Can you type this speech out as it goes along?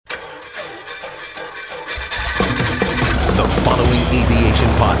following aviation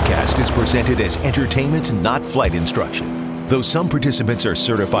podcast is presented as entertainment, not flight instruction. Though some participants are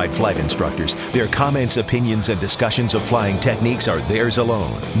certified flight instructors, their comments, opinions, and discussions of flying techniques are theirs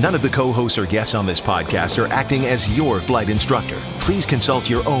alone. None of the co-hosts or guests on this podcast are acting as your flight instructor. Please consult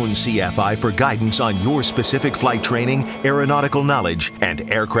your own CFI for guidance on your specific flight training, aeronautical knowledge,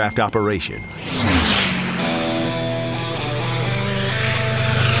 and aircraft operation.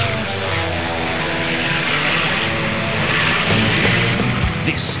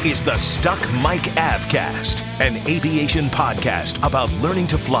 This is the Stuck Mike Avcast, an aviation podcast about learning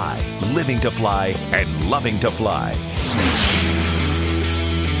to fly, living to fly, and loving to fly.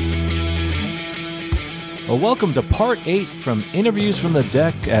 Well, welcome to Part 8 from Interviews from the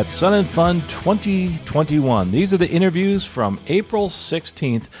Deck at Sun and Fun 2021. These are the interviews from April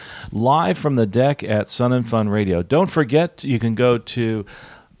 16th, live from the deck at Sun and Fun Radio. Don't forget, you can go to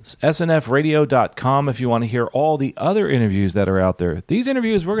snfradio.com if you want to hear all the other interviews that are out there. These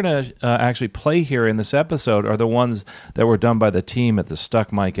interviews we're going to actually play here in this episode are the ones that were done by the team at the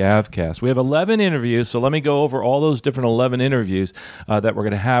Stuck Mike Avcast. We have 11 interviews, so let me go over all those different 11 interviews that we're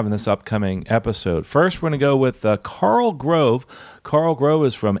going to have in this upcoming episode. First, we're going to go with Carl Grove. Carl Grove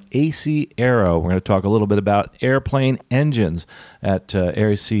is from AC Aero. We're going to talk a little bit about airplane engines at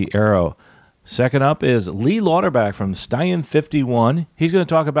AC Aero. Second up is Lee Lauterbach from Stallion 51. He's going to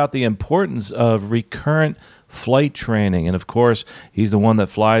talk about the importance of recurrent flight training. And, of course, he's the one that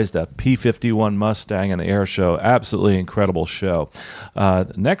flies the P-51 Mustang in the air show. Absolutely incredible show.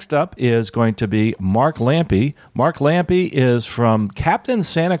 Next up is going to be Mark Lampe. Mark Lampe is from Captain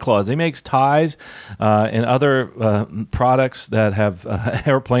Santa Claus. He makes ties and other products that have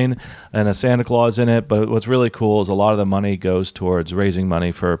airplane and a Santa Claus in it. But what's really cool is a lot of the money goes towards raising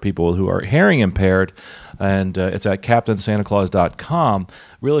money for people who are hearing impaired. And it's at CaptainSantaClaus.com.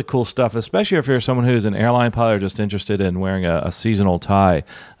 Really cool stuff, especially if you're someone who's an airline pilot or just interested in wearing a seasonal tie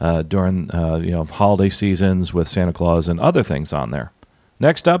during holiday seasons with Santa Claus and other things on there.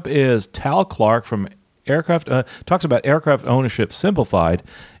 Next up is Tal Clark from Aircraft, talks about aircraft ownership simplified,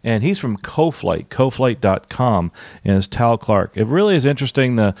 and he's from CoFlight, coflight.com, and it's Tal Clark. It really is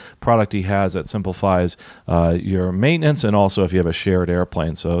interesting, the product he has that simplifies your maintenance and also if you have a shared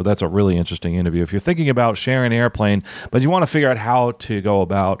airplane. So that's a really interesting interview. If you're thinking about sharing an airplane, but you want to figure out how to go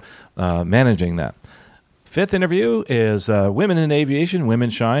about managing that. Fifth interview is Women in Aviation, Women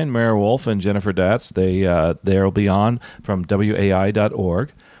Shine, Mara Wolf and Jennifer Datz. They'll be on from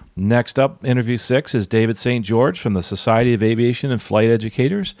WAI.org. Next up, interview 6 is David St. George from the Society of Aviation and Flight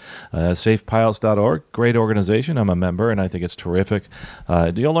Educators, safepilots.org. Great organization. I'm a member, and I think it's terrific.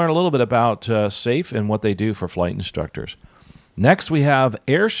 You'll learn a little bit about SAFE and what they do for flight instructors. Next, we have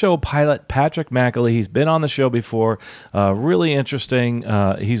air show pilot Patrick McAlee. He's been on the show before. Really interesting.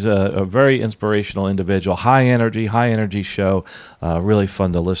 He's a very inspirational individual. High energy show. Really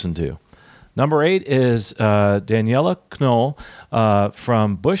fun to listen to. Number 8 is Daniela Knoll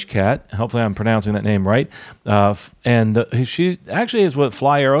from Bushcat. Hopefully I'm pronouncing that name right. She actually is with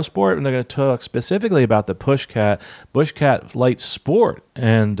Fly Aerosport, and they're going to talk specifically about the Bushcat Light Sport.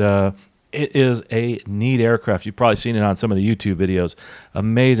 And it is a neat aircraft. You've probably seen it on some of the YouTube videos.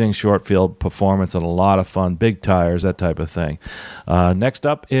 Amazing short field performance and a lot of fun. Big tires, that type of thing. Next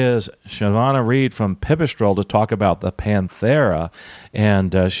up is Shavana Reed from Pipistrel to talk about the Panthera.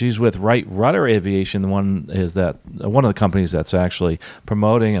 And she's with Wright Rudder Aviation. One of the companies that's actually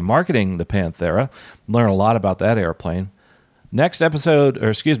promoting and marketing the Panthera. Learn a lot about that airplane. Next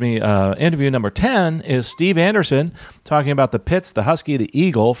interview number 10 is Steve Anderson talking about the Pitts, the Husky, the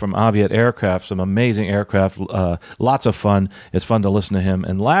Eagle from Aviat Aircraft. Some amazing aircraft, lots of fun. It's fun to listen to him.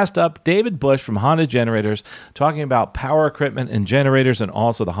 And last up, David Bush from Honda Generators talking about power equipment and generators and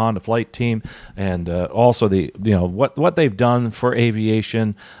also the Honda flight team and also what they've done for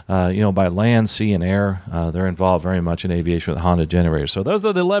aviation, by land, sea, and air. They're involved very much in aviation with Honda Generators. So those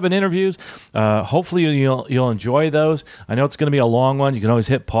are the 11 interviews. Hopefully you'll enjoy those. I know it's going to be a long one. You can always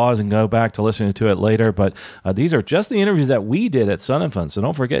hit pause and go back to listening to it later, but these are just the interviews that we did at Sun and Fun, so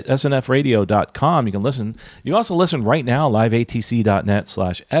don't forget snfradio.com. You can listen. You also listen right now,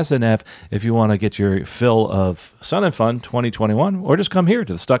 liveatc.net/snf if you want to get your fill of Sun and Fun 2021, or just come here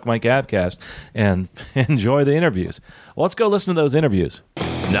to the Stuck Mike Avcast and enjoy the interviews. Well, let's go listen to those interviews.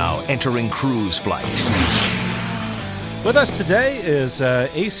 Now entering cruise flight. With us today is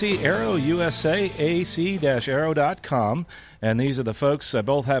AC Aero USA, ac-aero.com, and these are the folks. I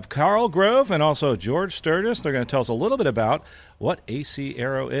both have Carl Grove and also George Sturgis. They're going to tell us a little bit about what AC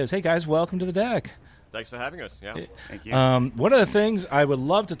Aero is. Hey, guys, welcome to the deck. Thanks for having us. Yeah, thank you. One of the things I would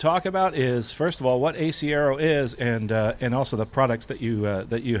love to talk about is, first of all, what AC Aero is, and also the products that you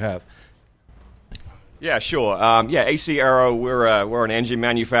have. Yeah, sure. AC Aero, we're an engine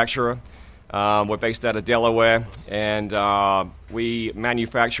manufacturer. We're based out of Delaware, and we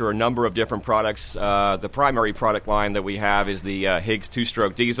manufacture a number of different products. The primary product line that we have is the Higgs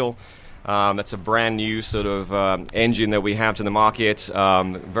two-stroke diesel. That's a brand new sort of engine that we have to the market.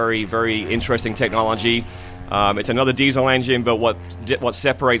 Very, very interesting technology. It's another diesel engine, but what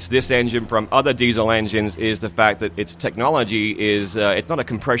separates this engine from other diesel engines is the fact that its technology is it's not a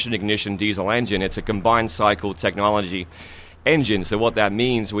compression ignition diesel engine. It's a combined cycle technology engine. So what that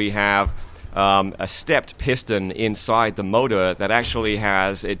means, we have a stepped piston inside the motor that actually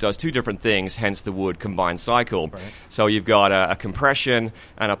it does two different things, hence the word combined cycle. Right. So you've got a compression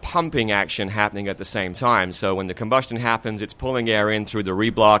and a pumping action happening at the same time. So when the combustion happens, it's pulling air in through the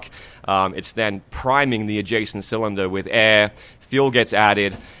reblock. It's then priming the adjacent cylinder with air. Fuel gets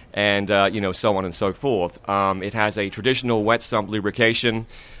added, and so on and so forth. It has a traditional wet sump lubrication,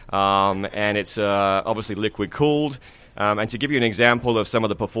 and it's obviously liquid cooled. And to give you an example of some of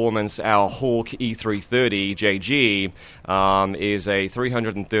the performance, our Hawk E330 JG is a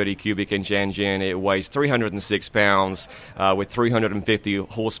 330 cubic inch engine. It weighs 306 pounds with 350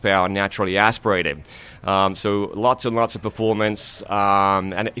 horsepower naturally aspirated. So lots and lots of performance.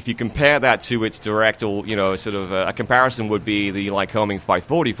 And if you compare that to its direct, or sort of a comparison would be the Lycoming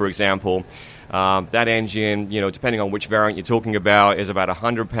 540, for example. That engine, depending on which variant you're talking about, is about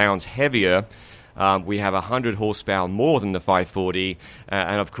 100 pounds heavier. We have 100 horsepower more than the 540,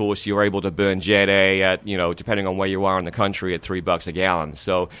 and of course you're able to burn Jet A at, depending on where you are in the country, at $3 a gallon.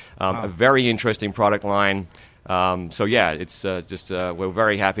 So a very interesting product line. It's we're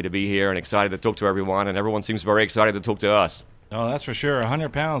very happy to be here and excited to talk to everyone, and everyone seems very excited to talk to us. Oh, that's for sure.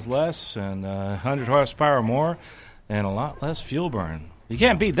 100 pounds less and 100 horsepower more and a lot less fuel burn. You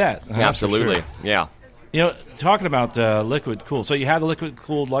can't beat that. Absolutely, sure. Yeah. Talking about liquid cooled, so you have the liquid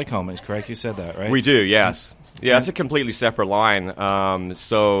cooled Lycomings, correct? You said that, right? We do, yes. Yeah, it's a completely separate line.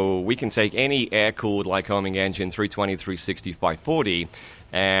 So we can take any air-cooled Lycoming engine, 320, 360, 540,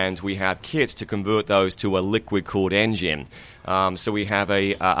 and we have kits to convert those to a liquid-cooled engine. So we have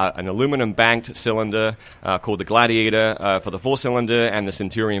an aluminum-banked cylinder called the Gladiator for the 4-cylinder and the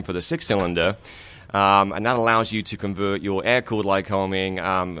Centurion for the 6-cylinder. And that allows you to convert your air-cooled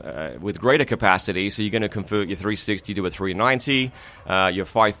Lycoming with greater capacity. So you're going to convert your 360 to a 390, your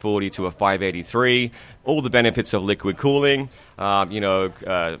 540 to a 583. All the benefits of liquid cooling, constant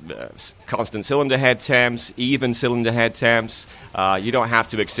cylinder head temps, even cylinder head temps. You don't have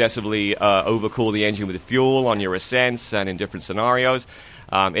to excessively overcool the engine with fuel on your ascents and in different scenarios.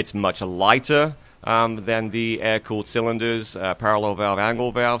 It's much lighter than the air-cooled cylinders, parallel valve,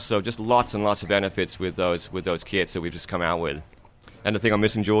 angle valve. So just lots and lots of benefits with those kits that we've just come out with. Anything I'm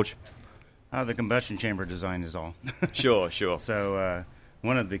missing, George? The combustion chamber design is all. Sure. So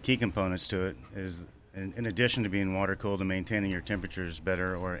one of the key components to it is, in addition to being water-cooled and maintaining your temperatures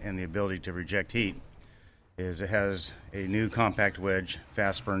better and the ability to reject heat, is it has a new compact wedge,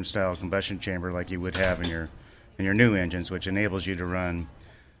 fast burn style combustion chamber like you would have in your new engines, which enables you to run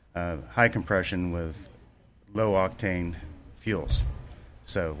high compression with low octane fuels.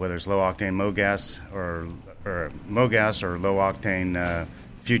 So whether it's low octane MoGas or low octane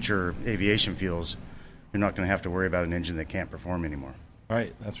future aviation fuels, you're not going to have to worry about an engine that can't perform anymore.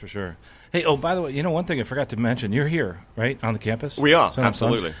 Right, that's for sure. Hey, by the way, one thing I forgot to mention, you're here, right, on the campus? We are,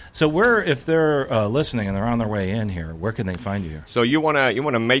 absolutely. So if they're listening and they're on their way in here, where can they find you here? So you want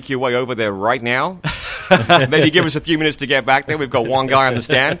to make your way over there right now? Maybe give us a few minutes to get back there. We've got one guy on the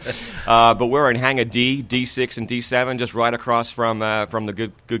stand. But we're in Hangar D, D6, and D7, just right across from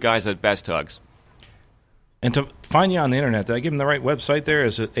the good guys at Best Tugs. And to find you on the internet, did I give them the right website there?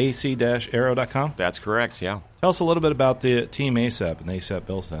 Is it ac-aero.com? That's correct, yeah. Tell us a little bit about the Team ASAP and the ASAP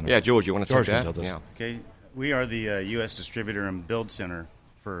Build Center. Yeah, George, you want to take that? Yeah. Okay, we are the U.S. distributor and build center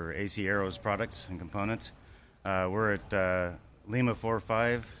for AC Aero's products and components. We're at Lima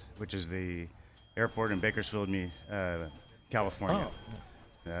 45, which is the airport in Bakersfield, California.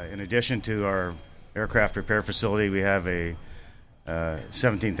 Oh. In addition to our aircraft repair facility, we have a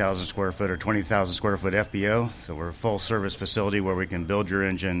 17,000 square foot or 20,000 square foot FBO. So we're a full service facility where we can build your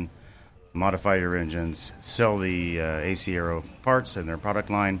engine, modify your engines, sell the AC Aero parts and their product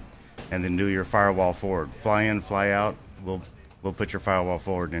line, and then do your firewall forward. Fly in, fly out. We'll put your firewall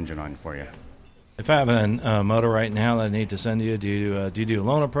forward engine on for you. If I have a motor right now that I need to send you, do you do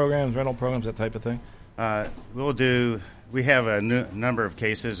loaner programs, rental programs, that type of thing? We have a number of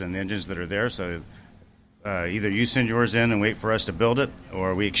cases and engines that are there, so either you send yours in and wait for us to build it,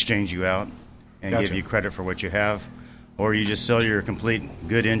 or we exchange you out and give you credit for what you have, or you just sell your complete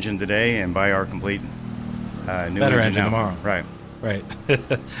good engine today and buy our complete new better engine now. tomorrow. Right. Right.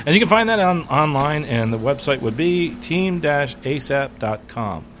 And you can find that online, and the website would be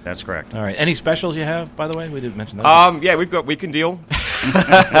team-asap.com. That's correct. All right. Any specials you have, by the way? We didn't mention that. Yeah, we can deal.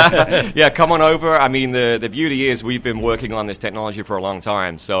 Yeah, come on over. I mean, the beauty is we've been working on this technology for a long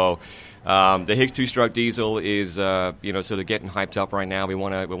time. So the Higgs two-stroke diesel is sort of getting hyped up right now. We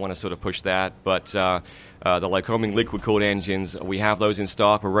want to sort of push that. But the Lycoming liquid-cooled engines, we have those in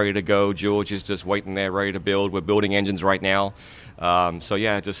stock. We're ready to go. George is just waiting there, ready to build. We're building engines right now. So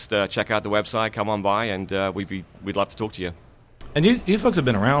yeah, just check out the website. Come on by, and we'd love to talk to you. And you folks have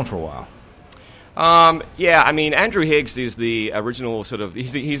been around for a while. Yeah, I mean, Andrew Higgs is the original sort of.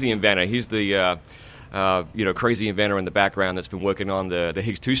 He's the inventor. He's the crazy inventor in the background that's been working on the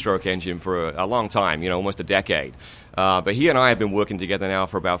Higgs two-stroke engine for a long time. almost a decade. But he and I have been working together now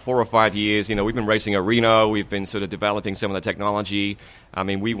for about 4 or 5 years. We've been racing a Reno. We've been sort of developing some of the technology. I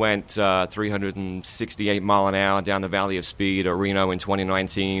mean, we went 368 mile an hour down the Valley of Speed at Reno in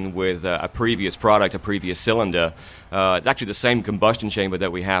 2019 with a previous product, a previous cylinder. It's actually the same combustion chamber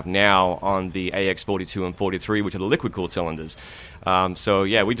that we have now on the AX42 and 43, which are the liquid-cooled cylinders. So,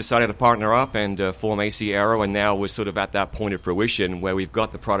 yeah, we decided to partner up and form AC Aero, and now we're sort of at that point of fruition where we've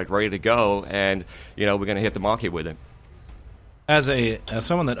got the product ready to go, and, we're going to hit the market with it. As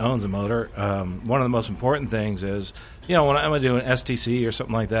someone that owns a motor, one of the most important things is, when I'm going to do an STC or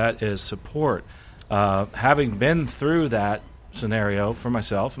something like that, is support. Having been through that scenario for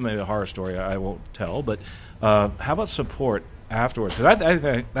myself, and maybe a horror story I won't tell, but how about support afterwards? Because I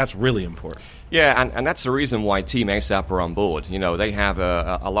think that's really important. Yeah, and that's the reason why Team ASAP are on board. They have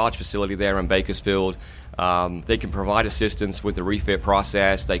a large facility there in Bakersfield. They can provide assistance with the refit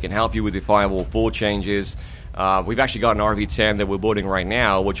process. They can help you with the firewall board changes. We've actually got an RV10 that we're building right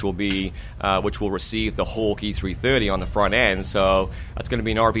now, which will receive the Hawk E330 on the front end. So that's going to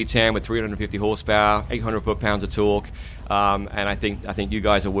be an RV10 with 350 horsepower, 800 foot-pounds of torque. And I think you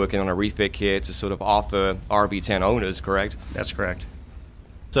guys are working on a refit kit to sort of offer RV10 owners, correct? That's correct.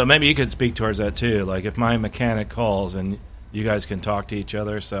 So maybe you could speak towards that too. Like if my mechanic calls and you guys can talk to each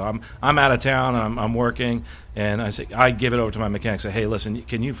other. So I'm out of town. I'm working, and I give it over to my mechanic. Say, hey, listen,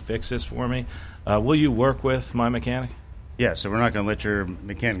 can you fix this for me? Will you work with my mechanic? Yeah. So we're not going to let your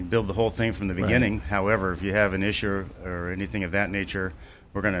mechanic build the whole thing from the beginning. Right. However, if you have an issue or anything of that nature,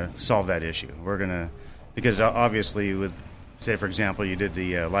 we're going to solve that issue. Because obviously with, say for example, you did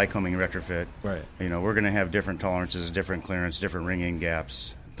the Lycoming retrofit. Right. We're going to have different tolerances, different clearance, different ring-in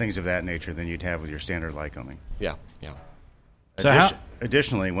gaps, things of that nature than you'd have with your standard Lycoming. Yeah.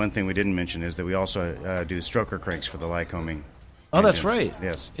 Additionally, one thing we didn't mention is that we also do stroker cranks for the Lycoming. Oh, that's right.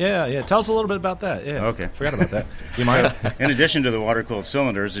 Yes. Yeah. Tell us a little bit about that. Yeah. Okay. Forgot about that. You mind? So, in addition to the water-cooled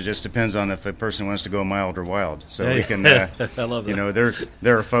cylinders, it just depends on if a person wants to go mild or wild. So we can. I love that.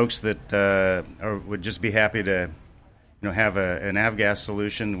 There are folks that would just be happy to, have an avgas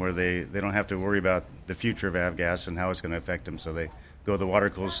solution where they don't have to worry about the future of avgas and how it's going to affect them. So they go the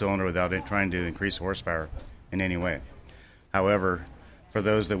water-cooled cylinder without trying to increase horsepower in any way. However, for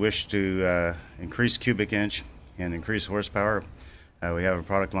those that wish to increase cubic inch and increase horsepower, we have a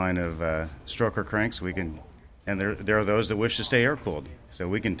product line of stroker cranks. And there are those that wish to stay air-cooled. So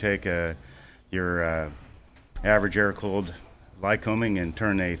we can take your average air-cooled Lycoming and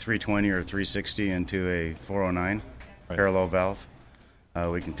turn a 320 or 360 into a 409 parallel valve.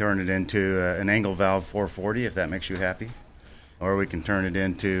 We can turn it into an angle valve 440 if that makes you happy. Or we can turn it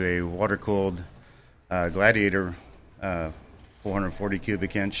into a water-cooled Gladiator 440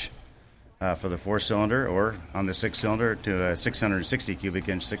 cubic inch for the 4-cylinder, or on the 6-cylinder to a 660 cubic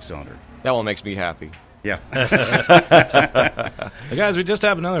inch 6-cylinder. That one makes me happy. Yeah. Guys, we just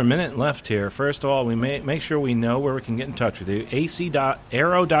have another minute left here. First of all, we make sure we know where we can get in touch with you.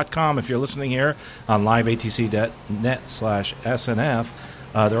 ac.aero.com if you're listening here on liveatc.net/SNF.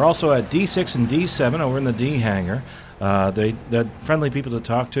 They're also at D6 and D7 over in the D hangar. They're friendly people to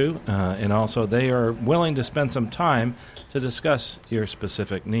talk to, and also they are willing to spend some time to discuss your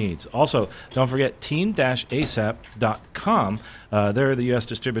specific needs. Also, don't forget team-asap.com. They're the U.S.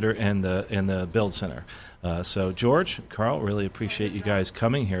 distributor and the build center. So, George, Carl, really appreciate you guys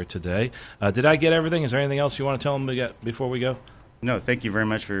coming here today. Did I get everything? Is there anything else you want to tell them before we go? No, thank you very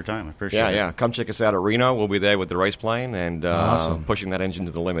much for your time. I appreciate it. Yeah. Come check us out at Reno. We'll be there with the race plane and awesome. Pushing that engine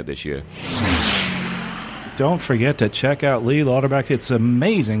to the limit this year. Don't forget to check out Lee Lauterbach. It's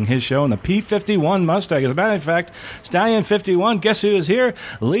amazing, his show in the P51 Mustang. As a matter of fact, Stallion 51, guess who is here?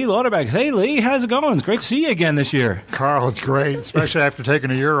 Lee Lauterbach. Hey, Lee, how's it going? It's great to see you again this year. Carl, it's great, especially after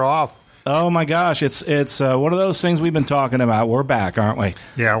taking a year off. Oh, my gosh. It's one of those things we've been talking about. We're back, aren't we?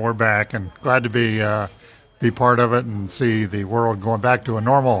 Yeah, we're back, and glad to be part of it and see the world going back to a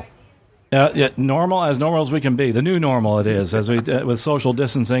normal Yeah, normal as we can be. The new normal it is, as we with social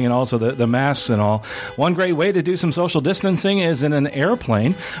distancing and also the masks and all. One great way to do some social distancing is in an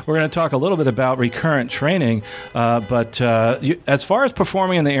airplane. We're going to talk a little bit about recurrent training, but as far as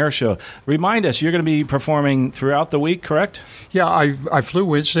performing in the air show, remind us, you're going to be performing throughout the week, correct? Yeah, I flew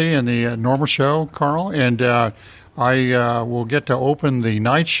Wednesday in the normal show, Carl, and I will get to open the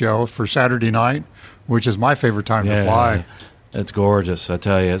night show for Saturday night, which is my favorite time to fly. It's gorgeous, I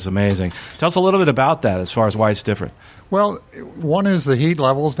tell you. It's amazing. Tell us a little bit about that as far as why it's different. Well, one is the heat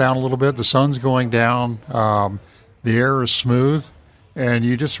level's down a little bit. The sun's going down. The air is smooth, and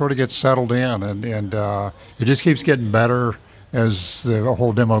you just sort of get settled in, and it just keeps getting better as the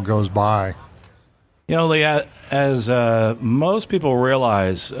whole demo goes by. You know, Lee, as most people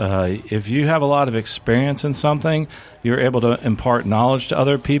realize, if you have a lot of experience in something, you're able to impart knowledge to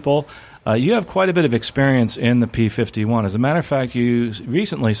other people. You have quite a bit of experience in the P-51. As a matter of fact, you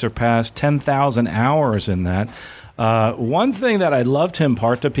recently surpassed 10,000 hours in that. One thing that I'd love to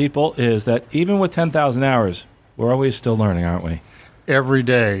impart to people is that even with 10,000 hours, we're always still learning, aren't we? Every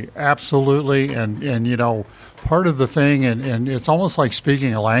day, absolutely. And you know, part of the thing, and it's almost like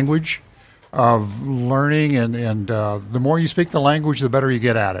speaking a language of learning, and the more you speak the language, the better you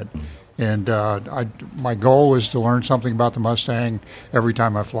get at it. And my goal is to learn something about the Mustang every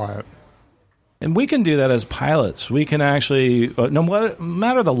time I fly it. And we can do that as pilots. We can actually, no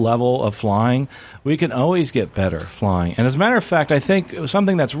matter the level of flying, we can always get better flying. And as a matter of fact, I think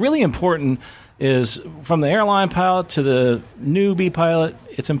something that's really important is from the airline pilot to the newbie pilot,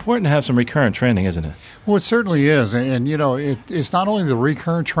 it's important to have some recurrent training, isn't it? Well, it certainly is. And you know, it's not only the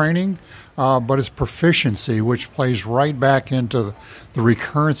recurrent training, but it's proficiency, which plays right back into the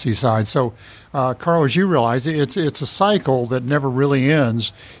recurrency side. So, Carl, as you realize, it's a cycle that never really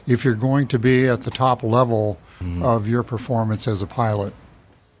ends if you're going to be at the top level of your performance as a pilot.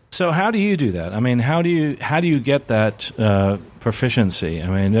 So how do you do that? I mean, how do you get that proficiency? I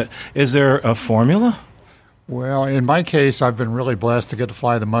mean, is there a formula? Well, in my case, I've been really blessed to get to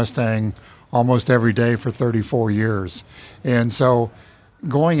fly the Mustang almost every day for 34 years. And so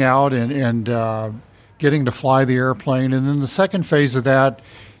going out and getting to fly the airplane, and then the second phase of that,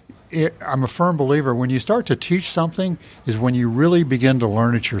 I'm a firm believer, when you start to teach something is when you really begin to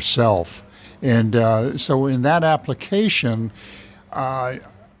learn it yourself. And so in that application, I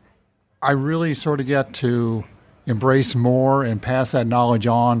really sort of get to embrace more and pass that knowledge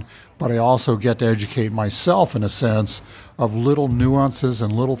on, but I also get to educate myself in a sense of little nuances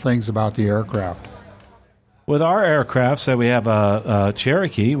and little things about the aircraft. With our aircraft, say we have a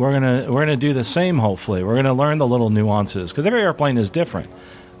Cherokee, we're gonna do the same. Hopefully, we're gonna learn the little nuances because every airplane is different.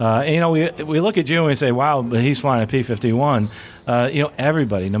 You know, we look at you and we say, "Wow, but he's flying a P-51." You know,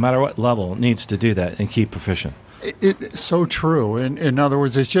 everybody, no matter what level, needs to do that and keep proficient. It's so true. In other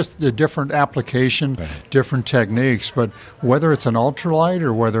words, it's just a different application, different techniques. But whether it's an ultralight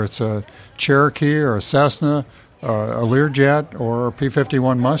or whether it's a Cherokee or a Cessna, a Learjet or a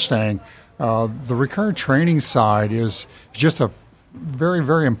P-51 Mustang, the recurrent training side is just a very,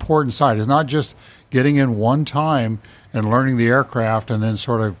 very important side. It's not just getting in one time and learning the aircraft and then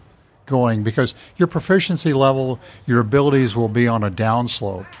sort of going, because your proficiency level, your abilities will be on a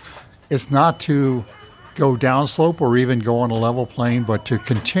downslope. It's not to go downslope or even go on a level plane, but to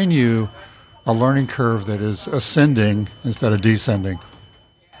continue a learning curve that is ascending instead of descending.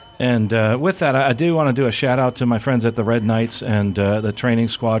 And with that, I do want to do a shout-out to my friends at the Red Knights and the training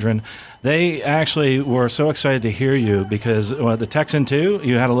squadron. They actually were so excited to hear you because the Texan 2,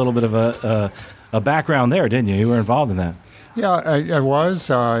 you had a little bit of a background there, didn't you? You were involved in that. Yeah, I was.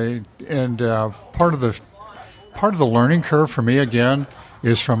 And part of the learning curve for me, again,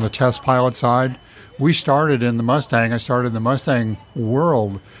 is from the test pilot side. We started in the Mustang. I started in the Mustang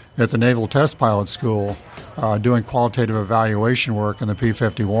world at the Naval Test Pilot School doing qualitative evaluation work in the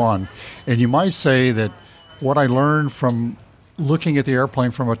P-51. And you might say that what I learned from looking at the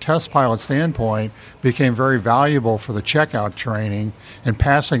airplane from a test pilot standpoint became very valuable for the checkout training and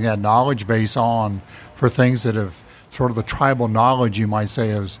passing that knowledge base on for things that have sort of the tribal knowledge, you might say,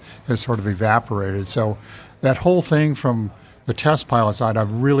 has sort of evaporated. So that whole thing from the test pilot side,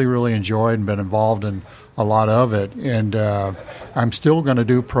 I've really, really enjoyed and been involved in a lot of it. And I'm still going to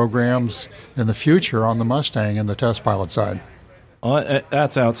do programs in the future on the Mustang and the test pilot side. Well,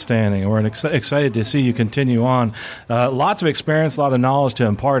 that's outstanding. We're excited to see you continue on. Lots of experience, a lot of knowledge to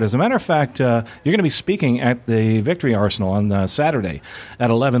impart. As a matter of fact, you're going to be speaking at the Victory Arsenal on Saturday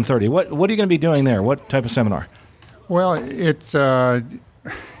at 11:30. What are you going to be doing there? What type of seminar? Well, it's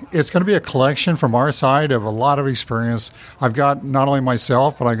it's going to be a collection from our side of a lot of experience. I've got not only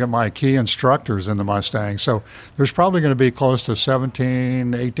myself, but I got my key instructors in the Mustang. So there's probably going to be close to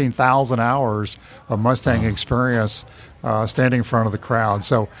 18,000 hours of Mustang experience standing in front of the crowd.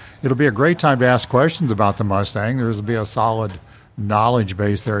 So it'll be a great time to ask questions about the Mustang. There's be a solid knowledge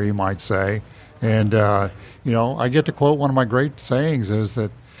base there, you might say. And, I get to quote one of my great sayings is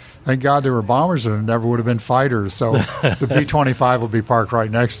that, thank God there were bombers and never would have been fighters. So the B-25 will be parked right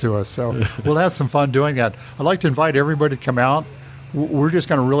next to us. So we'll have some fun doing that. I'd like to invite everybody to come out. We're just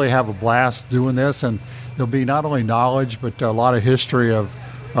going to really have a blast doing this, and there'll be not only knowledge but a lot of history of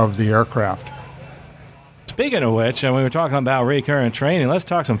the aircraft. Speaking of which, and we were talking about recurrent training, let's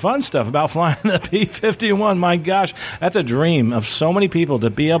talk some fun stuff about flying the P-51. My gosh, that's a dream of so many people to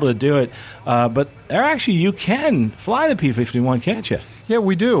be able to do it. But you can fly the P-51, can't you? Yeah,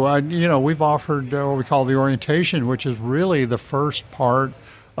 we do. We've offered what we call the orientation, which is really the first part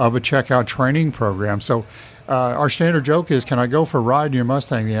of a checkout training program. So our standard joke is, can I go for a ride in your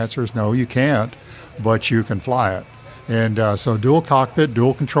Mustang? The answer is no, you can't, but you can fly it. And so dual cockpit,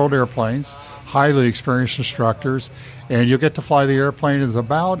 dual controlled airplanes, highly experienced instructors, and you'll get to fly the airplane as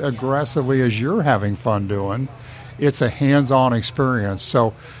about aggressively as you're having fun doing. It's a hands-on experience.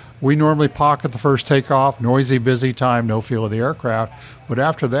 So we normally pocket the first takeoff, noisy, busy time, no feel of the aircraft. But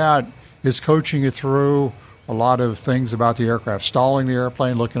after that, it's coaching you through a lot of things about the aircraft, stalling the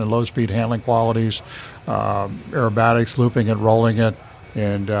airplane, looking at low-speed handling qualities, aerobatics, looping it, rolling it,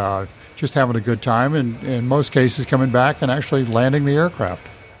 and just having a good time, and in most cases coming back and actually landing the aircraft.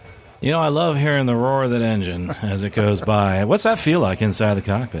 I love hearing the roar of that engine as it goes by. What's that feel like inside the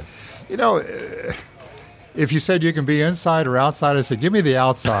cockpit? If you said you can be inside or outside, I said, give me the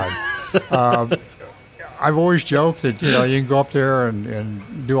outside. I've always joked that, you can go up there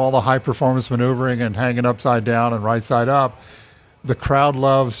and do all the high-performance maneuvering and hanging upside down and right side up. The crowd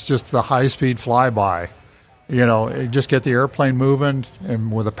loves just the high-speed flyby. Just get the airplane moving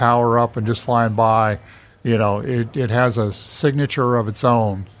and with the power up and just flying by. It has a signature of its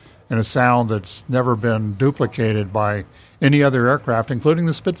own and a sound that's never been duplicated by any other aircraft, including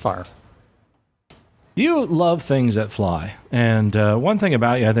the Spitfire. You love things that fly, and one thing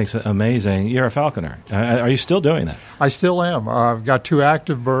about you I think is amazing, you're a falconer. Are you still doing that? I still am. I've got 2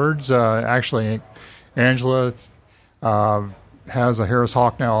 active birds. Actually, Angela has a Harris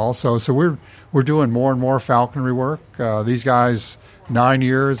Hawk now also, so we're doing more and more falconry work. These guys, 9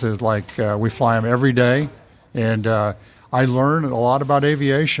 years is like we fly them every day, and I learned a lot about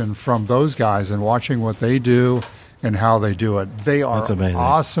aviation from those guys and watching what they do and how they do it. They are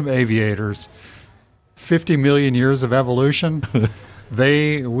awesome aviators. 50 million years of evolution.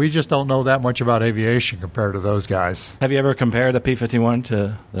 We just don't know that much about aviation compared to those guys. Have you ever compared the P-51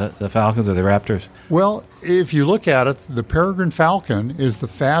 to the Falcons or the Raptors? Well, if you look at it, the Peregrine Falcon is the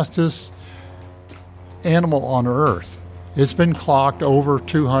fastest animal on Earth. It's been clocked over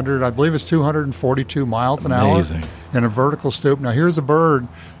 200, I believe it's 242 miles an hour in a vertical stoop. Now, here's a bird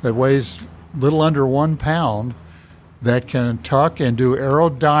that weighs a little under 1 pound that can tuck and do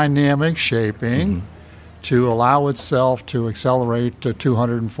aerodynamic shaping to allow itself to accelerate to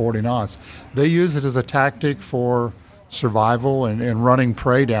 240 knots. They use it as a tactic for survival and running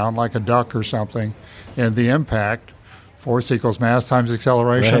prey down like a duck or something. And the impact, force equals mass times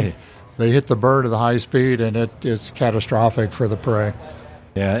acceleration. Right. They hit the bird at a high speed, and it's catastrophic for the prey.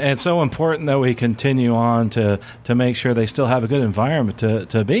 Yeah, and it's so important that we continue on to make sure they still have a good environment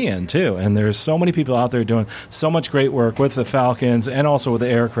to be in, too. And there's so many people out there doing so much great work with the Falcons and also with the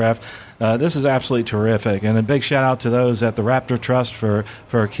aircraft. This is absolutely terrific. And a big shout-out to those at the Raptor Trust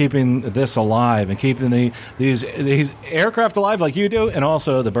for keeping this alive and keeping these aircraft alive like you do, and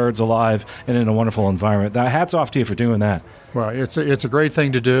also the birds alive and in a wonderful environment. Hats off to you for doing that. Well, it's a great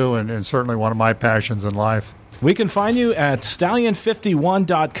thing to do, and certainly one of my passions in life. We can find you at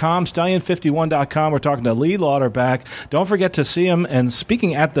Stallion51.com, Stallion51.com. We're talking to Lee Lauterbach. Don't forget to see him and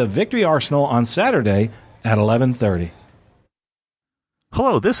speaking at the Victory Arsenal on Saturday at 11:30.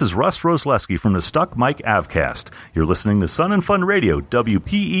 Hello, this is Russ Rosleski from the Stuck Mike Avcast. You're listening to Sun and Fun Radio,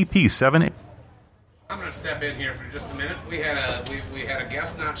 WPEP 7. I'm going to step in here for just a minute. We had a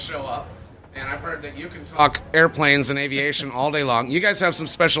guest not show up, and I've heard that you can talk airplanes and aviation all day long. You guys have some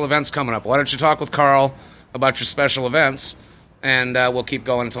special events coming up. Why don't you talk with Carl about your special events, and we'll keep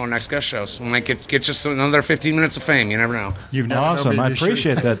going until our next guest show. So we might get just another 15 minutes of fame. You never know. You've never awesome. I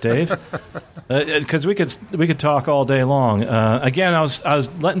appreciate that, Dave. Because we could talk all day long. Again, I was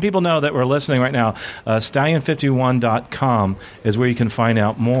letting people know that we're listening right now. Stallion51.com is where you can find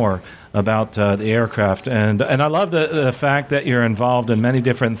out more. about the aircraft. And I love the fact that you're involved in many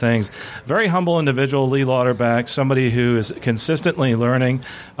different things. Very humble individual, Lee Lauterbach, somebody who is consistently learning.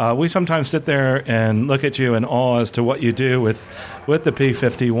 We sometimes sit there and look at you in awe as to what you do with the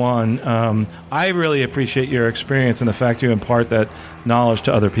P-51. I really appreciate your experience and the fact you impart that knowledge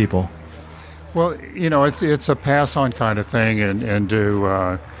to other people. Well, it's a pass-on kind of thing, and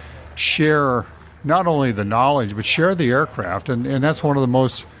to share not only the knowledge, but share the aircraft. And that's one of the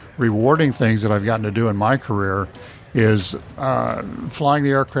most rewarding things that I've gotten to do in my career is flying the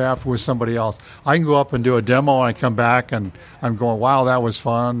aircraft with somebody else. I can go up and do a demo, and I come back, and I'm going, wow, that was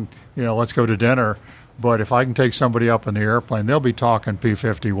fun. Let's go to dinner. But if I can take somebody up in the airplane, they'll be talking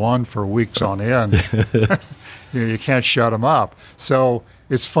P-51 for weeks on end. You can't shut them up. So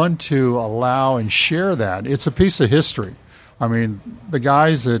it's fun to allow and share that. It's a piece of history. I mean, the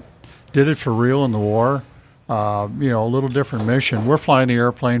guys that did it for real in the war, a little different mission. We're flying the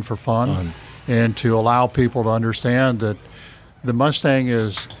airplane for fun. And to allow people to understand that the Mustang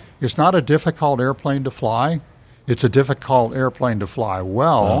it's not a difficult airplane to fly. It's a difficult airplane to fly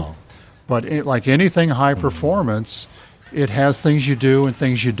well. Wow. But like anything high performance, it has things you do and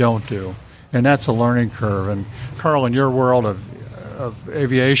things you don't do. And that's a learning curve. And Carl, in your world of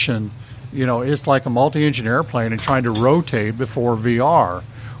aviation, it's like a multi-engine airplane and trying to rotate before VR.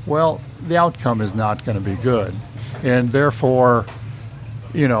 Well, the outcome is not going to be good. And therefore,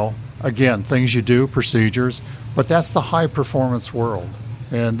 again, things you do, procedures, but that's the high-performance world.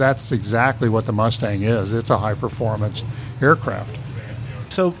 And that's exactly what the Mustang is. It's a high-performance aircraft.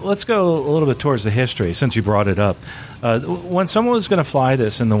 So let's go a little bit towards the history, since you brought it up. When someone was going to fly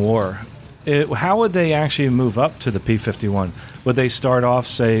this in the war, how would they actually move up to the P-51? Would they start off,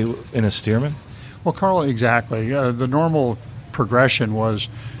 say, in a Stearman? Well, Carl, exactly. The normal progression was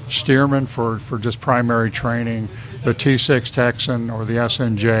Stearman for just primary training, the T6 Texan or the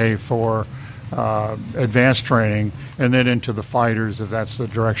SNJ for advanced training, and then into the fighters if that's the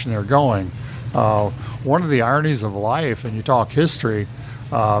direction they're going. One of the ironies of life, and you talk history,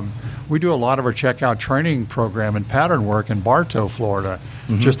 we do a lot of our checkout training program and pattern work in Bartow, Florida,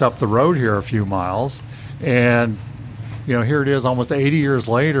 just up the road here a few miles. And, here it is almost 80 years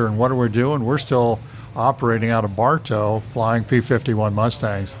later, and what are we doing? We're still operating out of Bartow, flying P-51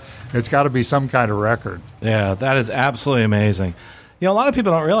 Mustangs. It's got to be some kind of record. Yeah, that is absolutely amazing. A lot of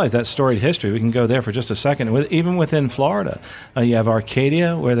people don't realize that storied history. We can go there for just a second. Even within Florida, you have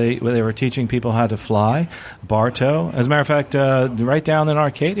Arcadia, where they were teaching people how to fly. Bartow. As a matter of fact, right down in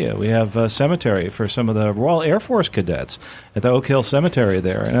Arcadia, we have a cemetery for some of the Royal Air Force cadets at the Oak Hill Cemetery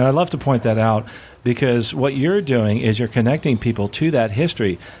there. And I love to point that out because what you're doing is you're connecting people to that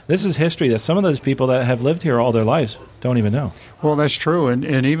history. This is history that some of those people that have lived here all their lives don't even know. Well, that's true. And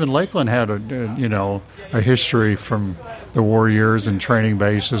even Lakeland had a history from the war years and training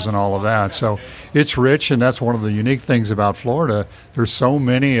bases and all of that. So it's rich, and that's one of the unique things about Florida. There's so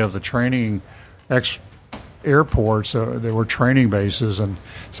many of the training airports that were training bases, and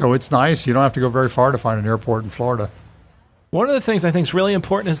so it's nice. You don't have to go very far to find an airport in Florida. One of the things I think is really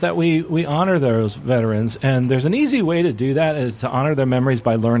important is that we honor those veterans, and there's an easy way to do that is to honor their memories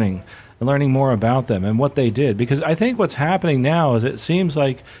by learning more about them and what they did. Because I think what's happening now is it seems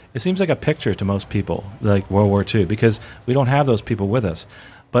like a picture to most people, like World War II, because we don't have those people with us.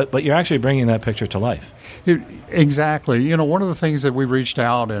 But you're actually bringing that picture to life. Exactly. One of the things that we reached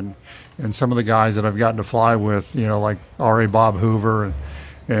out and some of the guys that I've gotten to fly with, like R.A. Bob Hoover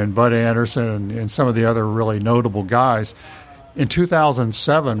and Bud Anderson and some of the other really notable guys. In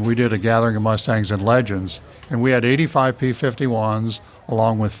 2007, we did a gathering of Mustangs and Legends, and we had 85 P-51s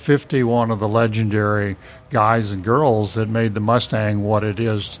along with 51 of the legendary guys and girls that made the Mustang what it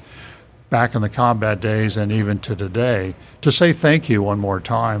is back in the combat days and even to today, to say thank you one more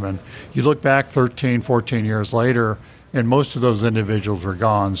time. And you look back 13, 14 years later, and most of those individuals are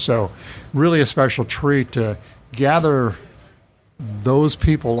gone. So really a special treat to gather those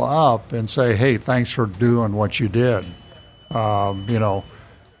people up and say, hey, thanks for doing what you did.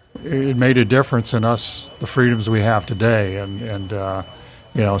 It made a difference in us, the freedoms we have today. And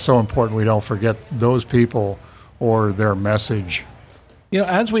so important we don't forget those people or their message.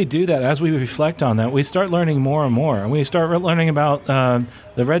 As we do that, as we reflect on that, we start learning more and more. And we start learning about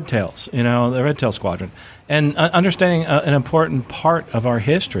the Red Tails, the Red Tail Squadron, and understanding an important part of our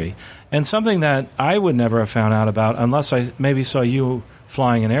history, and something that I would never have found out about unless I maybe saw you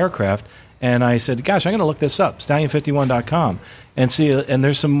flying an aircraft. And I said, gosh, I'm going to look this up, stallion51.com, and see. And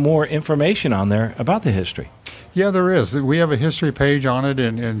there's some more information on there about the history. Yeah, there is. We have a history page on it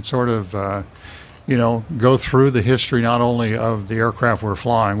and sort of go through the history not only of the aircraft we're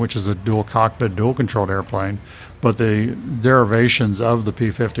flying, which is a dual cockpit, dual controlled airplane, but the derivations of the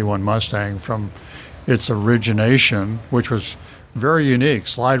P-51 Mustang from its origination, which was very unique,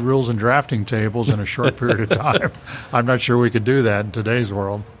 slide rules and drafting tables in a short period of time. I'm not sure we could do that in today's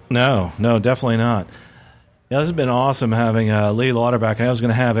world. No, definitely not. Yeah, this has been awesome having Lee Lauterbach. I was going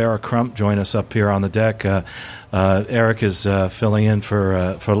to have Eric Crump join us up here on the deck. Eric is filling in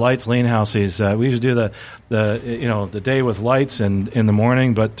for Lights Leanhouse. We usually do the day with Lights and in the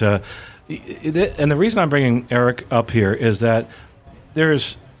morning, but and the reason I'm bringing Eric up here is that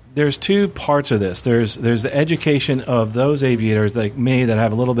there's two parts of this. There's the education of those aviators like me that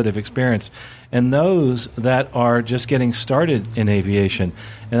have a little bit of experience, and those that are just getting started in aviation.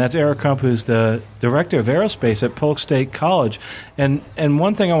 And that's Eric Crump, who's the director of aerospace at Polk State College. And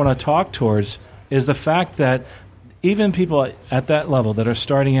one thing I want to talk towards is the fact that even people at that level that are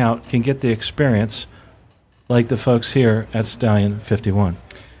starting out can get the experience like the folks here at Stallion 51.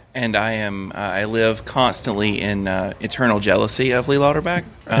 And I live constantly in eternal jealousy of Lee Lauterbach.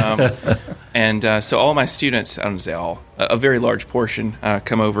 And so all my students, I don't say all, a very large portion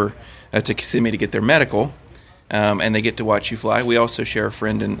come over to Kissimmee to get their medical, and they get to watch you fly. We also share a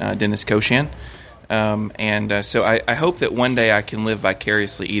friend in Dennis Koshan. So I hope that one day I can live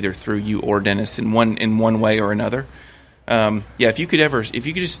vicariously either through you or Dennis in one way or another. If you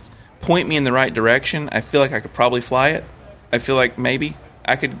could just point me in the right direction, I feel like I could probably fly it. I feel like maybe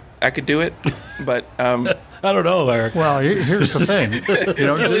I could do it, but I don't know, Eric. Well, here's the thing.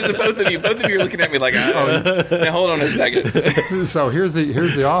 Both of you are looking at me like, now hold on a second. So here's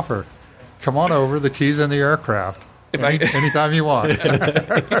the offer. Come on over. The key's in the aircraft. Anytime you want.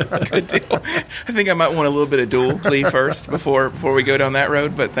 Good deal. I think I might want a little bit of dual Lee first before we go down that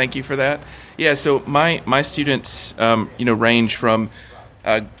road. But thank you for that. Yeah. So my students, range from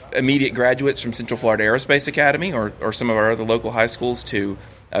immediate graduates from Central Florida Aerospace Academy or some of our other local high schools to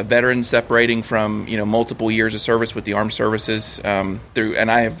veterans separating from multiple years of service with the armed services and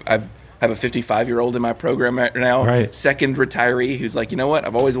I have a 55-year-old in my program right now, right. Second retiree who's like, you know what,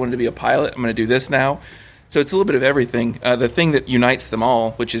 I've always wanted to be a pilot. I'm going to do this now. So it's a little bit of everything. The thing that unites them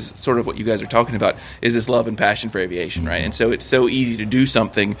all, which is sort of what you guys are talking about, is this love and passion for aviation, right? And so it's so easy to do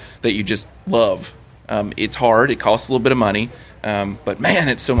something that you just love. It's hard. It costs a little bit of money. But, man,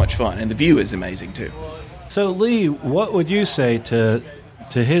 it's so much fun. And the view is amazing, too. So, Lee, what would you say to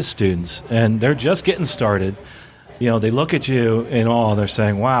his students? And they're just getting started. They look at you in awe. They're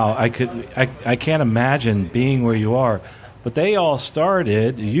saying, wow, I can't imagine being where you are. But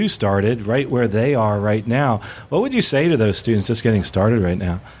you started right where they are right now. What would you say to those students just getting started right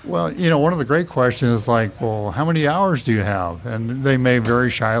now? Well, one of the great questions is like, well, how many hours do you have? And they may very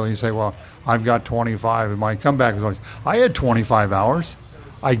shyly say, well, I've got 25. And my comeback is always, I had 25 hours.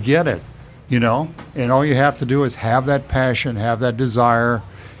 I get it, and all you have to do is have that passion, have that desire.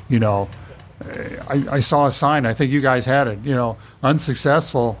 I saw a sign, I think you guys had it,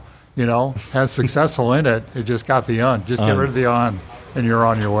 unsuccessful, has successful in it. It just got the un. Just get rid of the on, and you're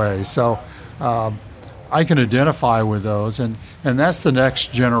on your way. So I can identify with those, and that's the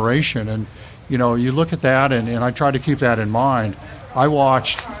next generation. And, you look at that, and I try to keep that in mind. I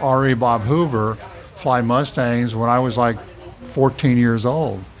watched R.A. Bob Hoover fly Mustangs when I was like 14 years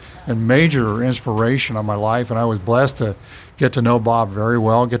old, and major inspiration on my life. And I was blessed to get to know Bob very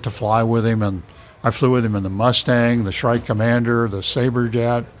well, get to fly with him. And I flew with him in the Mustang, the Shrike Commander, the Sabre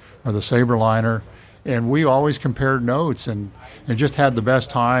Jet, or the Sabreliner, and we always compared notes and just had the best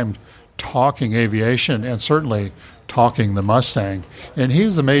time talking aviation and certainly talking the Mustang. And he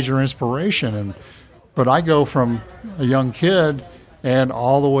was a major inspiration. But I go from a young kid and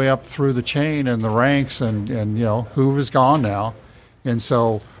all the way up through the chain and the ranks, and Hoover's gone now. And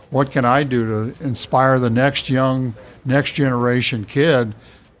so what can I do to inspire the next generation kid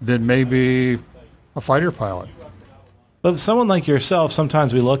that may be a fighter pilot? But someone like yourself,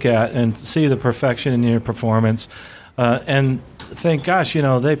 sometimes we look at and see the perfection in your performance and think, gosh,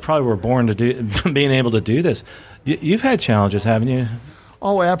 they probably were born to being able to do this. You've had challenges, haven't you?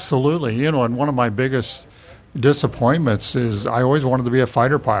 Oh, absolutely. And one of my biggest disappointments is I always wanted to be a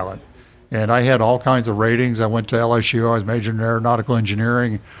fighter pilot. And I had all kinds of ratings. I went to LSU. I was majoring in aeronautical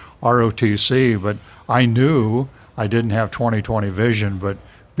engineering, ROTC, but I knew I didn't have 20/20 vision. But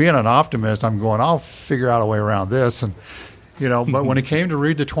being an optimist, I'm going, I'll figure out a way around this. And, but when it came to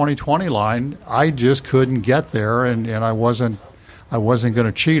read the 20/20 line, I just couldn't get there, and I wasn't going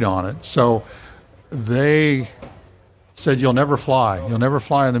to cheat on it. So they said, you'll never fly. You'll never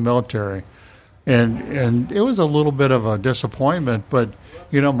fly in the military. And it was a little bit of a disappointment, but,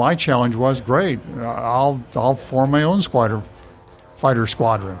 my challenge was great. I'll form my own fighter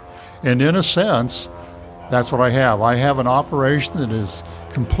squadron. And in a sense, that's what I have. I have an operation that is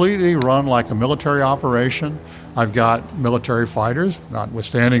completely run like a military operation. I've got military fighters,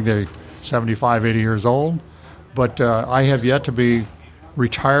 notwithstanding they're 75, 80 years old, but I have yet to be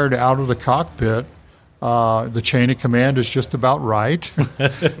retired out of the cockpit. The chain of command is just about right.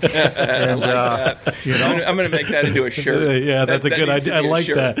 And, I'm going to make that into a shirt. Yeah, that's a good idea. I like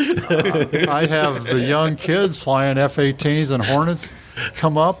that. I have the young kids flying F-18s and Hornets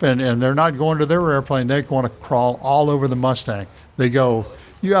come up, and they're not going to their airplane. They want to crawl all over the Mustang. They go,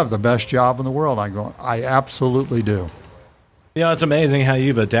 "You have the best job in the world." I go, "I absolutely do." It's amazing how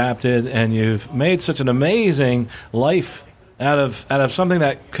you've adapted and you've made such an amazing life out of something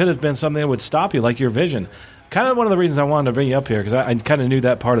that could have been something that would stop you, like your vision. Kind of one of the reasons I wanted to bring you up here, because I kind of knew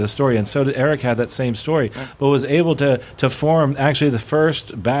that part of the story, and so did Eric. Had that same story, but was able to form actually the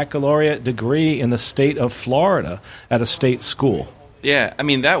first baccalaureate degree in the state of Florida at a state school. Yeah, I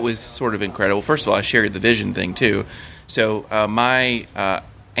mean, that was sort of incredible. First of all, I shared the vision thing, too. So my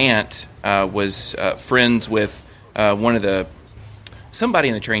aunt was friends with somebody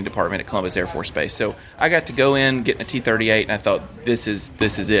in the training department at Columbus Air Force Base. So I got to go in, get in a T-38, and I thought, this is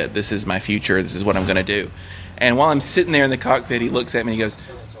it. This is my future. This is what I'm going to do. And while I'm sitting there in the cockpit, he looks at me and he goes,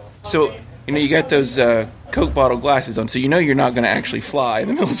 "So, you got those Coke bottle glasses on, so you're not going to actually fly in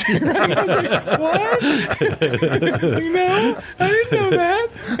the military, right?" And I was like, "What?" I didn't know that.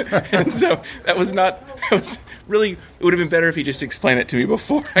 And so that was really, it would have been better if he just explained it to me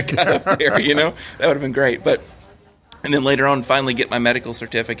before I got up there, That would have been great. And then later on, finally get my medical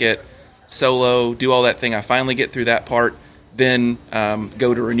certificate, solo, do all that thing. I finally get through that part, then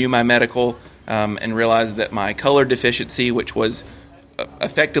go to renew my medical and realize that my color deficiency, which was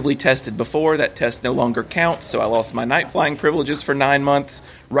effectively tested before, that test no longer counts, so I lost my night flying privileges for 9 months.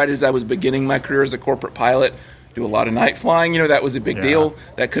 Right as I was beginning my career as a corporate pilot, do a lot of night flying, that was a big deal.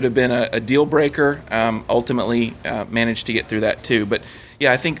 That could have been a deal breaker. Ultimately managed to get through that too. But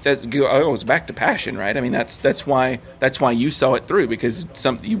yeah, I think that goes back to passion, right? I mean, that's why you saw it through, because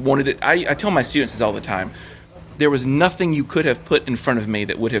you wanted it. I tell my students this all the time. There was nothing you could have put in front of me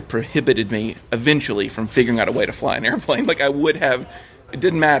that would have prohibited me eventually from figuring out a way to fly an airplane. Like I would have, it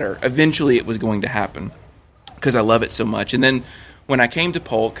didn't matter. Eventually it was going to happen because I love it so much. And then when I came to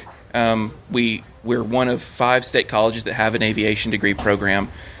Polk, we're one of 5 state colleges that have an aviation degree program.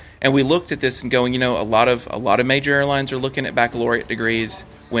 And we looked at this and going, a lot of major airlines are looking at baccalaureate degrees.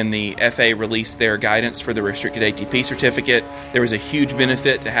 When the FAA released their guidance for the restricted ATP certificate, there was a huge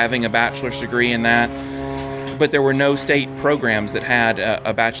benefit to having a bachelor's degree in that. But there were no state programs that had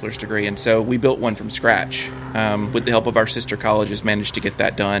a bachelor's degree, and so we built one from scratch. With the help of our sister colleges, managed to get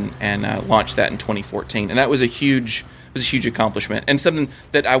that done and launched that in 2014. And that was a huge accomplishment, and something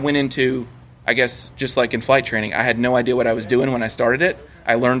that I went into, I guess, just like in flight training. I had no idea what I was doing when I started it.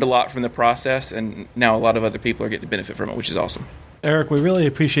 I learned a lot from the process, and now a lot of other people are getting the benefit from it, which is awesome. Eric, we really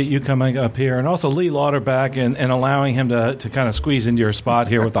appreciate you coming up here, and also Lee Lauterbach and allowing him to kind of squeeze into your spot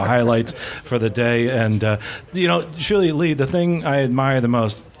here with the highlights for the day. And, surely, Lee, the thing I admire the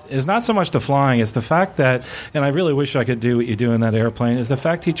most is not so much the flying, it's the fact that, and I really wish I could do what you do in that airplane, is the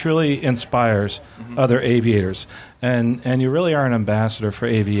fact he truly inspires other aviators. And you really are an ambassador for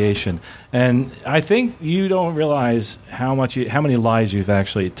aviation. And I think you don't realize how many lives you've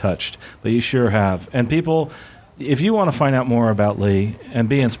actually touched, but you sure have. And people, if you want to find out more about Lee and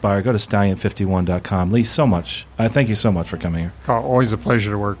be inspired, go to stallion51.com. Lee, I thank you so much for coming here. Carl, always a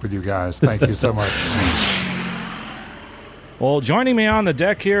pleasure to work with you guys. Thank you so much. Well, joining me on the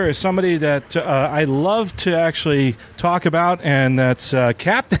deck here is somebody that I love to actually talk about, and that's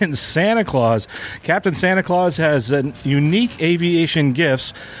Captain Santa Claus. Captain Santa Claus has unique aviation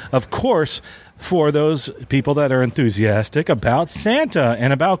gifts, of course, for those people that are enthusiastic about Santa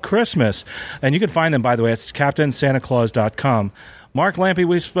and about Christmas. And you can find them, by the way, at CaptainSantaClaus.com. Mark Lampe,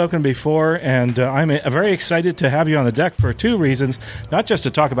 we've spoken before, and I'm very excited to have you on the deck for 2 reasons, not just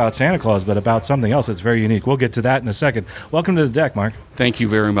to talk about Santa Claus, but about something else that's very unique. We'll get to that in a second. Welcome to the deck, Mark. Thank you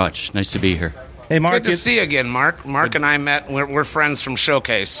very much. Nice to be here. Hey, Mark. Good to see you again, Mark. Mark and I met. We're friends from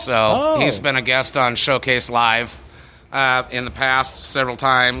Showcase, so he's been a guest on Showcase Live in the past several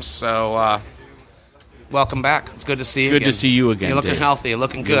times, so welcome back. It's good to see you again. Good to see you again, You're looking Dave. Healthy. You're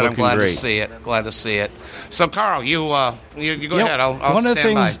looking good. I'm glad to see it. Glad to see it. So, Carl, you go ahead. I'll stand by. One of the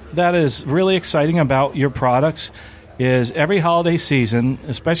things that is really exciting about your products is every holiday season,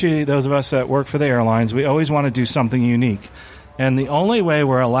 especially those of us that work for the airlines, we always want to do something unique. And the only way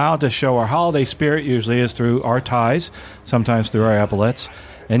we're allowed to show our holiday spirit usually is through our ties, sometimes through our epaulets.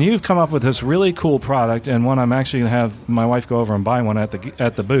 And you've come up with this really cool product, and one I'm actually going to have my wife go over and buy one at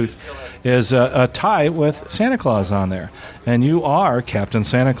the booth, is a tie with Santa Claus on there. And you are Captain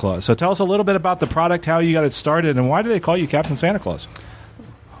Santa Claus. So tell us a little bit about the product, how you got it started, and why do they call you Captain Santa Claus?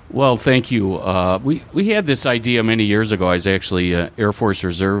 Well, thank you. We had this idea many years ago. I was actually an Air Force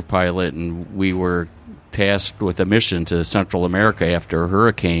Reserve pilot, and we were tasked with a mission to Central America after a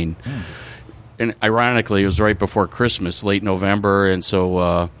hurricane. And ironically, it was right before Christmas, late November, and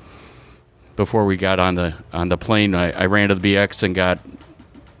so before we got on the plane, I ran to the BX and got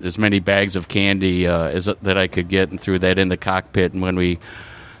as many bags of candy that I could get, and threw that in the cockpit. And when we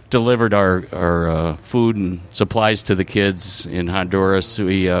delivered our food and supplies to the kids in Honduras,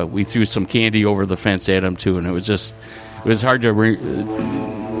 we threw some candy over the fence at them too, and it was hard to.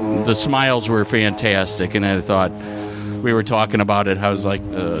 The smiles were fantastic, and I thought we were talking about it. How it was like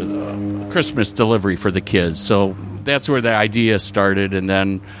Christmas delivery for the kids. So that's where the idea started, and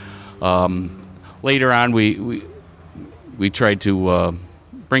then later on, we tried to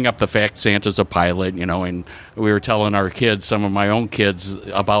bring up the fact Santa's a pilot, and we were telling our kids, some of my own kids,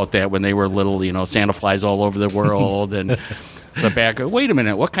 about that when they were little. Santa flies all over the world, and the back. Wait a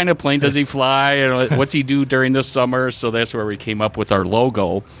minute, what kind of plane does he fly? And what's he do during the summer? So that's where we came up with our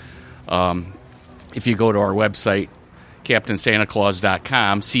logo. If you go to our website,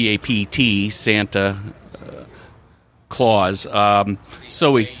 CaptainSantaClaus.com, C-A-P-T, Santa Claus.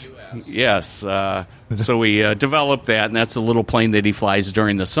 So we developed that, and that's a little plane that he flies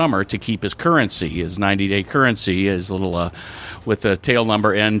during the summer to keep his currency, his 90-day currency, his little with the tail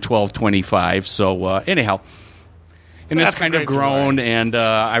number N1225. So anyhow. And it's kind of grown, and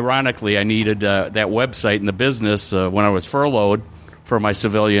ironically, I needed that website in the business when I was furloughed for my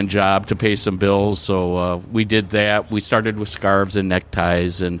civilian job to pay some bills. So we did that. We started with scarves and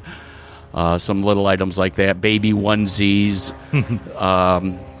neckties and some little items like that, baby onesies.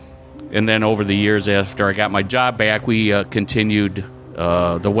 And then over the years after I got my job back, we continued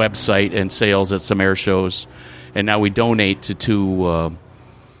the website and sales at some air shows. And now we donate to two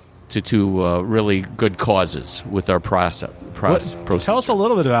really good causes with our proceeds. Tell us a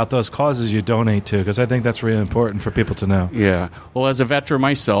little bit about those causes you donate to, because I think that's really important for people to know. Yeah. Well, as a veteran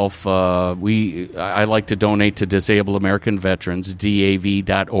myself, I like to donate to Disabled American Veterans,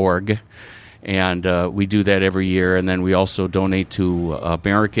 DAV.org, and we do that every year. And then we also donate to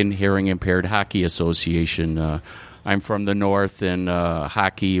American Hearing Impaired Hockey Association. I'm from the North, and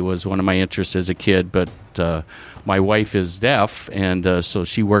hockey was one of my interests as a kid, but my wife is deaf, and so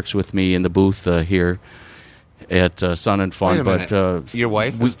she works with me in the booth here at Sun and Fun. Wait a minute. Your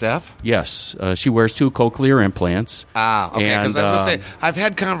wife is deaf? Yes. She wears 2 cochlear implants. Ah, okay, because I was going to say, I've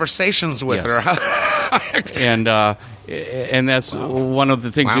had conversations with her. And that's one of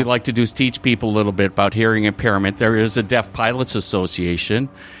the things we like to do is teach people a little bit about hearing impairment. There is a Deaf Pilots Association,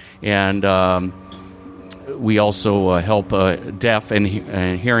 and we also help deaf and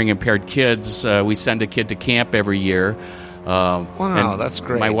hearing impaired kids. We send a kid to camp every year. Wow, that's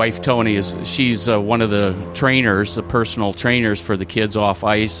great. My wife Tony she's one of the trainers, the personal trainers for the kids off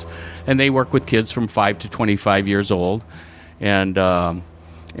ice, and they work with kids from 5 to 25 years old, and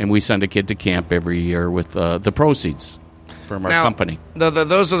we send a kid to camp every year with the proceeds from our company.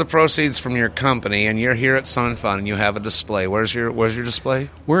 Those are the proceeds from your company, and you're here at Sun and Fun, and you have a display. Where's your display?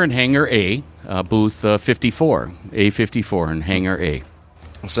 We're in Hangar A, booth 54, A54 in Hangar A.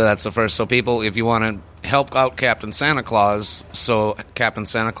 So that's the first. So people, if you want to help out Captain Santa Claus, so Captain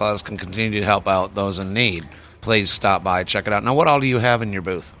Santa Claus can continue to help out those in need, please stop by, check it out. Now, what all do you have in your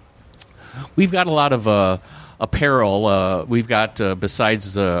booth? We've got a lot of apparel. We've got,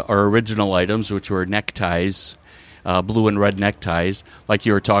 besides our original items, which were neckties, blue and red neckties, like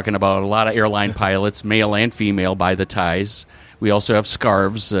you were talking about, a lot of airline pilots, male and female, buy the ties. We also have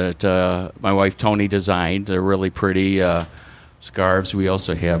scarves that my wife Tony designed. They're really pretty scarves. We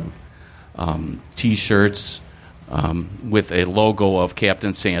also have T-shirts with a logo of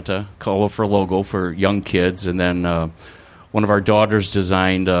Captain Santa, colorful logo for young kids. And then one of our daughters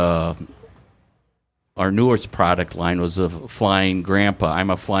designed our newest product line was a flying grandpa. I'm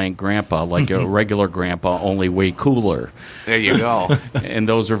a flying grandpa, like a regular grandpa, only way cooler. There you go. And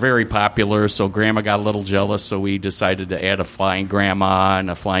those are very popular, so Grandma got a little jealous, so we decided to add a flying grandma and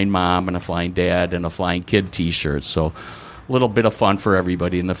a flying mom and a flying dad and a flying kid T-shirt. So a little bit of fun for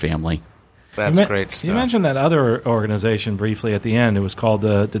everybody in the family. That's great stuff. You mentioned that other organization briefly at the end. It was called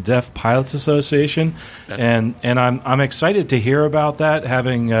the Deaf Pilots Association, and I'm excited to hear about that.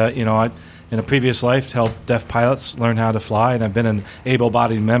 Having in a previous life to help deaf pilots learn how to fly, and I've been an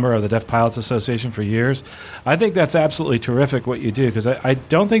able-bodied member of the Deaf Pilots Association for years. I think that's absolutely terrific what you do, because I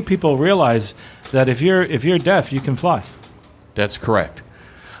don't think people realize that if you're deaf, you can fly. That's correct.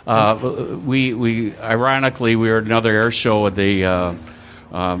 We ironically, we were at another air show and they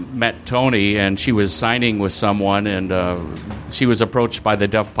met Tony, and she was signing with someone, and she was approached by the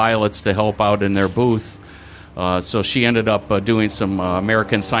deaf pilots to help out in their booth. So she ended up doing some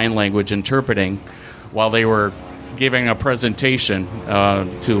American Sign Language interpreting while they were giving a presentation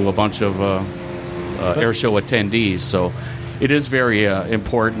to a bunch of air show attendees. So it is very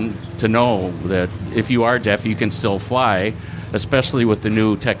important to know that if you are deaf, you can still fly, especially with the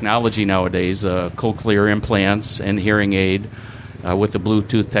new technology nowadays, cochlear implants and hearing aid with the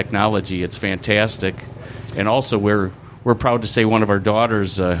Bluetooth technology. It's fantastic. And also we're proud to say one of our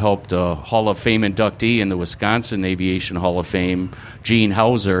daughters helped a Hall of Fame inductee in the Wisconsin Aviation Hall of Fame, Gene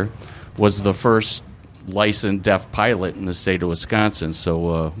Hauser, was the first licensed deaf pilot in the state of Wisconsin.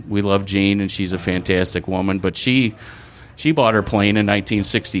 So we love Gene, and she's a fantastic woman. But she bought her plane in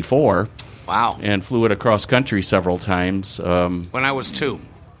 1964. Wow. And flew it across country several times. When I was 2.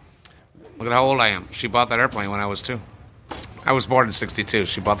 Look at how old I am. She bought that airplane when I was 2. I was born in 62.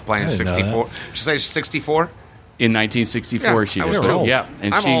 She bought the plane in 64. Did you say 64? In 1964, Yeah, she I was. was old. Yeah,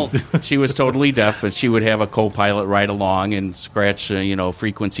 and I'm old. she was totally deaf, but she would have a co-pilot ride along and scratch,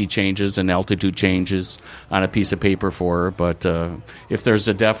 frequency changes and altitude changes on a piece of paper for her. But if there's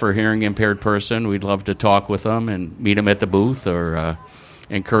a deaf or hearing impaired person, we'd love to talk with them and meet them at the booth or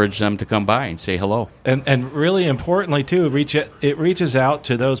encourage them to come by and say hello. And really importantly, too, it reaches out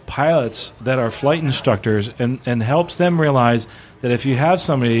to those pilots that are flight instructors and helps them realize that if you have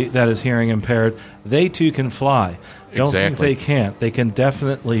somebody that is hearing impaired, they too can fly. Don't think they can't. They can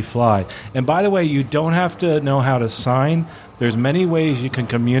definitely fly. And by the way, you don't have to know how to sign. There's many ways you can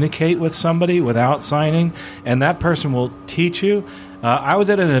communicate with somebody without signing, and that person will teach you. I was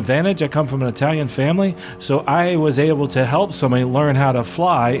at an advantage. I come from an Italian family, so I was able to help somebody learn how to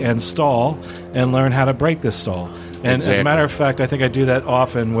fly and stall and learn how to break the stall. And as a matter of fact, I think I do that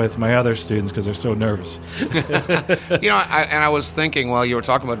often with my other students because they're so nervous. I was thinking while you were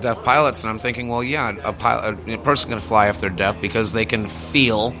talking about deaf pilots, and I'm thinking, well, yeah, a person can fly if they're deaf because they can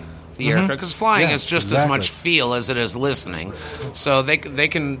feel the aircraft. Because flying is just as much feel as it is listening. So they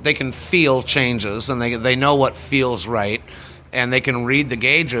can feel changes, and they know what feels right. And they can read the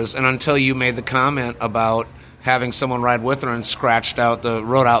gauges, and until you made the comment about having someone ride with her and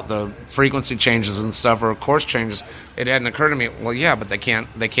wrote out the frequency changes and stuff, or course changes, it hadn't occurred to me. Well, yeah, but they can't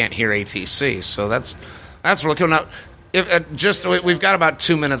hear ATC, so that's really cool. Now, we've got about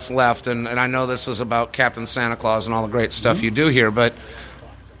 2 minutes left, and I know this is about Captain Santa Claus and all the great stuff you do here, but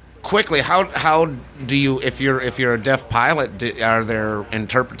quickly, how do you, if you're a deaf pilot, are there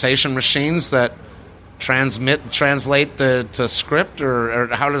interpretation machines that translate to script, or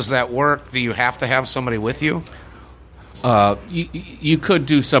how does that work? Do you have to have somebody with you? You could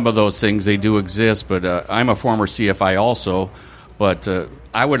do some of those things. They do exist, but I'm a former CFI also, but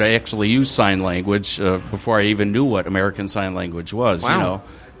I would actually use sign language before I even knew what American Sign Language was. Wow.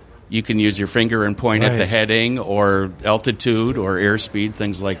 You can use your finger and point at the heading or altitude or airspeed,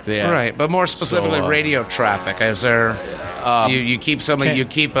 things like that. Right, but more specifically, radio traffic. Is there? You keep something. You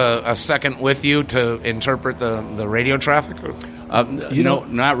keep a second with you to interpret the radio traffic.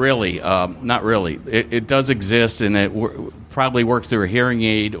 Not really. Not really. It does exist, and it probably works through a hearing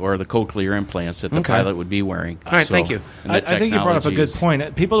aid or the cochlear implants that the pilot would be wearing. All right, thank you. I think you brought up a good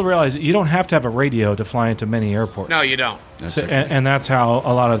point. People realize you don't have to have a radio to fly into many airports. No, you don't. And that's how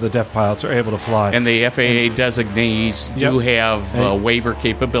a lot of the deaf pilots are able to fly. And the FAA designees do have waiver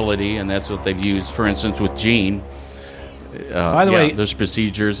capability, and that's what they've used, for instance, with Gene. By the way, there's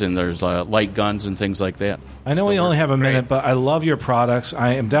procedures and there's light guns and things like that. I know we only have a minute, but I love your products.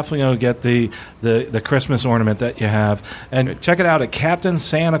 I am definitely going to get the Christmas ornament that you have. And check it out at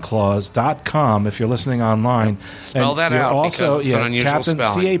CaptainSantaClaus.com if you're listening online. Spell that out also, because it's an unusual Captain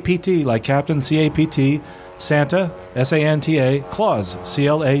spelling. CAPT, like Captain CAPT, Santa, SANTA, Claus,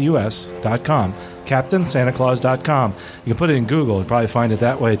 CLAUS.com. CaptainSantaClaus.com. You can put it in Google and probably find it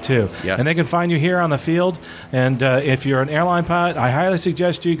that way too. Yes. And they can find you here on the field. And if you're an airline pilot, I highly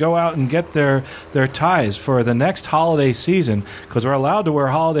suggest you go out and get their ties for the next holiday season, because we're allowed to wear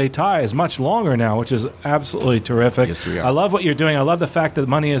holiday ties much longer now, which is absolutely terrific. Yes, we are. I love what you're doing. I love the fact that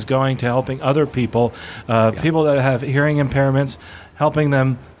money is going to helping other people, people that have hearing impairments, helping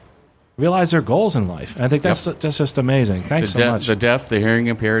them realize their goals in life. And I think that's just amazing. Thanks so much. The deaf, the hearing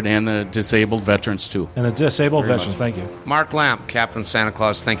impaired, and the disabled veterans, too. And the disabled veterans, thank you. Mark Lamp, Captain Santa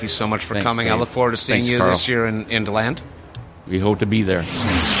Claus, thank you so much for coming. Dave. I look forward to seeing you Carl. this year in DeLand. We hope to be there.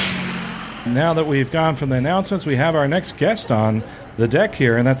 Now that we've gone from the announcements, we have our next guest on the deck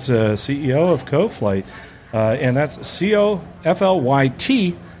here, and that's CEO of CoFlight, and that's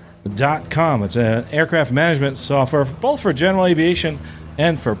CoFlyt.com. It's an aircraft management software, both for general aviation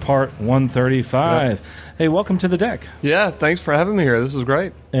and for Part 135. Yep. Hey, welcome to the deck. Yeah, thanks for having me here. This is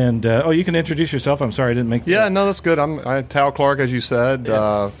great. And, you can introduce yourself. I'm sorry I didn't make that. Yeah, no, that's good. I'm Tal Clark, as you said,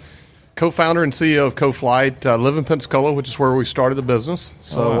 co-founder and CEO of CoFlight. Live in Pensacola, which is where we started the business.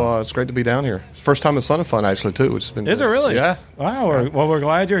 So it's great to be down here. First time at Sun and Fun, actually, too, which has been Is great. It really? Yeah. Wow. Well, we're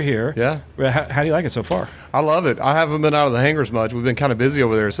glad you're here. Yeah. How do you like it so far? I love it. I haven't been out of the hangars much. We've been kind of busy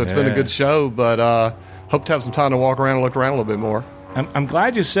over there, so it's been a good show, but hope to have some time to walk around and look around a little bit more. I'm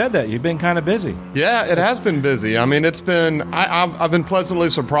glad you said that. You've been kind of busy. Yeah, it has been busy. I mean, it's been. I've been pleasantly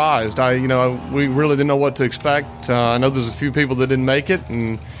surprised. We really didn't know what to expect. I know there's a few people that didn't make it,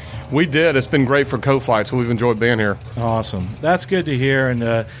 and we did. It's been great for CoFlight, so we've enjoyed being here. Awesome. That's good to hear.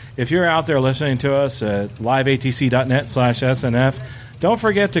 And if you're out there listening to us at liveatc.net/SNF, don't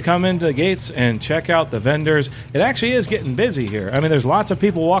forget to come into the gates and check out the vendors. It actually is getting busy here. I mean, there's lots of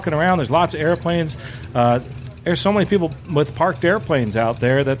people walking around. There's lots of airplanes. There's so many people with parked airplanes out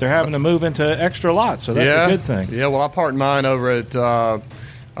there that they're having to move into extra lots, so that's a good thing. Yeah, well, I parked mine over at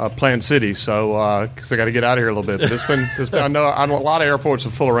Plant City, so because I got to get out of here a little bit. But it's been I know a lot of airports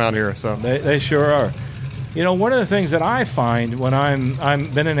are full around here, so they sure are. You know, one of the things that I find when I'm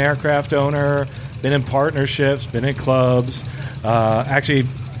been an aircraft owner, been in partnerships, been in clubs, actually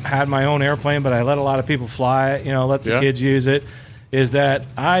had my own airplane, but I let a lot of people fly it. Let the kids use it. Is that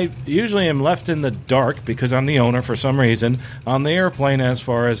I usually am left in the dark because I'm the owner for some reason on the airplane as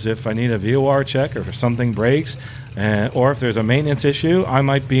far as if I need a VOR check or if something breaks or if there's a maintenance issue. I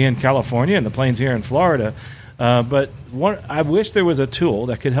might be in California and the plane's here in Florida. But I wish there was a tool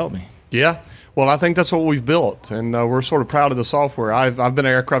that could help me. Yeah. Well, I think that's what we've built, and we're sort of proud of the software. I've been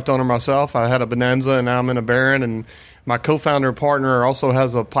an aircraft owner myself. I had a Bonanza, and now I'm in a Baron, and my co-founder and partner also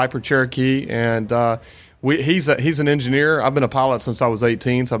has a Piper Cherokee, and he's an engineer. I've been a pilot since I was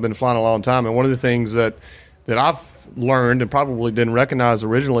 18, so I've been flying a long time. And one of the things that I've learned and probably didn't recognize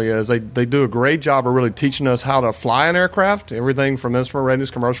originally is they do a great job of really teaching us how to fly an aircraft, everything from instrument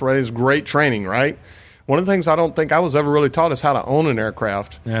readiness, commercial readiness, great training, right? One of the things I don't think I was ever really taught is how to own an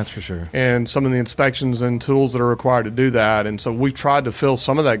aircraft. Yeah, that's for sure. And some of the inspections and tools that are required to do that. And so we've tried to fill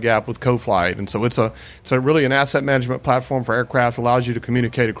some of that gap with CoFlight. And so it's really an asset management platform for aircraft, allows you to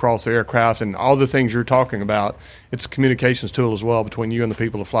communicate across the aircraft and all the things you're talking about. It's a communications tool as well between you and the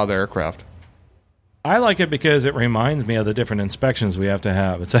people that fly the aircraft. I like it because it reminds me of the different inspections we have to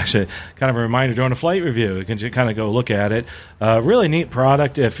have. It's actually kind of a reminder during a flight review. You can kind of go look at it. Really neat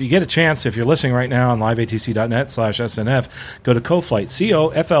product. If you get a chance, if you're listening right now on liveatc.net/SNF, go to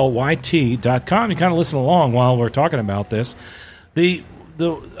CoFlight, CoFlyt.com. You kind of listen along while we're talking about this.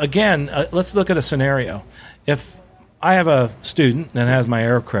 Again, let's look at a scenario. If I have a student that has my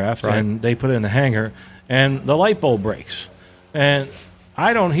aircraft and they put it in the hangar and the light bulb breaks, and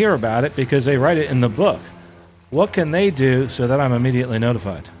I don't hear about it because they write it in the book. What can they do so that I'm immediately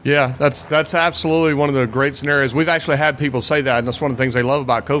notified? Yeah, that's absolutely one of the great scenarios. We've actually had people say that, and that's one of the things they love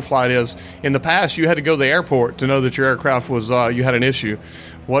about CoFlight is in the past you had to go to the airport to know that your aircraft was you had an issue.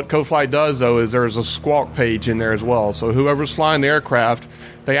 What CoFlight does, though, is there's a squawk page in there as well. So whoever's flying the aircraft,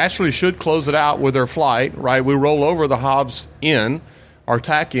 they actually should close it out with their flight, right? We roll over the Hobbs in, or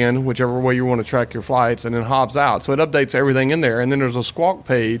tack in, whichever way you want to track your flights, and then Hobbs out. So it updates everything in there. And then there's a squawk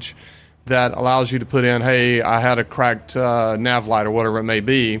page that allows you to put in, hey, I had a cracked nav light or whatever it may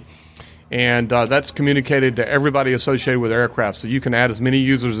be. And that's communicated to everybody associated with aircraft. So you can add as many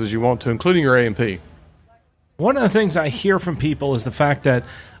users as you want to, including your A&P. One of the things I hear from people is the fact that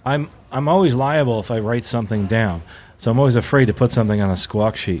I'm always liable if I write something down. So I'm always afraid to put something on a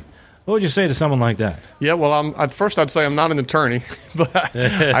squawk sheet. What would you say to someone like that? Yeah, well, at first I'd say I'm not an attorney, but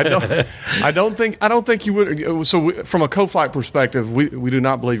I don't think you would. So from a CoFlight perspective, we do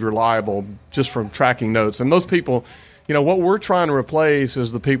not believe you're liable just from tracking notes. And most people, what we're trying to replace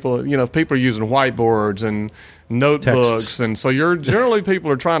is the people. People are using whiteboards and notebooks, texts. And so generally people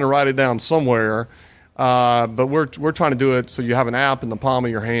are trying to write it down somewhere. But we're trying to do it so you have an app in the palm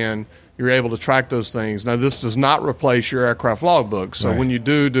of your hand. You're able to track those things. Now, this does not replace your aircraft logbook. So when you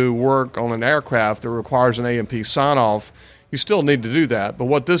do work on an aircraft that requires an A&P sign-off, you still need to do that. But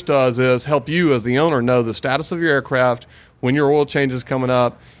what this does is help you as the owner know the status of your aircraft, when your oil change is coming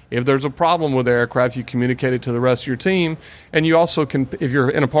up. If there's a problem with the aircraft, you communicate it to the rest of your team. And you also can, if you're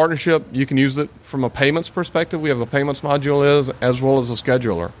in a partnership, you can use it from a payments perspective. We have a payments module as well as a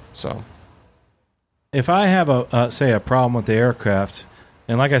scheduler. So, if I have a problem with the aircraft,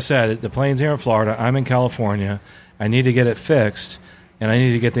 and like I said, the plane's here in Florida, I'm in California, I need to get it fixed, and I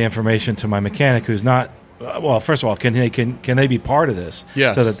need to get the information to my mechanic who's not. Well, first of all, can they be part of this?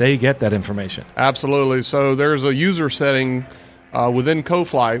 Yes. So that they get that information? Absolutely. So there's a user setting within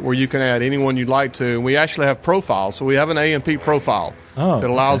CoFlight where you can add anyone you'd like to. And we actually have profiles. So we have an A&P profile that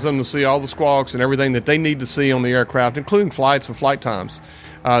allows them to see all the squawks and everything that they need to see on the aircraft, including flights and flight times.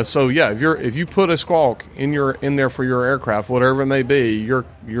 So yeah, if you put a squawk in there for your aircraft, whatever it may be,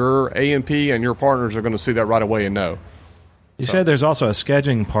 your A&P and your partners are going to see that right away and know. You said there's also a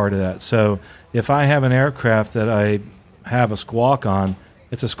scheduling part of that. So if I have an aircraft that I have a squawk on,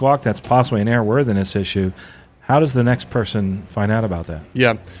 it's a squawk that's possibly an airworthiness issue. How does the next person find out about that?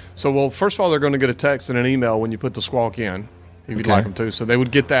 Yeah. So, well, first of all, they're going to get a text and an email when you put the squawk in, if you'd like them to. So they would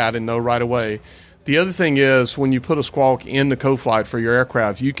get that and know right away. The other thing is when you put a squawk in the CoFlight for your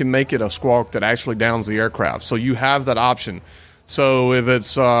aircraft, you can make it a squawk that actually downs the aircraft. So you have that option. So if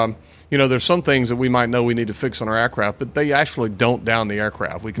it's... there's some things that we might know we need to fix on our aircraft, but they actually don't down the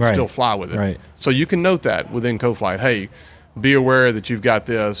aircraft. We can still fly with it. Right. So you can note that within CoFlight. Hey, be aware that you've got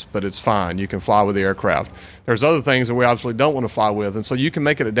this, but it's fine. You can fly with the aircraft. There's other things that we obviously don't want to fly with, and so you can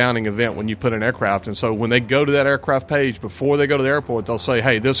make it a downing event when you put an aircraft. And so when they go to that aircraft page, before they go to the airport, they'll say,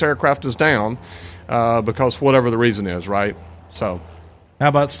 hey, this aircraft is down because whatever the reason is, right? So, how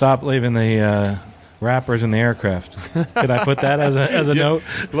about stop leaving the... wrappers in the aircraft? Could I put that as a note?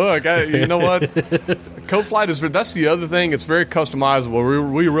 Look, you know what? CoFlight that's the other thing. It's very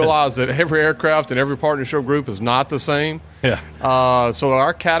customizable. We realize that every aircraft and every partnership group is not the same. Yeah. So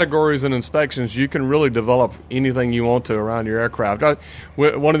our categories and inspections, you can really develop anything you want to around your aircraft.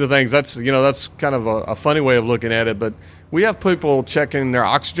 One of the things that's kind of a funny way of looking at it, but we have people checking their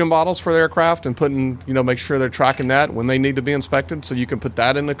oxygen bottles for their aircraft and make sure they're tracking that when they need to be inspected. So you can put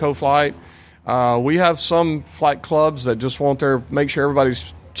that in the CoFlight. We have some flight clubs that just want make sure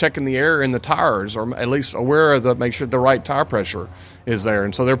everybody's checking the air in the tires, or at least aware of make sure the right tire pressure is there.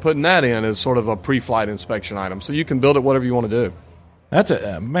 And so they're putting that in as sort of a pre-flight inspection item. So you can build it whatever you want to do. That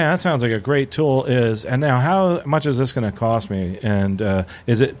sounds like a great tool. And now how much is this going to cost me? And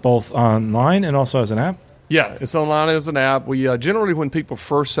is it both online and also as an app? Yeah, it's online as an app. We generally, when people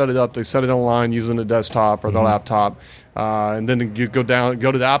first set it up, they set it online using the desktop or the laptop, and then you go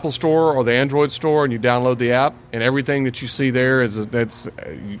to the Apple Store or the Android Store, and you download the app, and everything that you see there that's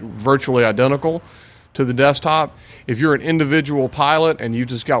virtually identical to the desktop. If you're an individual pilot and you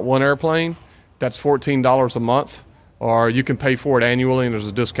just got one airplane, that's $14 a month. Or you can pay for it annually, and there's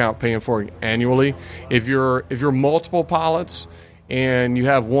a discount paying for it annually. If you're multiple pilots and you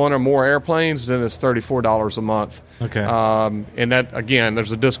have one or more airplanes, then it's $34 a month. Okay. And that, again,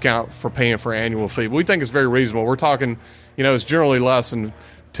 there's a discount for paying for annual fee. But we think it's very reasonable. We're talking, it's generally less than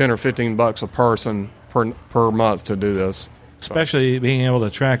 $10 or $15 a person per month to do this. Especially being able to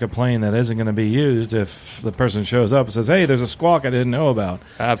track a plane that isn't going to be used if the person shows up and says, hey, there's a squawk I didn't know about.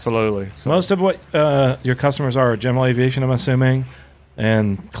 Absolutely. So most of what your customers are general aviation, I'm assuming,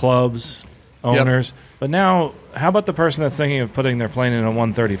 and clubs, owners. Yep. But now, how about the person that's thinking of putting their plane in a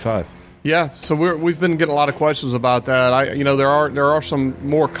 135? Yeah, so we've been getting a lot of questions about that. There are some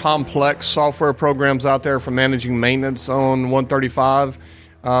more complex software programs out there for managing maintenance on 135,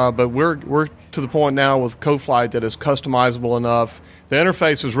 but we're to the point now with CoFlight that is customizable enough. The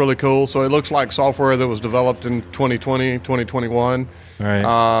interface is really cool, so it looks like software that was developed in 2020, 2021.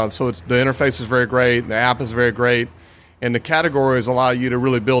 Right. So the interface is very great, the app is very great. And the categories allow you to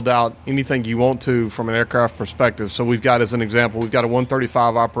really build out anything you want to from an aircraft perspective. So we've got, as an example, we've got a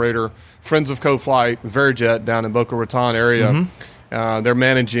 135 operator, Friends of CoFlight, Verijet down in Boca Raton area. Mm-hmm. They're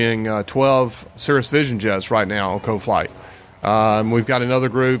managing 12 Cirrus Vision jets right now on CoFlight. We've got another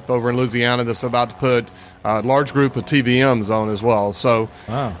group over in Louisiana that's about to put a large group of TBMs on as well. So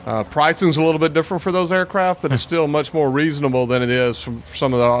pricing's a little bit different for those aircraft, but it's still much more reasonable than it is from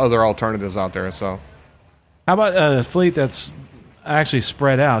some of the other alternatives out there. So. How about a fleet that's actually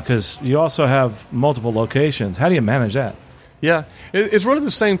spread out? Because you also have multiple locations. How do you manage that? Yeah, it's really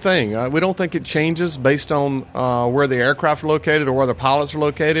the same thing. We don't think it changes based on where the aircraft are located or where the pilots are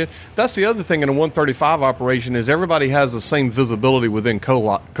located. That's the other thing in a 135 operation is everybody has the same visibility within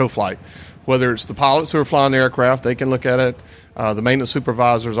CoFlight. Whether it's the pilots who are flying the aircraft, they can look at it. The maintenance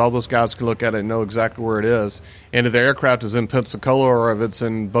supervisors, all those guys can look at it and know exactly where it is. And if the aircraft is in Pensacola or if it's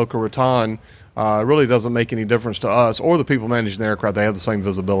in Boca Raton, it really doesn't make any difference to us or the people managing the aircraft. They have the same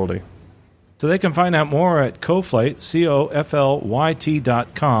visibility. So they can find out more at CoFlight,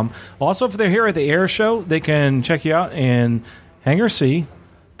 COFLYT.com. Also, if they're here at the air show, they can check you out in Hangar C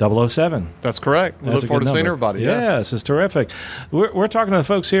 007. That's correct. We look forward to seeing everybody. Yeah, this is terrific. We're talking to the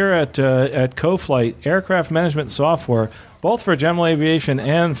folks here at CoFlight, aircraft management software, both for general aviation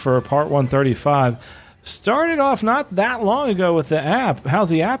and for Part 135. started off not that long ago with the app. How's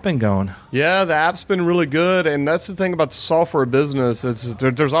the app been going? Yeah, the app's been really good, and that's the thing about the software business.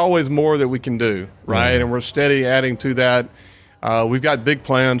 There's always more that we can do, right? And we're steady adding to that. We've got big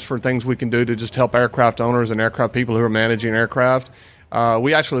plans for things we can do to just help aircraft owners and aircraft people who are managing aircraft.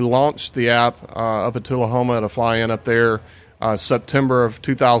 We actually launched the app up at Tullahoma at a fly-in up there September of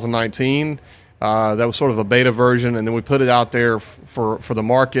 2019. That was sort of a beta version, and then we put it out there for the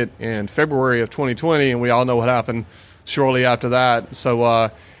market in February of 2020, and we all know what happened shortly after that. So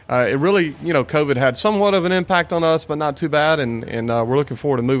it really, COVID had somewhat of an impact on us, but not too bad, and we're looking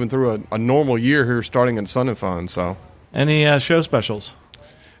forward to moving through a normal year here starting in Sun and Fun. So, any show specials?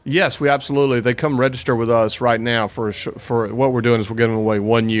 Yes, we absolutely. They come register with us right now for what we're doing is we're giving away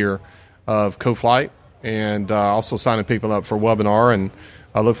 1 year of CoFlight, and also signing people up for a webinar, and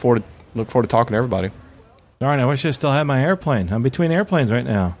I look forward to talking to everybody. Darn, I wish I still had my airplane. I'm between airplanes right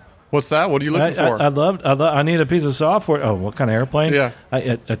now. What's that? What are you looking for? I need a piece of software. Oh, what kind of airplane? Yeah.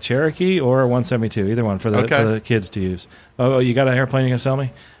 A Cherokee or a 172, either one for the kids to use. Oh, you got an airplane you can sell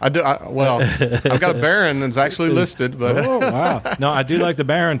me? I do. Well, I've got a Baron that's actually listed. But oh, wow. No, I do like the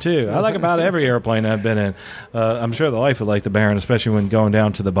Baron, too. I like about every airplane I've been in. I'm sure the wife would like the Baron, especially when going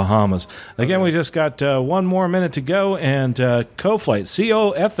down to the Bahamas. Again, we just got 1 more minute to go, and CoFlight,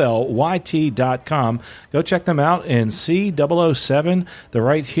 CoFlyt.com. Go check them out in C007. They're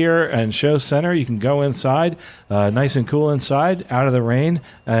right here in Show Center. You can go inside, nice and cool inside, out of the rain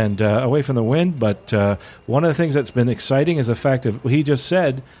and away from the wind. But one of the things that's been exciting is the fact of what he just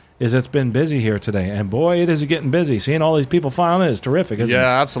said is it's been busy here today. And boy, it is getting busy. Seeing all these people filing in is terrific, isn't it?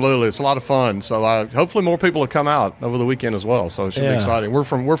 Yeah, absolutely. It's a lot of fun. So hopefully more people will come out over the weekend as well. So it should be exciting. We're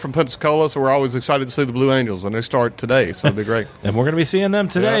from Pensacola, so we're always excited to see the Blue Angels, and they start today, so it'll be great. And we're going to be seeing them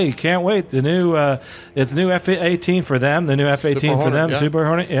today. Yeah. Can't wait. The new it's new F-18 for them, the new F-18 for them, Super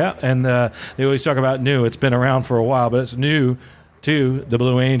Hornet. Yeah, and they always talk about new. It's been around for a while, but it's new to the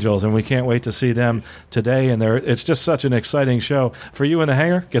Blue Angels, and we can't wait to see them today. And it's just such an exciting show. For you in the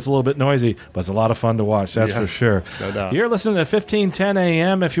hangar, gets a little bit noisy, but it's a lot of fun to watch, that's for sure. No doubt. You're listening to 1510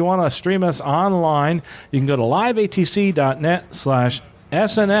 AM. If you want to stream us online, you can go to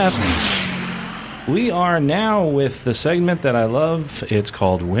liveatc.net/SNF. We are now with the segment that I love. It's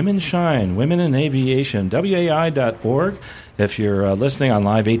called Women Shine, Women in Aviation, WAI.org. If you're listening on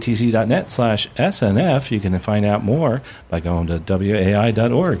liveatc.net/SNF, you can find out more by going to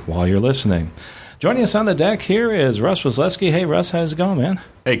WAI.org while you're listening. Joining us on the deck here is Russ Wozleski. Hey, Russ, how's it going, man?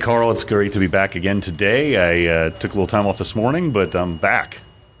 Hey, Carl, it's great to be back again today. I took a little time off this morning, but I'm back.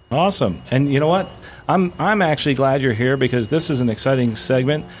 Awesome. And you know what? I'm actually glad you're here because this is an exciting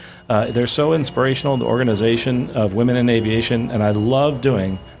segment. They're so inspirational, the organization of Women in Aviation, and I love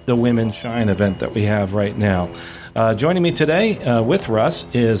doing the Women Shine event that we have right now. Joining me today with Russ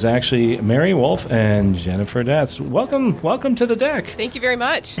is actually Mary Wolf and Jennifer Detz. Welcome to the deck. Thank you very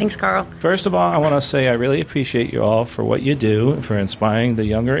much. Thanks, Carl. First of all, I want to say I really appreciate you all for what you do, for inspiring the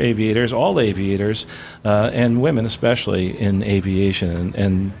younger aviators, all aviators, and women especially in aviation,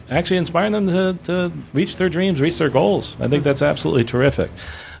 and actually inspiring them to reach their dreams, reach their goals. I think that's absolutely terrific.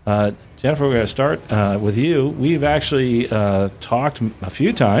 Jennifer, we're going to start with you. We've actually talked a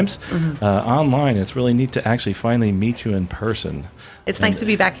few times online. It's really neat to actually finally meet you in person. It's nice to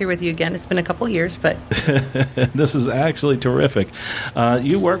be back here with you again. It's been a couple years, but... This is actually terrific.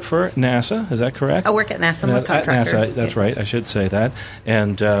 You work for NASA, is that correct? I work at NASA. I'm a contractor. At NASA, that's right. I should say that.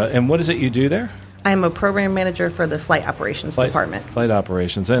 And what is it you do there? I'm a program manager for the Flight Operations Department. Flight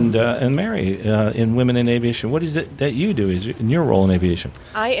Operations. And Mary, in Women in Aviation, what is it that you do in your role in aviation?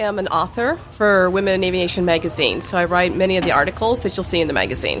 I am an author for Women in Aviation magazine, so I write many of the articles that you'll see in the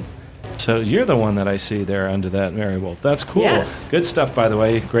magazine. So you're the one that I see there under that, Mary Wolf. That's cool. Yes. Good stuff, by the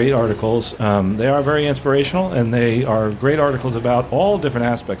way. Great articles. They are very inspirational, and they are great articles about all different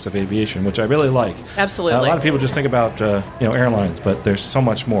aspects of aviation, which I really like. Absolutely. A lot of people just think about airlines, but there's so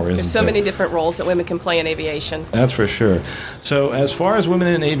much more, isn't there? There's so many different roles that women can play in aviation. That's for sure. So as far as women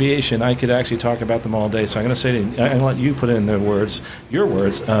in aviation, I could actually talk about them all day. So I'm going to say, I'm going to let you put in your words.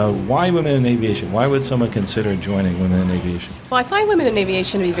 Why women in aviation? Why would someone consider joining Women in Aviation? Well, I find women in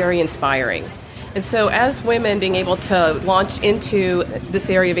aviation to be very inspiring. And so as women being able to launch into this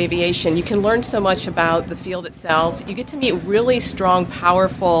area of aviation, you can learn so much about the field itself. You get to meet really strong,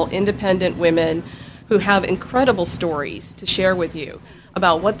 powerful, independent women who have incredible stories to share with you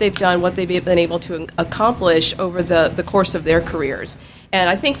about what they've done, what they've been able to accomplish over the course of their careers. And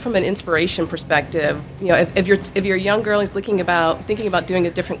I think from an inspiration perspective, if you're a young girl who's thinking about doing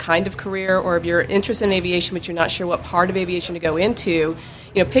a different kind of career, or if you're interested in aviation but you're not sure what part of aviation to go into,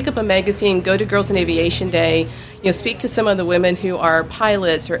 pick up a magazine, go to Girls in Aviation Day, speak to some of the women who are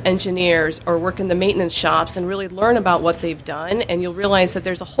pilots or engineers or work in the maintenance shops and really learn about what they've done, and you'll realize that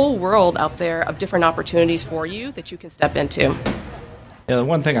there's a whole world out there of different opportunities for you that you can step into. Yeah, the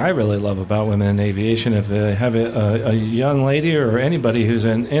one thing I really love about women in aviation, if they have a young lady or anybody who's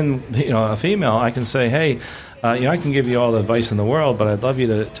in a female, I can say, hey, I can give you all the advice in the world, but I'd love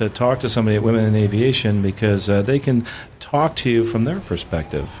you to talk to somebody at Women in Aviation, because they can talk to you from their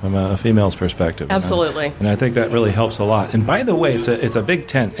perspective, from a female's perspective. Absolutely. And I think that really helps a lot. And by the way, it's a big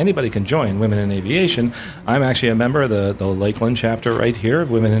tent. Anybody can join Women in Aviation. I'm actually a member of the Lakeland chapter right here of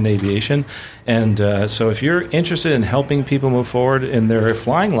Women in Aviation. And so if you're interested in helping people move forward in their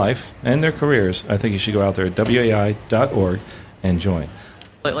flying life and their careers, I think you should go out there at WAI.org and join.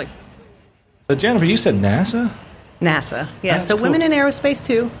 Absolutely. So Jennifer, you said NASA? NASA, yeah. That's so cool. Women in Aerospace,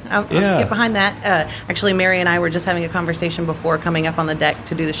 too. I'll get behind that. Actually, Mary and I were just having a conversation before coming up on the deck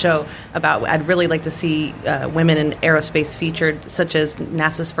to do the show about I'd really like to see women in aerospace featured, such as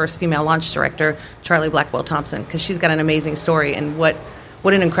NASA's first female launch director, Charlie Blackwell Thompson, because she's got an amazing story, and what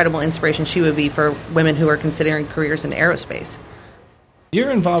an incredible inspiration she would be for women who are considering careers in aerospace.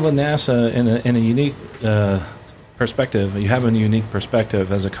 You're involved with NASA in a unique perspective. You have a unique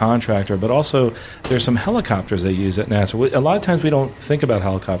perspective as a contractor, but also there's some helicopters they use at NASA. A lot of times we don't think about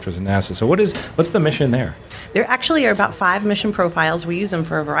helicopters at NASA. So what's the mission there? There actually are about 5 mission profiles. We use them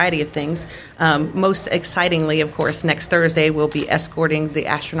for a variety of things. Most excitingly, of course, next Thursday we'll be escorting the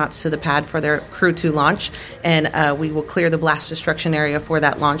astronauts to the pad for their Crew 2 launch, and we will clear the blast destruction area for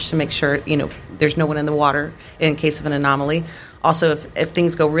that launch to make sure there's no one in the water in case of an anomaly. Also, if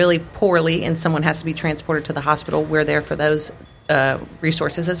things go really poorly and someone has to be transported to the hospital, we're there for those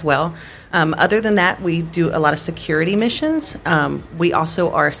resources as well. Other than that, we do a lot of security missions. We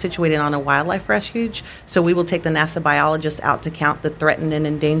also are situated on a wildlife refuge, so we will take the NASA biologists out to count the threatened and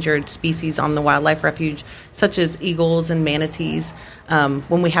endangered species on the wildlife refuge, such as eagles and manatees.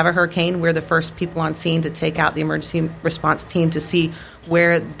 When we have a hurricane, we're the first people on scene to take out the emergency response team to see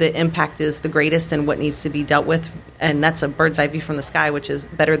where the impact is the greatest and what needs to be dealt with. And that's a bird's eye view from the sky, which is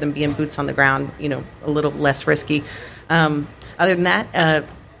better than being boots on the ground, a little less risky. Other than that,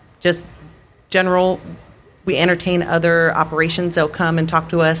 just general, we entertain other operations. They'll come and talk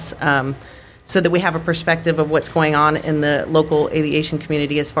to us so that we have a perspective of what's going on in the local aviation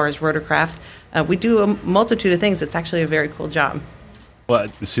community as far as rotorcraft. We do a multitude of things. It's actually a very cool job. Well,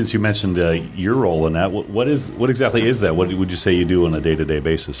 since you mentioned your role in that, what exactly is that? What would you say you do on a day-to-day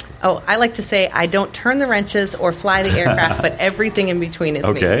basis? Oh, I like to say I don't turn the wrenches or fly the aircraft, but everything in between is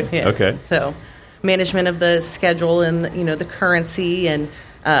me. Okay. So management of the schedule and the currency, and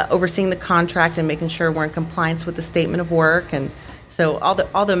overseeing the contract and making sure we're in compliance with the statement of work, and so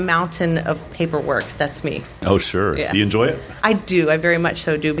all the mountain of paperwork, that's me. Oh, sure. Yeah. Do you enjoy it? I do. I very much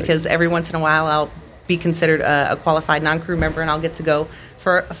so do, because every once in a while I'll be considered a qualified non-crew member, and I'll get to go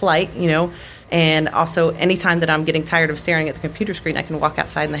for a flight, and also anytime that I'm getting tired of staring at the computer screen, I can walk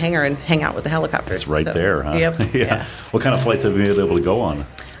outside in the hangar and hang out with the helicopters. It's right there, huh? Yep. Yeah. What kind of flights have you been able to go on?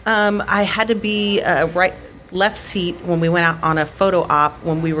 I had to be left seat when we went out on a photo op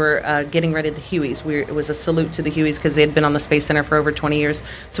when we were getting ready to the Hueys. It was a salute to the Hueys because they had been on the Space Center for over 20 years.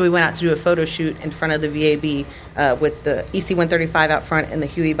 So we went out to do a photo shoot in front of the VAB with the EC-135 out front and the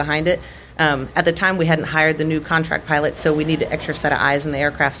Huey behind it. At the time, we hadn't hired the new contract pilot, so we needed an extra set of eyes in the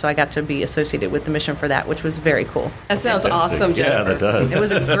aircraft, so I got to be associated with the mission for that, which was very cool. That sounds awesome, Jennifer. Yeah, that does. It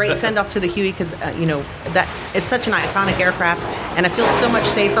was a great send-off to the Huey because, that it's such an iconic aircraft, and I feel so much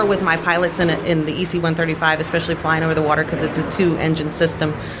safer with my pilots in the EC-135, especially flying over the water because it's a 2-engine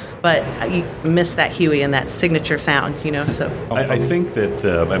system. But you miss that Huey and that signature sound, so. I think that,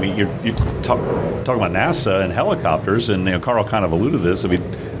 you're talking about NASA and helicopters, and Carl kind of alluded to this.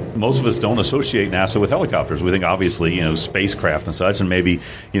 Most of us don't associate NASA with helicopters. We think, obviously, spacecraft and such, and maybe,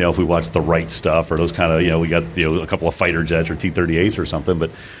 if we watch The Right Stuff or those kind of, we got, a couple of fighter jets or T-38s or something.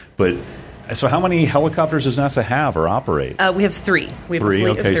 But so how many helicopters does NASA have or operate? We have 3. We have three?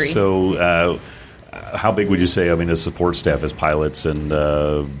 A fleet of 3. So how big would you say, the support staff is pilots and...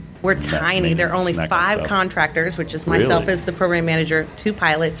 We're tiny. There are only 5 contractors, which is myself as the program manager, 2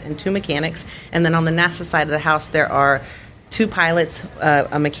 pilots, and 2 mechanics. And then on the NASA side of the house, there are 2 pilots,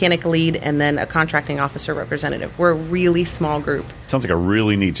 a mechanic lead, and then a contracting officer representative. We're a really small group. Sounds like a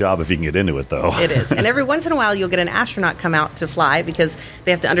really neat job if you can get into it, though. It is. And every once in a while, you'll get an astronaut come out to fly because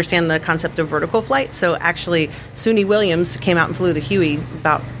they have to understand the concept of vertical flight. So actually, Suni Williams came out and flew the Huey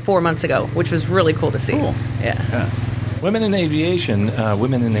about 4 months ago, which was really cool to see. Cool. Yeah. Women in aviation,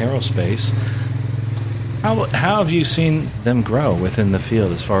 women in aerospace. How have you seen them grow within the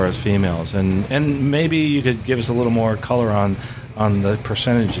field as far as females? And maybe you could give us a little more color on the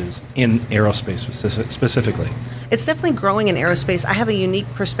percentages in aerospace specifically. It's definitely growing in aerospace. I have a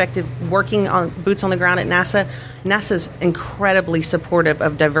unique perspective working on boots on the ground at NASA. NASA's incredibly supportive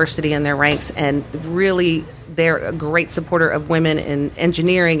of diversity in their ranks, and really they're a great supporter of women in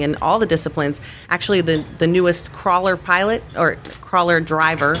engineering and all the disciplines. Actually, the newest crawler pilot or crawler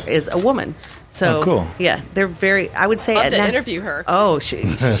driver is a woman. So, cool. Yeah, they're very, I would say... I'll at have to NASA, interview her. Oh,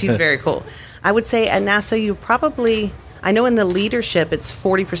 she's very cool. I would say at NASA, you probably... I know in the leadership, it's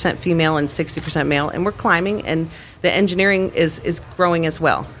 40% female and 60% male, and we're climbing, and the engineering is growing as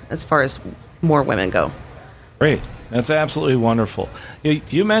well, as far as more women go. Great. That's absolutely wonderful.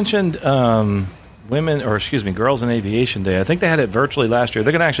 You mentioned Girls in Aviation Day. I think they had it virtually last year.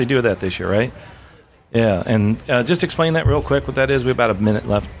 They're going to actually do that this year, right? Yeah, and just explain that real quick, what that is. We have about a minute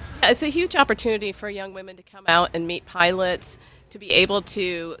left. It's a huge opportunity for young women to come out and meet pilots, to be able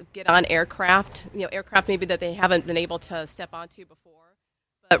to get on aircraft, aircraft maybe that they haven't been able to step onto before,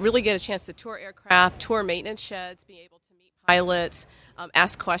 but really get a chance to tour aircraft, tour maintenance sheds, be able to meet pilots,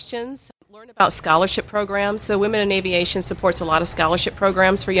 ask questions, learn about scholarship programs. So Women in Aviation supports a lot of scholarship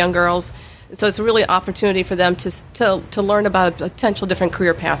programs for young girls. And so it's a really opportunity for them to learn about a potential different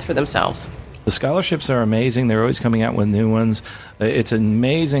career path for themselves. The scholarships are amazing. They're always coming out with new ones. It's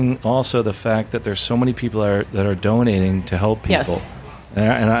amazing also the fact that there's so many people that are donating to help people. Yes.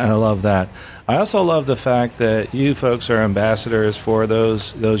 And I love that. I also love the fact that you folks are ambassadors for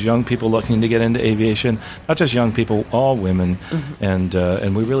those young people looking to get into aviation. Not just young people, all women. Mm-hmm.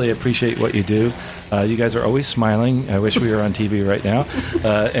 And we really appreciate what you do. You guys are always smiling. I wish we were on TV right now.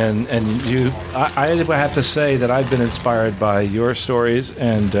 I have to say that I've been inspired by your stories,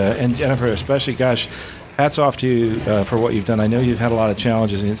 and Jennifer especially. Gosh, hats off to you for what you've done. I know you've had a lot of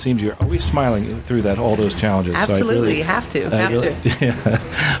challenges, and it seems you're always smiling through all those challenges. Absolutely, you have to.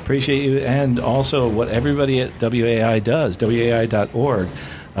 Yeah, appreciate you, and also what everybody at WAI does, WAI.org.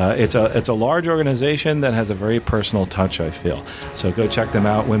 It's a large organization that has a very personal touch, I feel. So go check them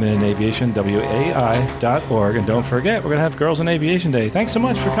out, Women in Aviation, WAI.org. And don't forget, we're going to have Girls in Aviation Day. Thanks so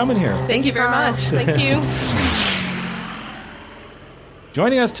much for coming here. Thank you very much. Thank you.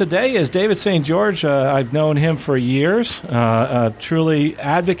 Joining us today is David St. George. I've known him for years, a truly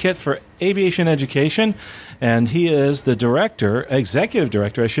advocate for aviation education, and he is the executive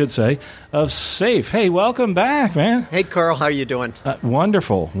director, I should say, of SAFE. Hey, welcome back, man. Hey, Carl, how are you doing?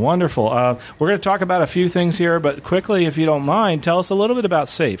 Wonderful. We're going to talk about a few things here, but quickly, if you don't mind, tell us a little bit about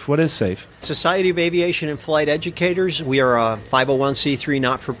SAFE. What is SAFE? Society of Aviation and Flight Educators. We are a 501c3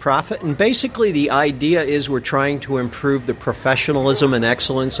 not-for-profit, and basically the idea is we're trying to improve the professionalism and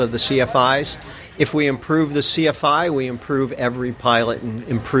excellence of the CFIs. If we improve the CFI, we improve every pilot and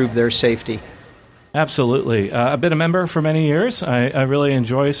improve their safety. Absolutely. I've been a member for many years. I really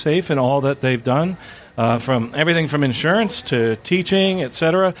enjoy SAFE and all that they've done, from everything from insurance to teaching,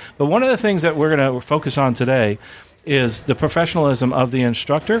 etc. But one of the things that we're going to focus on today is the professionalism of the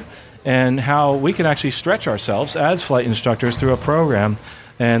instructor and how we can actually stretch ourselves as flight instructors through a program.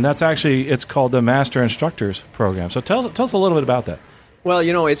 And it's called the Master Instructors Program. So tell us a little bit about that.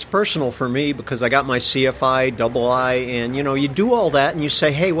 Well, it's personal for me because I got my CFI, II, and, you do all that and you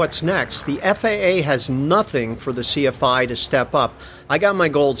say, hey, what's next? The FAA has nothing for the CFI to step up. I got my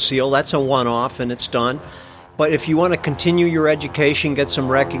gold seal. That's a one-off and it's done. But if you want to continue your education, get some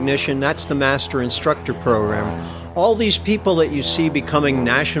recognition, that's the Master Instructor Program. All these people that you see becoming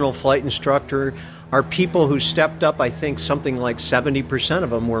National Flight Instructor are people who stepped up. I think something like 70% of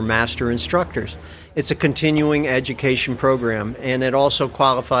them were Master Instructors. It's a continuing education program, and it also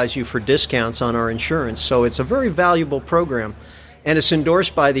qualifies you for discounts on our insurance. So it's a very valuable program, and it's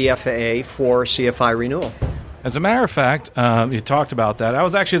endorsed by the FAA for CFI renewal. As a matter of fact, you talked about that. I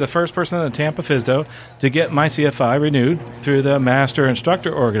was actually the first person in the Tampa FSDO to get my CFI renewed through the Master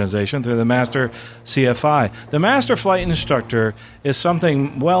Instructor Organization, through the Master CFI. The Master Flight Instructor is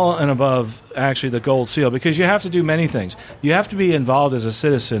something well and above actually the Gold Seal, because you have to do many things. You have to be involved as a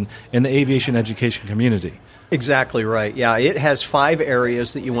citizen in the aviation education community. Exactly right. Yeah, it has 5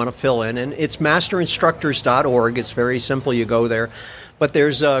 areas that you want to fill in, and it's masterinstructors.org. It's very simple. You go there. But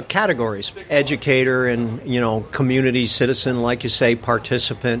there's categories, educator and, community citizen, like you say,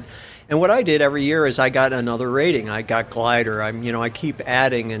 participant. And what I did every year is I got another rating. I got glider. I keep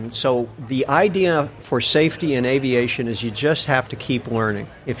adding. And so the idea for safety in aviation is you just have to keep learning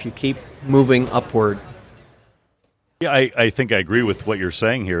if you keep moving upward. Yeah, I think I agree with what you're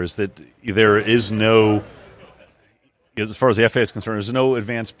saying here, is that there is no as far as the FAA is concerned, there's no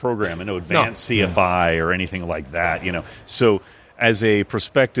advanced program and no advanced CFI or anything like that. So as a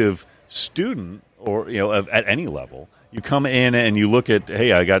prospective student, or at any level, you come in and you look at,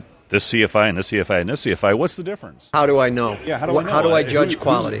 hey, I got this CFI and this CFI and this CFI. What's the difference? How do I know? Yeah, how do I know? How do I judge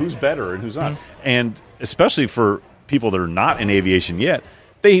quality? Who's better and who's not? And especially for people that are not in aviation yet,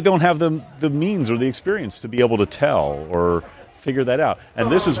 they don't have the means or the experience to be able to tell or figure that out.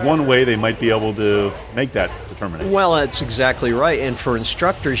 And this is one way they might be able to make that determination. Well, that's exactly right. And for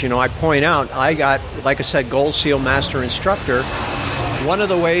instructors, I point out, I got, like I said, Gold Seal Master Instructor. One of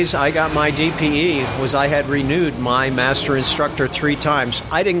the ways I got my DPE was I had renewed my Master Instructor 3 times.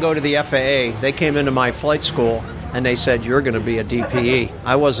 I didn't go to the FAA. They came into my flight school and they said, you're going to be a DPE.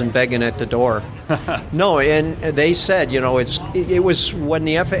 I wasn't begging at the door. No, and they said, it was when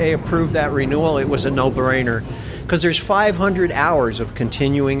the FAA approved that renewal, it was a no-brainer. Because there's 500 hours of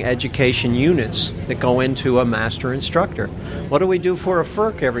continuing education units that go into a master instructor. What do we do for a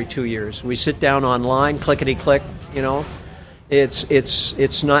FERC every 2 years? We sit down online, clickety-click,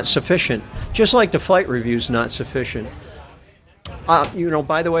 It's not sufficient. Just like the flight review's not sufficient.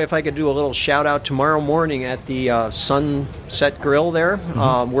 By the way, if I could do a little shout out tomorrow morning at the Sunset Grill there,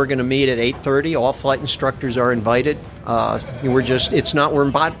 we're going to meet at 8:30. All flight instructors are invited.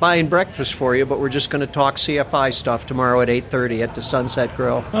 We're not buying breakfast for you, but we're just going to talk CFI stuff tomorrow at 8:30 at the Sunset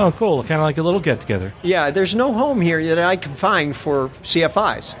Grill. Oh, cool! Kind of like a little get together. Yeah, there's no home here that I can find for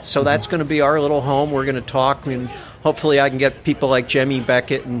CFIs, so that's going to be our little home. We're going to talk, and hopefully, I can get people like Jemmy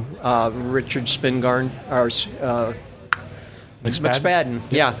Beckett and Richard Spingarn, McSpadden.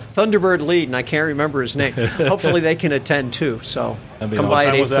 Yeah, Thunderbird lead, and I can't remember his name. Hopefully they can attend too. So come by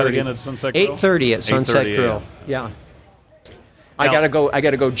at 8:30. Was that again at Sunset Grill? 8:30 at Sunset Grill. Yeah. I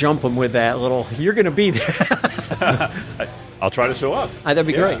gotta go jump them with that little. You're gonna be there. I'll try to show up. That'd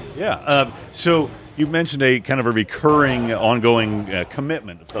be great. Yeah. So you mentioned a kind of a recurring, ongoing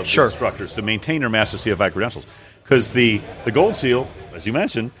commitment of the instructors to maintain their Master CFI credentials, because the Gold Seal, as you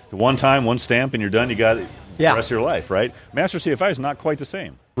mentioned, the one time, one stamp, and you're done. You got it. The rest of your life, right? Master CFI is not quite the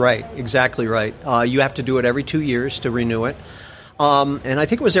same. Right, exactly right. You have to do it every 2 years to renew it. And I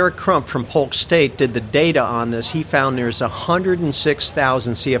think it was Eric Crump from Polk State did the data on this. He found there's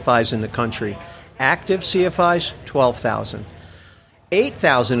 106,000 CFIs in the country. Active CFIs, 12,000.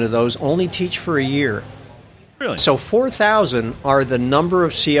 8,000 of those only teach for a year. Really? So 4,000 are the number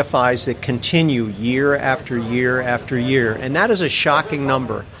of CFIs that continue year after year after year. And that is a shocking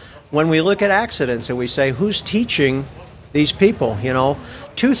number. When we look at accidents and we say, who's teaching these people?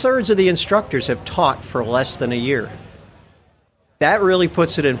 2/3 of the instructors have taught for less than a year. That really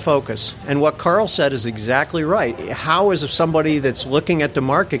puts it in focus. And what Carl said is exactly right. How is somebody that's looking at the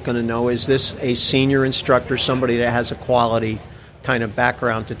market going to know, is this a senior instructor, somebody that has a quality kind of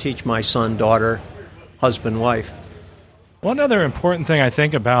background to teach my son, daughter, husband, wife? One other important thing I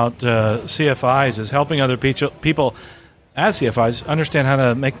think about CFIs is helping other people as CFIs understand how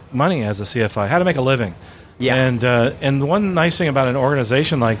to make money as a CFI, how to make a living. Yeah. And one nice thing about an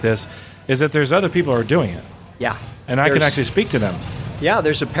organization like this is that there's other people who are doing it. Yeah. And I can actually speak to them. Yeah,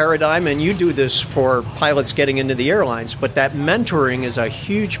 there's a paradigm, and you do this for pilots getting into the airlines, but that mentoring is a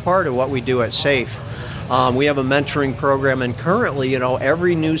huge part of what we do at SAFE. We have a mentoring program, and currently,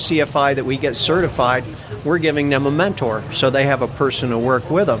 every new CFI that we get certified, we're giving them a mentor, so they have a person to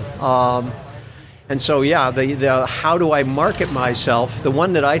work with them. And so, the how do I market myself? The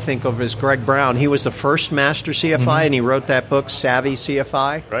one that I think of is Greg Brown. He was the first master CFI, and he wrote that book, Savvy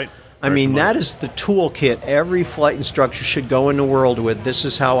CFI. Right. I mean, that is the toolkit every flight instructor should go in the world with. This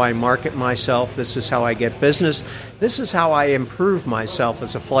is how I market myself. This is how I get business. This is how I improve myself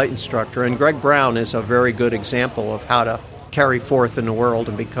as a flight instructor. And Greg Brown is a very good example of how to carry forth in the world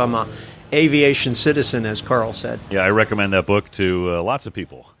and become a aviation citizen, as Carl said. Yeah, I recommend that book to lots of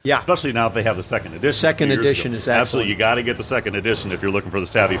people. Yeah. Especially now that they have the second edition. Second edition is excellent. Absolutely, you got to get the second edition if you're looking for the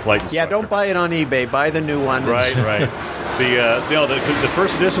Savvy Flight Instructor. Yeah, don't buy it on eBay. Buy the new one. Right. The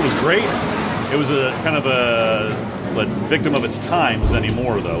first edition was great. It was a kind of a victim of its times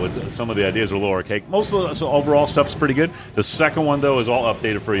anymore, though. Some of the ideas are a little archaic. Most of the overall stuff is pretty good. The second one, though, is all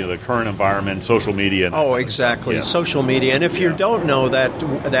updated for the current environment, social media. Exactly. Yeah. Social media. And if you don't know that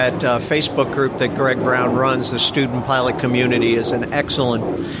Facebook group that Greg Brown runs, the Student Pilot Community, is an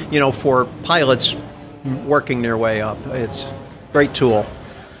excellent, for pilots working their way up. It's a great tool.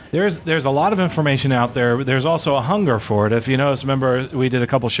 There's a lot of information out there. There's also a hunger for it. If you notice, remember we did a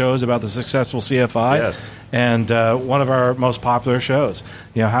couple shows about the successful CFI. Yes. And one of our most popular shows.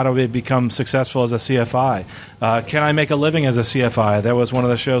 How do we become successful as a CFI? Can I make a living as a CFI? That was one of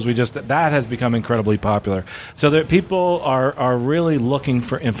the shows that has become incredibly popular. So that people are really looking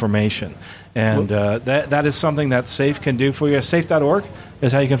for information. And that is something that SAFE can do for you. SAFE.org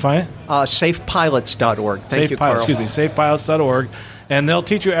is how you can find it? SafePilots.org. Thank you, Carl. SafePilots.org. And they'll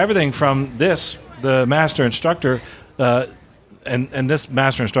teach you everything from the master instructor, and this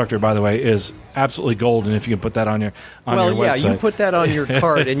master instructor, by the way, is absolutely golden if you can put that on your website. Well, yeah, you put that on your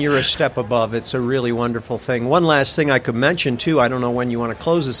card and you're a step above. It's a really wonderful thing. One last thing I could mention, too, I don't know when you want to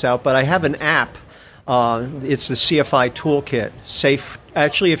close this out, but I have an app. It's the CFI Toolkit.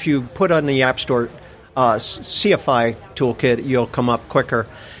 Actually, if you put on the App Store CFI Toolkit, you'll come up quicker.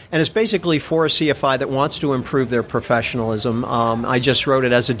 And it's basically for a CFI that wants to improve their professionalism. I just wrote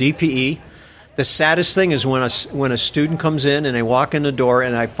it as a DPE. The saddest thing is when a student comes in and they walk in the door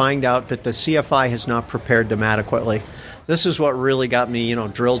and I find out that the CFI has not prepared them adequately. This is what really got me,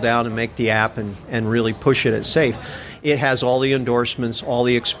 drill down and make the app and really push it at SAFE. It has all the endorsements, all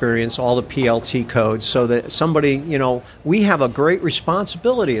the experience, all the PLT codes, so that somebody, we have a great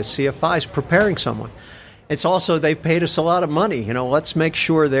responsibility as CFIs preparing someone. It's also, they've paid us a lot of money. Let's make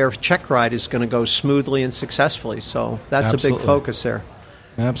sure their check ride is going to go smoothly and successfully. So that's Absolutely. A big focus there.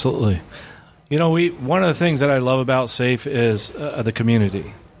 Absolutely. One of the things that I love about SAFE is the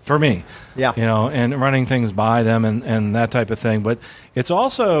community. For me, yeah, and running things by them and that type of thing. But it's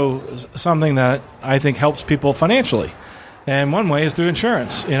also something that I think helps people financially. And one way is through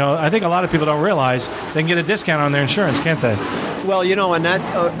insurance. I think a lot of people don't realize they can get a discount on their insurance, can't they? Well, and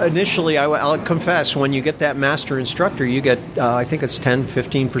that initially, I'll confess, when you get that master instructor, you get, I think it's 10,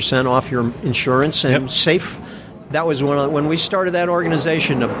 15% off your insurance. And SAFE, that was when we started that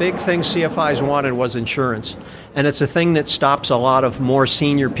organization, the big thing CFIs wanted was insurance. And it's a thing that stops a lot of more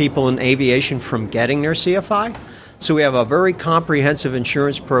senior people in aviation from getting their CFI. So we have a very comprehensive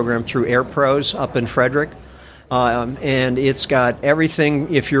insurance program through AirPros up in Frederick. And it's got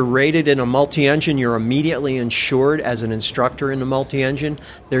everything. If you're rated in a multi-engine, you're immediately insured as an instructor in the multi-engine.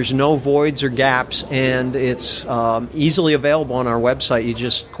 There's no voids or gaps, and it's easily available on our website. You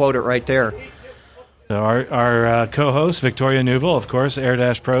just quote it right there. So our co-host, Victoria Newville, of course,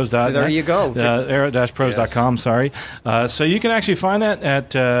 air-pros.net. There you go. air-pros.com, sorry. So you can actually find that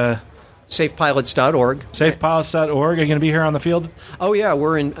at... SafePilots.org. SafePilots.org. Are you going to be here on the field? Oh, yeah.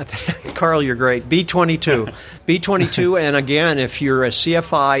 We're in, Carl, you're great. B-22. B-22, and again, if you're a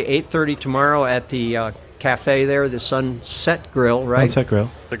CFI, 8:30 tomorrow at the cafe there, the Sunset Grill, right? Sunset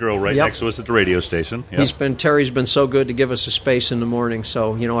Grill. The grill right next to us at the radio station. Yep. Terry's been so good to give us a space in the morning,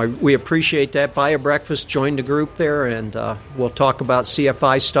 so, we appreciate that. Buy a breakfast, join the group there, and we'll talk about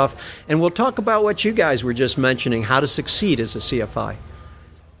CFI stuff, and we'll talk about what you guys were just mentioning, how to succeed as a CFI.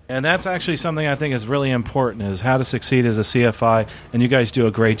 And that's actually something I think is really important, is how to succeed as a CFI, and you guys do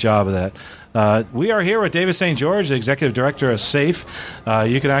a great job of that. We are here with David St. George, the Executive Director of SAFE.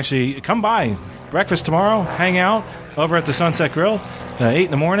 You can actually come by, breakfast tomorrow, hang out over at the Sunset Grill, 8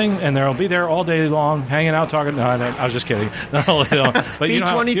 in the morning, and they'll be there all day long, hanging out, talking. No, I was just kidding. But you know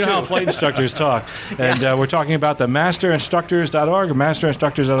how flight instructors talk. And we're talking about the masterinstructors.org,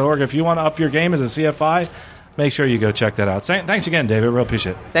 masterinstructors.org. If you want to up your game as a CFI, make sure you go check that out. Thanks again, David. Real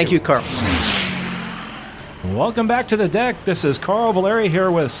appreciate it. Thank you, Carl. Welcome back to the deck. This is Carl Valeri here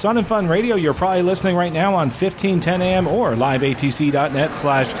with Sun and Fun Radio. You're probably listening right now on 1510 AM or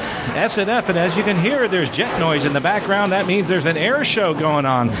liveatc.net/SNF. And as you can hear, there's jet noise in the background. That means there's an air show going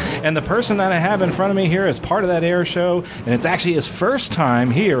on. And the person that I have in front of me here is part of that air show. And it's actually his first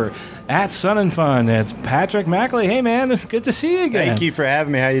time here at Sun and Fun. It's Patrick Mackley. Hey, man, good to see you again. Thank you for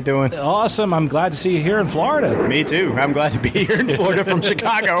having me. How you doing? Awesome. I'm glad to see you here in Florida. Me too. I'm glad to be here in Florida from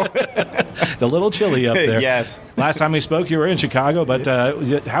Chicago. It's a little chilly up there. Yes. Last time we spoke, you were in Chicago, but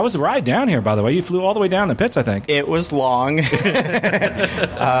how was the ride down here, by the way? You flew all the way down to Pitts, I think. It was long. I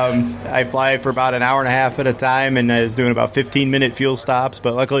fly for about an hour and a half at a time, and I was doing about 15-minute fuel stops,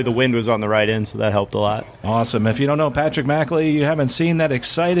 but luckily the wind was on the right end, so that helped a lot. Awesome. If you don't know Patrick Mackley, you haven't seen that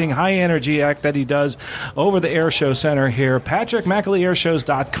exciting high-energy act that he does over the Air Show Center here,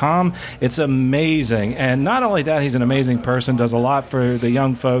 PatrickMackleyAirshows.com. It's amazing. And not only that, he's an amazing person, does a lot for the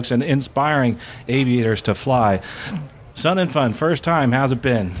young folks and inspiring aviators to fly. Sun and Fun, first time. How's it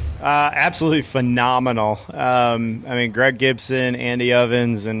been? Absolutely phenomenal. I mean, Greg Gibson, Andy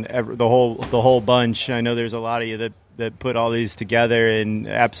Ovens, and the whole bunch. I know there's a lot of you that put all these together, and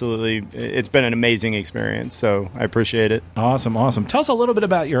absolutely, it's been an amazing experience. So I appreciate it. Awesome. Tell us a little bit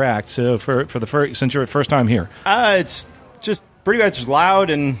about your act. So since you're first time here, it's just pretty much loud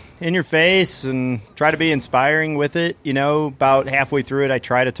and in your face and try to be inspiring with it. About halfway through it, I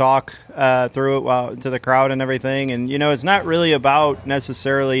try to talk through it to the crowd and everything. And, it's not really about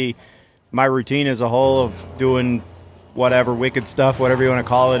necessarily my routine as a whole of doing whatever wicked stuff, whatever you want to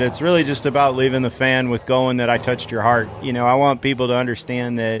call it. It's really just about leaving the fan with going that I touched your heart. I want people to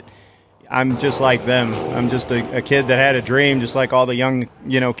understand that I'm just like them. I'm just a kid that had a dream, just like all the young,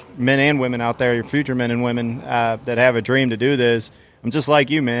 men and women out there, your future men and women that have a dream to do this. I'm just like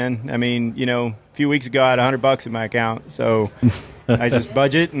you, man. I mean, a few weeks ago I had $100 in my account, so I just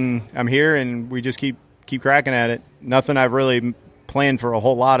budget and I'm here, and we just keep cracking at it. Nothing I've really planned for a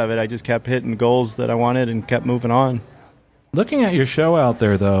whole lot of it. I just kept hitting goals that I wanted and kept moving on. Looking at your show out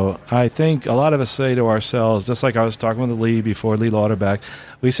there, though, I think a lot of us say to ourselves, just like I was talking with Lee before, Lee Lauterbach,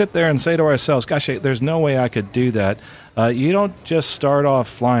 we sit there and say to ourselves, gosh, there's no way I could do that. You don't just start off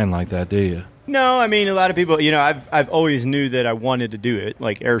flying like that, do you? No, I mean, a lot of people, I've always knew that I wanted to do it,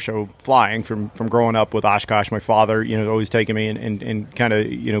 like air show flying from growing up with Oshkosh. My father, always taking me and kind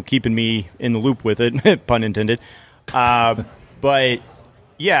of, keeping me in the loop with it, pun intended. But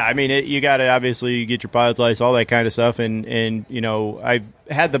yeah, I mean, you got to obviously get your pilot's license, all that kind of stuff. And I've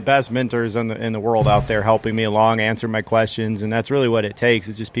had the best mentors in the world out there helping me along, answering my questions. And that's really what it takes.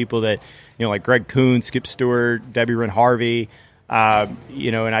 It's just people that, like Greg Kuhn, Skip Stewart, Debbie Wren Harvey,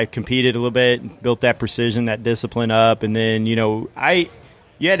 and I competed a little bit, built that precision, that discipline up. And then, I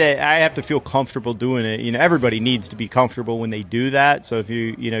have to feel comfortable doing it. Everybody needs to be comfortable when they do that. So if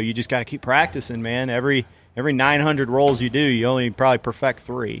you just got to keep practicing, man. Every 900 rolls you do, you only probably perfect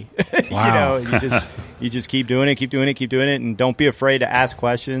 3. Wow. You just keep doing it, and don't be afraid to ask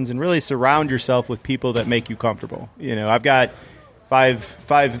questions, and really surround yourself with people that make you comfortable. I've got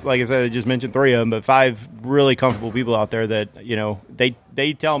five, like I said, I just mentioned 3 of them, but 5 really comfortable people out there that,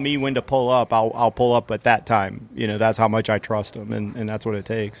 they tell me when to pull up, I'll pull up at that time. That's how much I trust them, and that's what it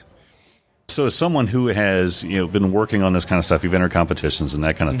takes. So as someone who has, been working on this kind of stuff, you've entered competitions and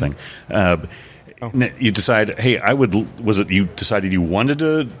that kind of thing, you decide, hey, you decided you wanted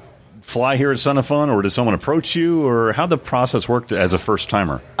to fly here at Son of Fun, or did someone approach you, or how'd the process work as a first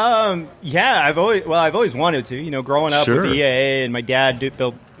timer? Yeah, I've always wanted to, growing up with the EAA, and my dad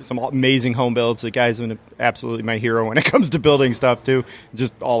built some amazing home builds. The guy's been absolutely my hero when it comes to building stuff too,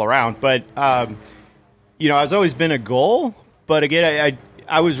 just all around. But, it's always been a goal, but again,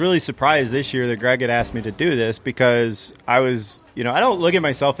 I was really surprised this year that Greg had asked me to do this, because I was, I don't look at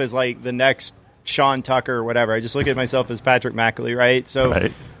myself as like the next Sean Tucker or whatever. I just look at myself as Patrick McAlee, right? So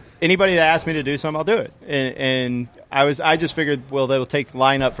anybody that asks me to do something, I'll do it. And I just figured, well, they'll take the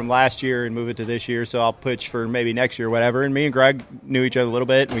lineup from last year and move it to this year, so I'll pitch for maybe next year or whatever. And me and Greg knew each other a little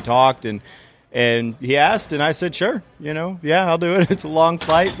bit, and we talked, and he asked, and I said, sure, yeah, I'll do it. It's a long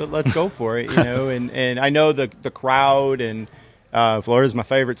flight, but let's go for it, and I know the crowd, and Florida's my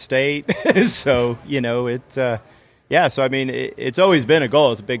favorite state, so, yeah, so I mean, it's always been a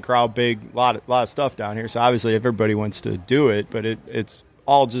goal. It's a big crowd, lot of stuff down here. So obviously, everybody wants to do it, but it's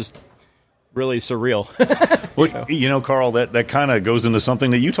all just really surreal. Well, Carl, that kind of goes into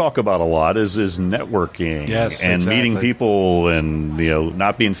something that you talk about a lot is networking, and meeting people, and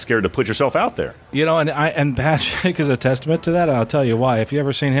not being scared to put yourself out there. And Patrick is a testament to that. And I'll tell you why. If you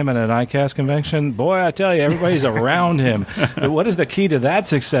ever seen him at an ICAST convention, boy, I tell you, everybody's around him. But what is the key to that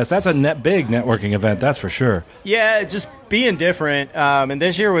success? That's a big networking event, that's for sure. Yeah, just being different. And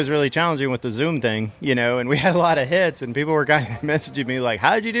this year was really challenging with the Zoom thing, and we had a lot of hits, and people were kind of messaging me like,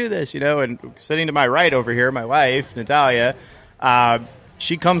 how did you do this? And sitting to my right over here, my wife, Natalia,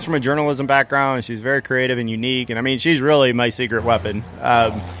 she comes from a journalism background. She's very creative and unique. And I mean, she's really my secret weapon,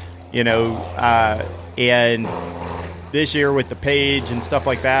 and this year with the page and stuff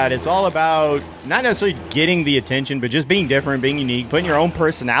like that, it's all about not necessarily getting the attention, but just being different, being unique, putting your own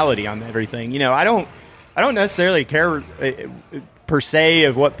personality on everything. I don't necessarily care per se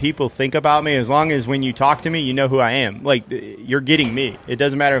of what people think about me, as long as when you talk to me, you know who I am. Like, you're getting me. It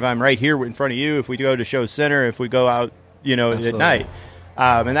doesn't matter if I'm right here in front of you, if we go to Show Center, if we go out, at night.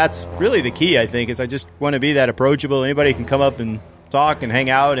 And that's really the key, I think, is I just want to be that approachable. Anybody can come up and talk and hang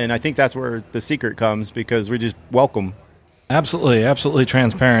out, and I think that's where the secret comes, because we just welcome. Absolutely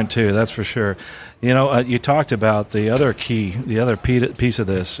transparent too. That's for sure. You talked about the other piece of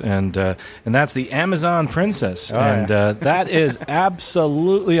this, and that's the Amazon Princess, that is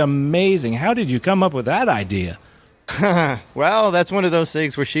absolutely amazing. How did you come up with that idea? Well, that's one of those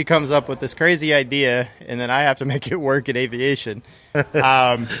things where she comes up with this crazy idea, and then I have to make it work in aviation.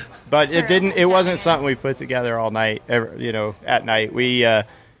 But it wasn't something we put together all night. At night, we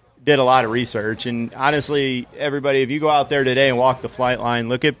did a lot of research. And honestly, everybody, if you go out there today and walk the flight line,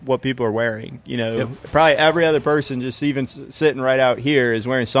 look at what people are wearing. Probably every other person just even sitting right out here is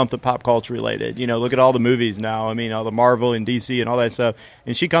wearing something pop culture related. Look at all the movies now. I mean, all the Marvel and DC and all that stuff.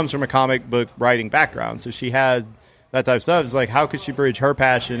 And she comes from a comic book writing background, so she has that type of stuff. It's like, how could she bridge her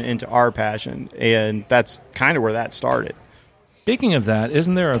passion into our passion? And that's kind of where that started. Speaking of that,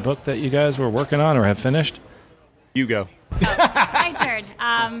 isn't there a book that you guys were working on or have finished? You go. My turn.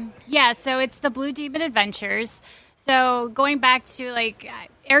 So it's the Blue Demon Adventures. So going back to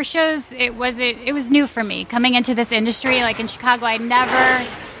air shows, it was new for me coming into this industry. Like in Chicago, I never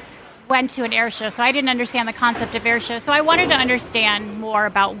went to an air show, so I didn't understand the concept of air shows. So I wanted to understand more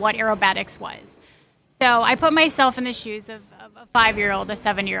about what aerobatics was. So I put myself in the shoes of a 5-year-old, a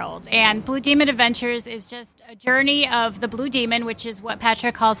 7-year-old. And Blue Demon Adventures is just a journey of the Blue Demon, which is what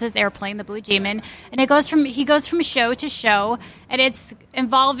Patrick calls his airplane, the Blue Demon. And he goes from show to show, and it's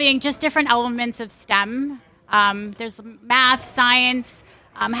involving just different elements of STEM. There's math, science.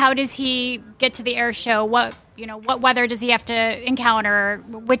 How does he get to the air show? What weather does he have to encounter?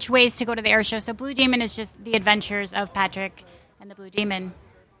 Which ways to go to the air show? So Blue Demon is just the adventures of Patrick and the Blue Demon.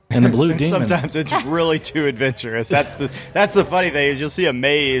 And the Blue Demon. Sometimes it's really too adventurous. That's the funny thing is you'll see a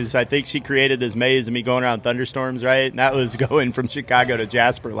maze. I think she created this maze of me going around thunderstorms, right? And that was going from Chicago to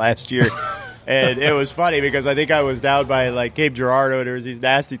Jasper last year. And it was funny because I think I was down by Cape Girardeau and there was these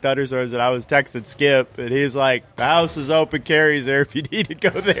nasty thunderstorms and I was texting Skip and he's like, the house is open, Carrie's there if you need to go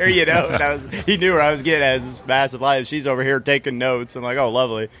there, And he knew where I was getting at this massive light. She's over here taking notes. I'm like, oh,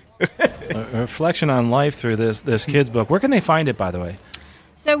 lovely. A reflection on life through this kid's book. Where can they find it, by the way?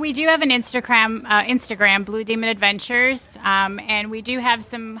 So we do have an Instagram, Blue Demon Adventures, and we do have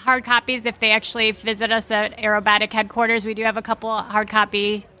some hard copies. If they actually visit us at Aerobatic headquarters, we do have a couple hard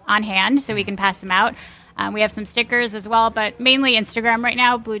copy on hand, so we can pass them out. We have some stickers as well, but mainly Instagram right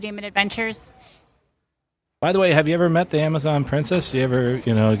now, Blue Demon Adventures. By the way, have you ever met the Amazon Princess? Do you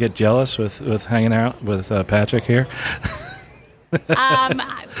ever, get jealous with hanging out with Patrick here?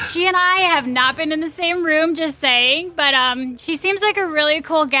 She and I have not been in the same room, just saying, but she seems like a really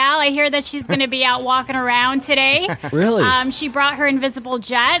cool gal. I hear that she's going to be out walking around today. Really? She brought her invisible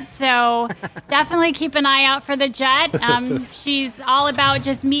jet, so definitely keep an eye out for the jet. She's all about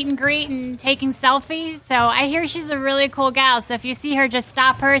just meet and greet and taking selfies, so I hear she's a really cool gal. So if you see her, just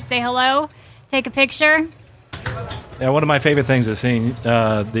stop her, say hello, take a picture. Yeah, one of my favorite things is seeing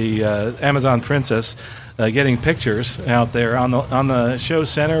the Amazon Princess getting pictures out there on the show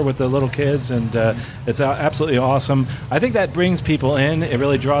center with the little kids, and it's absolutely awesome. I think that brings people in. It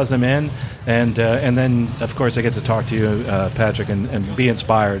really draws them in, and then of course I get to talk to you, Patrick, and be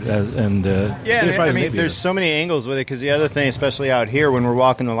inspired. There's so many angles with it because the other thing, especially out here when we're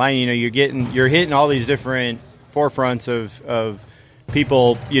walking the line, you're hitting all these different forefronts of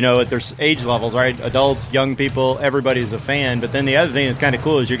people, at their age levels, right? Adults, young people, everybody's a fan. But then the other thing that's kind of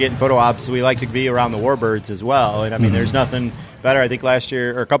cool is you're getting photo ops. So we like to be around the warbirds as well. And there's nothing better. I think last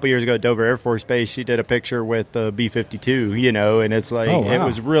year or a couple years ago at Dover Air Force Base, she did a picture with the B-52, and it's like, It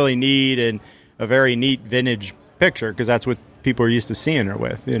was really neat and a very neat vintage picture because that's what people are used to seeing her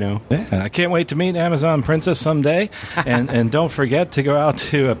with, Yeah, I can't wait to meet Amazon Princess someday. and don't forget to go out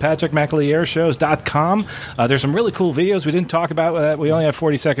to PatrickMcAleeAirshows.com. There's some really cool videos. We didn't talk about that. We only have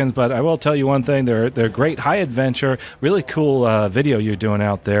 40 seconds, but I will tell you one thing. They're great, high adventure, really cool video you're doing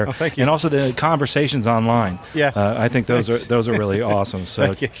out there. Oh, thank you. And also the conversations online. Yes. I think those are really awesome.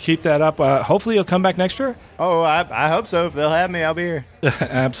 So keep that up. Hopefully you'll come back next year. Oh, I hope so. If they'll have me, I'll be here.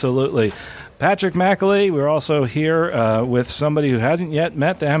 Absolutely. Patrick McAlee, we're also here with somebody who hasn't yet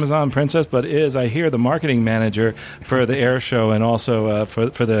met the Amazon Princess, but is, I hear, the marketing manager for the air show and also for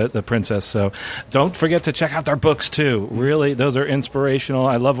the Princess. So don't forget to check out their books, too. Really, those are inspirational.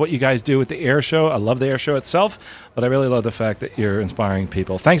 I love what you guys do with the air show. I love the air show itself, but I really love the fact that you're inspiring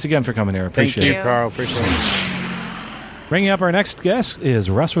people. Thanks again for coming here. Appreciate it. Thank you, Carl. Appreciate it. Bringing up our next guest is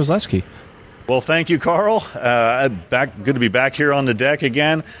Russ Rosleski. Well, thank you, Carl. Good to be back here on the deck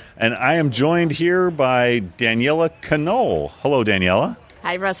again. And I am joined here by Daniela Knoll. Hello, Daniela.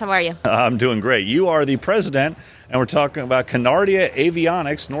 Hi, Russ. How are you? I'm doing great. You are the president, and we're talking about Canardia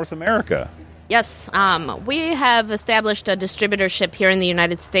Avionics North America. Yes. We have established a distributorship here in the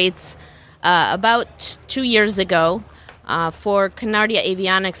United States about 2 years ago for Canardia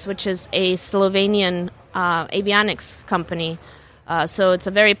Avionics, which is a Slovenian avionics company. So it's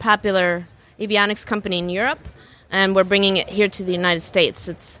a very popular avionics company in Europe, and we're bringing it here to the United States.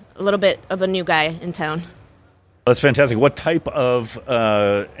 It's a little bit of a new guy in town. That's fantastic. What type of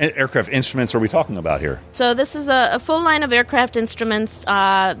aircraft instruments are we talking about here? So this is a full line of aircraft instruments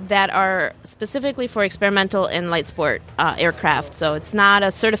that are specifically for experimental and light sport aircraft. So it's not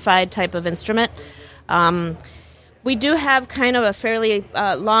a certified type of instrument. We do have kind of a fairly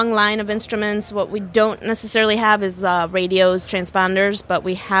long line of instruments. What we don't necessarily have is radios, transponders, but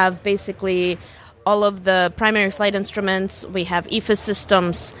we have basically all of the primary flight instruments. We have EFIS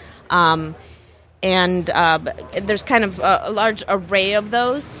systems, and there's kind of a large array of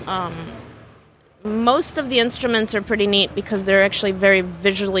those. Most of the instruments are pretty neat because they're actually very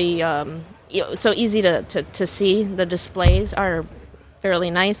visually so easy to see. The displays are fairly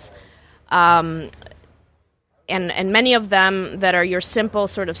nice. And many of them that are your simple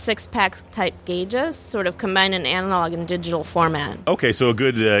sort of six-pack type gauges sort of combine an analog and digital format. Okay, so a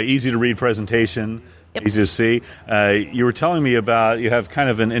good, easy-to-read presentation, easy to see. You were telling me about you have kind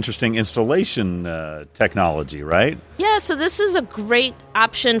of an interesting installation technology, right? Yeah, so this is a great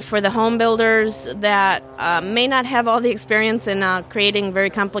option for the home builders that may not have all the experience in creating very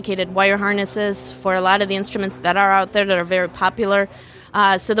complicated wire harnesses for a lot of the instruments that are out there that are very popular.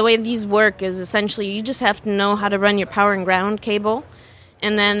 So the way these work is essentially you just have to know how to run your power and ground cable,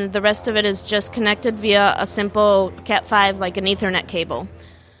 and then the rest of it is just connected via a simple Cat5, like an Ethernet cable.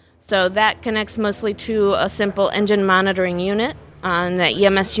 So that connects mostly to a simple engine monitoring unit, and that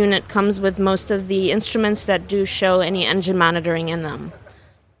EMS unit comes with most of the instruments that do show any engine monitoring in them.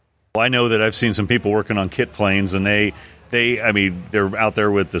 Well, I know that I've seen some people working on kit planes, and they're out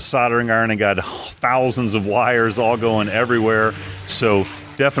there with the soldering iron and got thousands of wires all going everywhere. So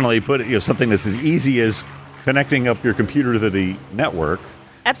definitely put something that's as easy as connecting up your computer to the network.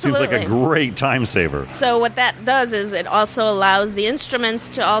 Absolutely. Seems like a great time saver. So what that does is it also allows the instruments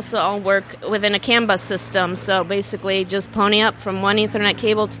to also all work within a CAN bus system. So basically just pony up from one Ethernet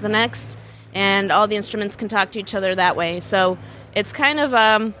cable to the next, and all the instruments can talk to each other that way. So it's kind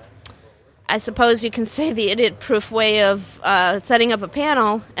of I suppose you can say the idiot-proof way of setting up a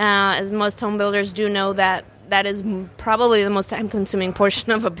panel, as most home builders do know that is probably the most time-consuming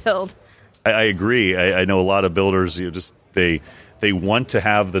portion of a build. I agree. I know a lot of builders, they want to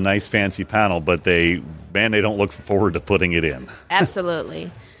have the nice fancy panel, but they don't look forward to putting it in.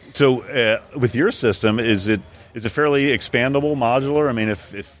 Absolutely. So with your system, is it fairly expandable, modular? I mean,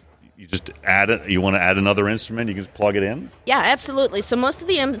 if you just add it, you want to add another instrument, you can just plug it in? Yeah, absolutely. So most of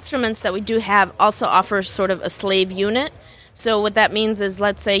the instruments that we do have also offer sort of a slave unit. So what that means is,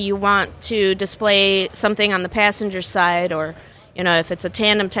 let's say you want to display something on the passenger side, or if it's a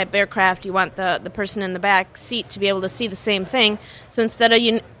tandem type aircraft, you want the person in the back seat to be able to see the same thing. So instead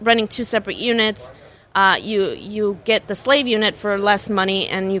of running two separate units, you get the slave unit for less money,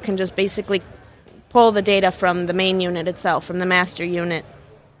 and you can just basically pull the data from the main unit itself, from the master unit.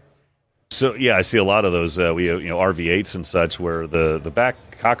 So, yeah, I see a lot of those RV-8s and such where the back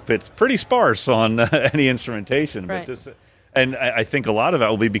cockpit's pretty sparse on any instrumentation. Right. But and I think a lot of that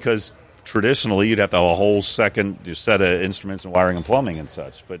will be because traditionally you'd have to have a whole second set of instruments and wiring and plumbing and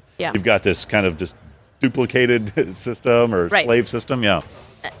such. But you've got this kind of just duplicated system or slave system, yeah.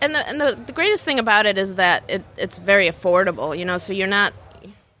 And the greatest thing about it is that it's very affordable, so you're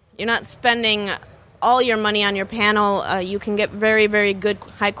not spending all your money on your panel. You can get very, very good,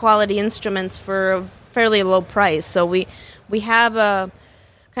 high-quality instruments for a fairly low price. So we have a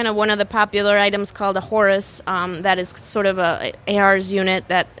kind of one of the popular items called a Horus that is sort of a AR's unit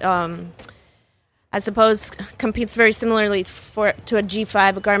that I suppose competes very similarly to a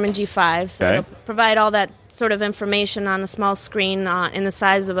G5, a Garmin G5. So it'll provide all that sort of information on a small screen in the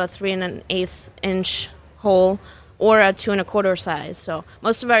size of a 3 1/8 inch hole, or a 2 1/4 size. So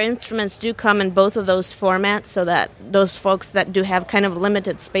most of our instruments do come in both of those formats, so that those folks that do have kind of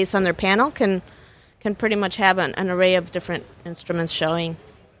limited space on their panel can pretty much have an array of different instruments showing.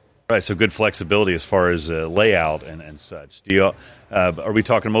 Right, so good flexibility as far as layout and such. Do you, are we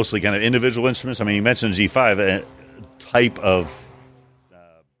talking mostly kind of individual instruments? I mean, you mentioned G5, type of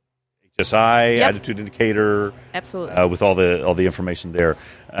HSI, attitude indicator. Absolutely. With all the information there.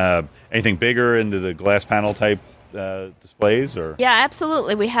 Anything bigger into the glass panel type displays, or? Yeah,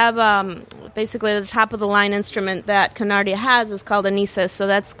 absolutely. We have basically the top of the line instrument that Canardia has is called an ESIS, so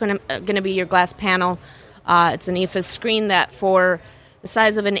that's going to be your glass panel. It's an EFIS screen that for the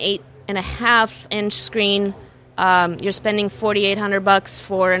size of an 8.5 inch screen, you're spending $4,800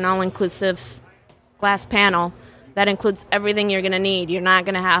 for an all-inclusive glass panel. That includes everything you're going to need. You're not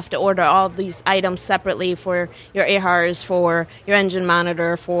going to have to order all these items separately for your AHRS, for your engine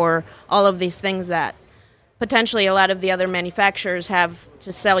monitor, for all of these things that potentially a lot of the other manufacturers have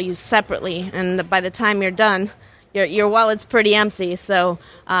to sell you separately. And by the time you're done, your wallet's pretty empty. So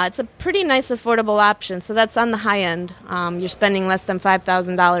it's a pretty nice, affordable option. So that's on the high end. You're spending less than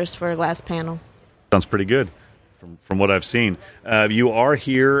 $5,000 for a glass panel. Sounds pretty good from what I've seen. You are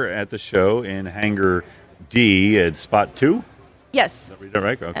here at the show in Hangar D at Spot 2? Yes. Is that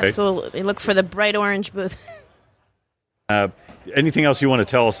right? Okay. Absolutely. Look for the bright orange booth. Anything else you want to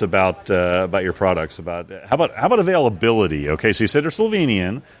tell us about your products? How about availability? Okay, so you said they're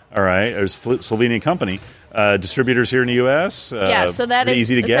Slovenian. All right, there's Slovenian company distributors here in the U.S. So that is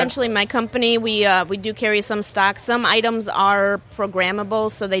easy to essentially my company. We do carry some stock. Some items are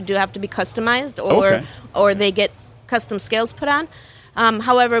programmable, so they do have to be customized, or they get custom scales put on.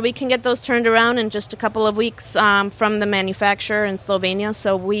 However, we can get those turned around in just a couple of weeks from the manufacturer in Slovenia.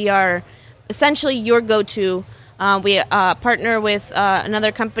 So we are essentially your go-to. We partner with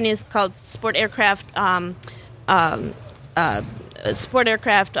another company called Sport Aircraft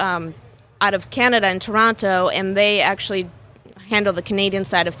out of Canada in Toronto, and they actually handle the Canadian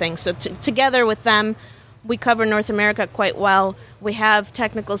side of things. So together with them, we cover North America quite well. We have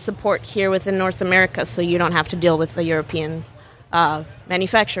technical support here within North America, so you don't have to deal with the European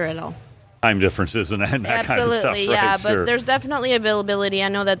manufacturer at all. Time differences and that kind of stuff. Absolutely, yeah, right? but there's definitely availability. I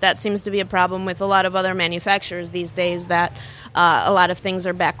know that seems to be a problem with a lot of other manufacturers these days, that a lot of things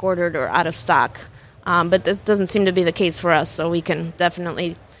are back ordered or out of stock. But that doesn't seem to be the case for us, so we can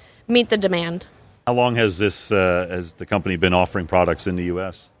definitely meet the demand. How long has has the company been offering products in the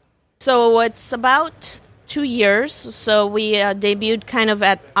U.S.? So it's about 2 years. So we debuted kind of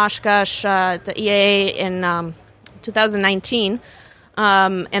at Oshkosh, the EAA in 2019.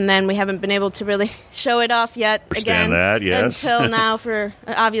 And then we haven't been able to really show it off yet until now for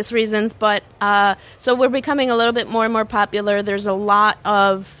obvious reasons. But so we're becoming a little bit more and more popular. There's a lot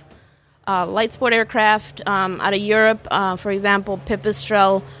of light sport aircraft out of Europe. For example,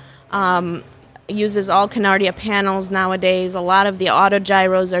 Pipistrel uses all Canardia panels nowadays. A lot of the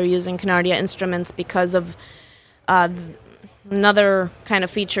autogyros are using Canardia instruments because of another kind of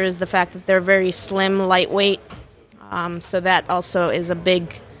feature is the fact that they're very slim, lightweight. So that also is a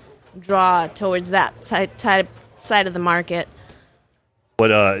big draw towards that side of the market.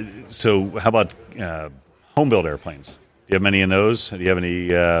 So how about home-built airplanes? Do you have many in those? Do you have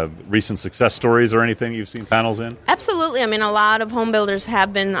any recent success stories or anything you've seen panels in? Absolutely. I mean, a lot of home builders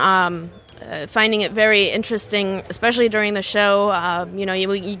have been finding it very interesting, especially during the show.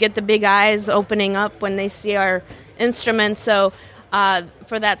 You get the big eyes opening up when they see our instruments. So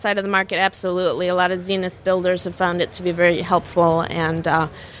for that side of the market, absolutely. A lot of Zenith builders have found it to be very helpful, and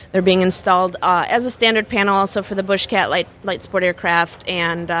they're being installed as a standard panel also for the Bushcat light sport aircraft,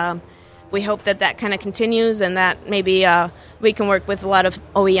 and we hope that kind of continues, and that maybe we can work with a lot of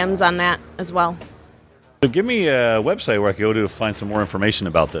OEMs on that as well. So give me a website where I can go to find some more information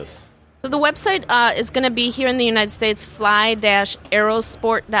about this. So the website is going to be here in the United States,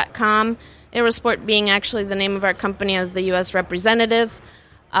 fly-aerosport.com. Aerosport being actually the name of our company as the U.S. representative.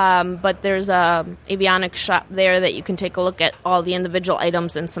 But there's a avionics shop there that you can take a look at all the individual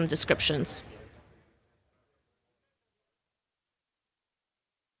items and some descriptions.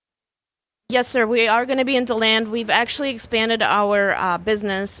 Yes, sir. We are going to be in DeLand. We've actually expanded our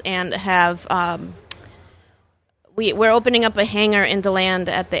business and have we're opening up a hangar in DeLand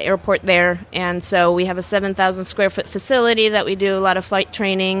at the airport there, and so we have a 7,000 square foot facility that we do a lot of flight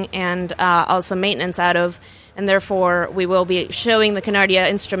training and also maintenance out of, and therefore we will be showing the Canardia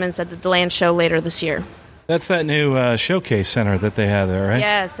instruments at the DeLand show later this year. That's that new showcase center that they have there, right?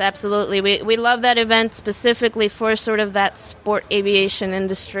 Yes, absolutely. We love that event specifically for sort of that sport aviation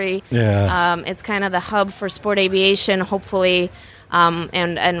industry. Yeah. It's kind of the hub for sport aviation, hopefully.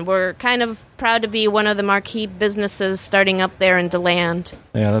 And we're kind of proud to be one of the marquee businesses starting up there in DeLand.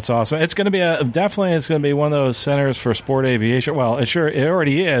 Yeah, that's awesome. It's going to be definitely one of those centers for sport aviation. Well, it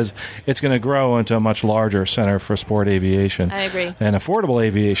already is. It's going to grow into a much larger center for sport aviation. I agree. And affordable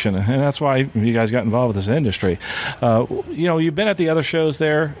aviation, and that's why you guys got involved with this industry. You've been at the other shows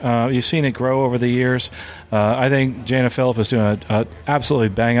there. You've seen it grow over the years. I think Jana Phillip is doing an absolutely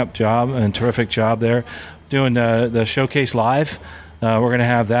bang-up job and terrific job there, doing the showcase live. We're going to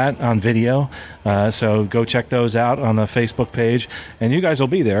have that on video, so go check those out on the Facebook page, and you guys will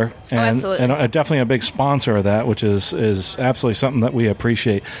be there. And, absolutely. And definitely a big sponsor of that, which is absolutely something that we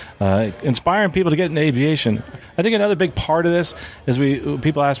appreciate. Inspiring people to get into aviation. I think another big part of this is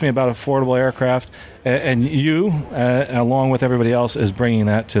people ask me about affordable aircraft, and you, along with everybody else, is bringing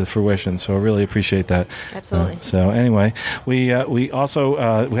that to fruition. So I really appreciate that. Absolutely. So anyway, we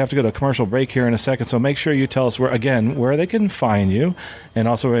also we have to go to a commercial break here in a second. So make sure you tell us where they can find you, you, and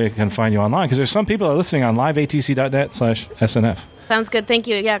also where you can find you online, because there's some people that are listening on liveatc.net/SNF. Sounds good. Thank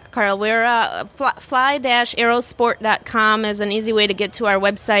you. Yeah, Carl. We're fly-aerosport.com is an easy way to get to our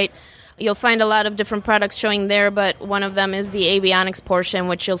website. You'll find a lot of different products showing there, but one of them is the avionics portion,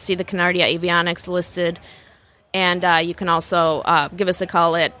 which you'll see the Canardia Avionics listed. And you can also give us a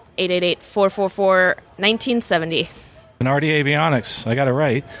call at 888-444-1970. Canardia Avionics. I got it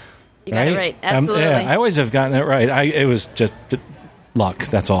right. You got it right. Absolutely. I always have gotten it right. It was just luck,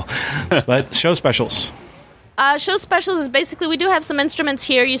 that's all. But show specials. Show specials is basically, we do have some instruments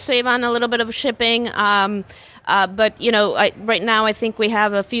here. You save on a little bit of shipping. But, right now I think we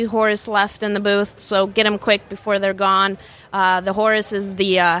have a few Horus left in the booth, so get them quick before they're gone. The Horus is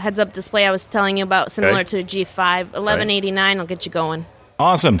the heads-up display I was telling you about, similar to a G5. $11.89 will get you going.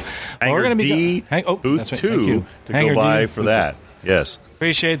 Awesome. Hangar we're gonna D, booth 2 to Hangar go by D, for that. Yes.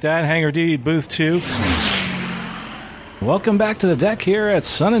 Appreciate that. Hangar D, booth 2. Welcome back to the deck here at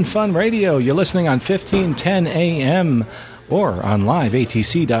Sun and Fun Radio. You're listening on 1510 AM or on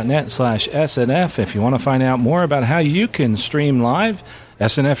liveatc.net/SNF. If you want to find out more about how you can stream live,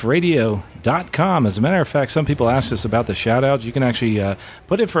 snfradio.com. As a matter of fact, some people ask us about the shout-outs. You can actually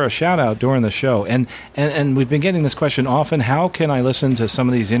put it for a shout-out during the show. And we've been getting this question often. How can I listen to some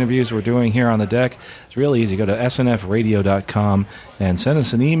of these interviews we're doing here on the deck? It's really easy. Go to snfradio.com and send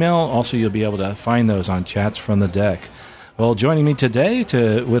us an email. Also, you'll be able to find those on Chats from the Deck. Well, joining me today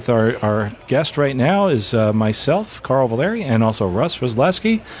with our guest right now is myself, Carl Valeri, and also Russ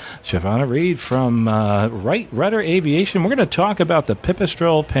Rosleski, Shavonna Reed from Wright Rudder Aviation. We're going to talk about the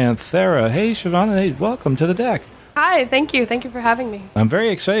Pipistrel Panthera. Hey, Shavonna, hey, welcome to the deck. Hi, thank you. Thank you for having me. I'm very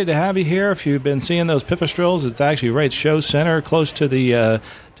excited to have you here. If you've been seeing those Pipistrels, it's actually right show center, close to the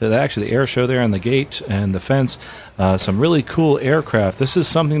air show there on the gate and the fence. Some really cool aircraft. This is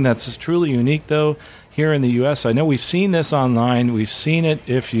something that's truly unique, though, here in the U.S. I know we've seen this online. We've seen it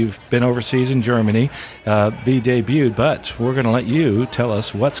if you've been overseas in Germany be debuted, but we're going to let you tell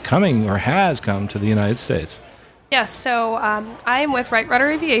us what's coming or has come to the United States. Yes, so I am with Wright Rudder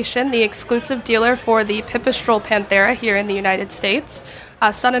Aviation, the exclusive dealer for the Pipistrel Panthera here in the United States.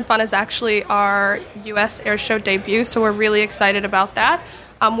 Sun and Fun is actually our U.S. air show debut, so we're really excited about that.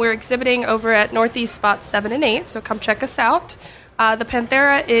 We're exhibiting over at Northeast Spots 7 and 8, so come check us out. The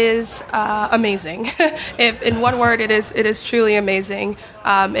Panthera is amazing. In one word, it is truly amazing.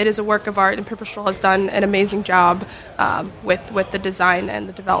 It is a work of art, and Pipistrel has done an amazing job with the design and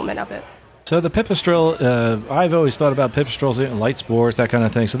the development of it. So the Pipistrel, I've always thought about Pipistrels in light sports, that kind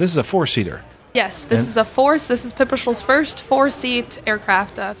of thing. So this is a four-seater. Yes, this is a Force. This is Pipistrel's first four-seat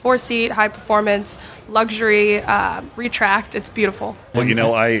aircraft. Four-seat, high-performance, luxury, retract. It's beautiful.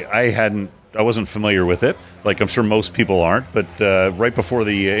 Well, I wasn't familiar with it, like I'm sure most people aren't. But right before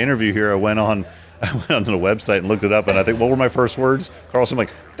the interview here, I went on the website and looked it up, and I think, what were my first words? Carlson, I'm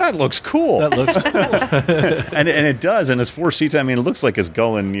like, that looks cool. That looks cool. and it does, and it's 4 seats. I mean, it looks like it's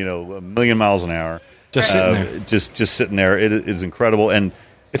going, a million miles an hour. Just sitting there. Just sitting there. It is incredible, and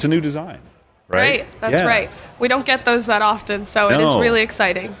it's a new design, right? That's right. We don't get those that often, so it is really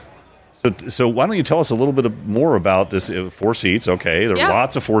exciting. So why don't you tell us a little bit more about this? 4 seats, okay. There are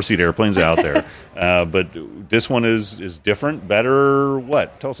lots of 4-seat airplanes out there, but this one is different, better.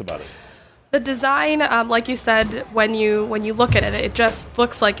 What? Tell us about it. The design, like you said, when you look at it, it just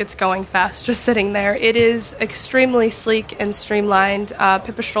looks like it's going fast, just sitting there. It is extremely sleek and streamlined.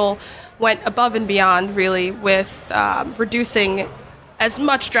 Pipistrel went above and beyond, really, with reducing as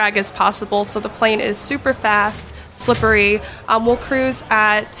much drag as possible. So the plane is super fast, slippery. We'll cruise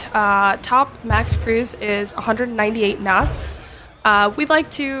at top max cruise is 198 knots. We'd like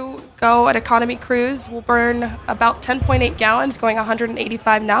to go at economy cruise. We'll burn about 10.8 gallons going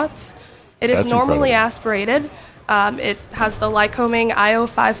 185 knots. It is normally aspirated. It has the Lycoming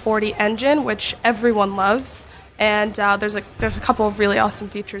IO540 engine, which everyone loves. And there's a couple of really awesome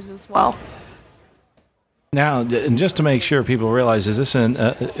features as well. Now, and just to make sure people realize, is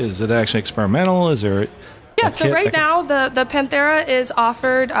it actually experimental? Is there so right now the Panthera is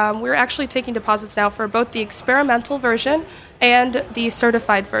offered. We're actually taking deposits now for both the experimental version and the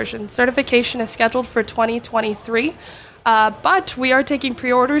certified version. Certification is scheduled for 2023, but we are taking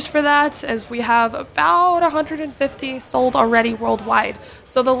pre-orders for that, as we have about 150 sold already worldwide.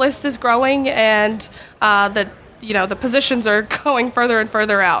 So the list is growing, and the positions are going further and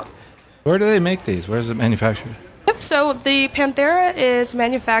further out. Where do they make these? Where is it manufactured? Yep, so the Panthera is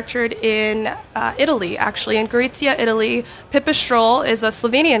manufactured in Italy, actually, in Gorizia, Italy. Pipistrel is a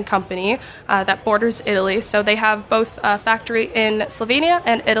Slovenian company that borders Italy, so they have both a factory in Slovenia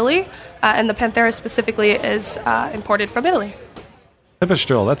and Italy, and the Panthera specifically is imported from Italy.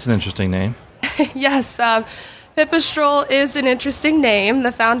 Pipistrel, that's an interesting name. Yes, Pipistrel is an interesting name.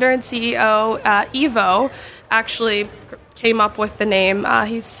 The founder and CEO, Ivo, actually came up with the name.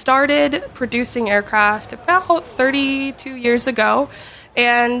 He started producing aircraft about 32 years ago.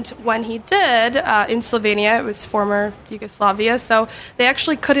 And when he did, in Slovenia, it was former Yugoslavia, so they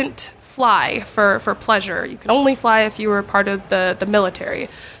actually couldn't fly for pleasure. You could only fly if you were part of the military.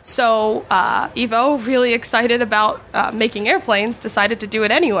 So Ivo, really excited about making airplanes, decided to do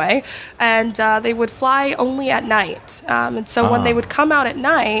it anyway, and they would fly only at night. And so when they would come out at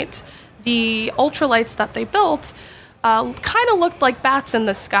night, the ultralights that they built kind of looked like bats in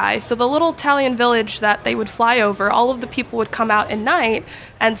the sky. So the little Italian village that they would fly over, all of the people would come out at night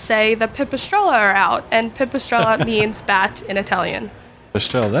and say, the Pipistrella are out. And Pipistrella means bat in Italian.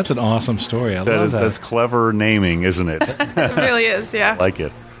 Pipistrella, that's an awesome story. I love that. That's clever naming, isn't it? It really is, yeah. I like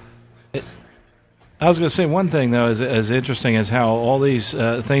it. I was going to say one thing, though, is interesting is how all these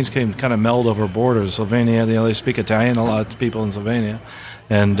things can kind of meld over borders. Slovenia, they speak Italian, a lot of people in Slovenia.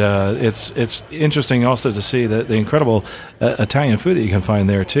 And it's interesting also to see the incredible Italian food that you can find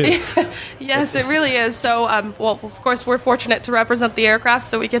there, too. Yes, it really is. So, well, of course, we're fortunate to represent the aircraft,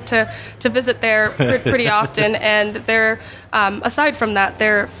 so we get to visit there pretty often. And aside from that,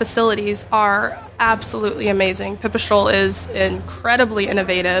 their facilities are absolutely amazing. Pipistrel is incredibly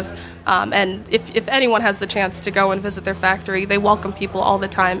innovative. And if anyone has the chance to go and visit their factory, they welcome people all the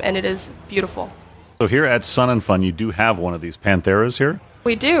time, and it is beautiful. So here at Sun and Fun, you do have one of these Pantheras here?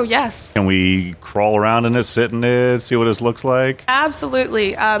 We do, yes. Can we crawl around in it, sit in it, see what this looks like?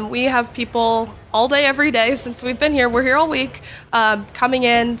 Absolutely. We have people all day, every day since we've been here. We're here all week, coming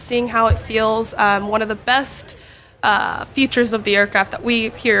in, seeing how it feels. One of the best features of the aircraft that we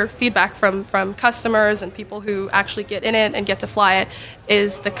hear feedback from customers and people who actually get in it and get to fly it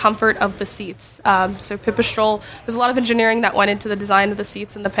is the comfort of the seats. So Pipistrel, there's a lot of engineering that went into the design of the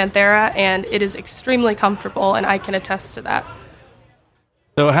seats in the Panthera, and it is extremely comfortable, and I can attest to that.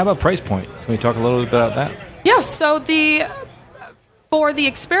 So how about price point? Can we talk a little bit about that? Yeah, so for the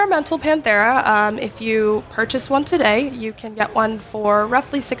experimental Panthera, if you purchase one today, you can get one for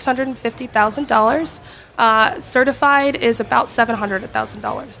roughly $650,000. Certified is about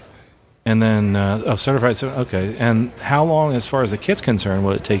 $700,000. And then, certified, okay. And how long, as far as the kit's concerned,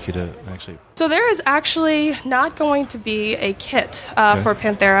 will it take you to actually... So there is actually not going to be a kit for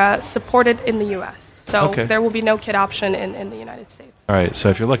Panthera supported in the U.S. So there will be no kit option in the United States. All right, so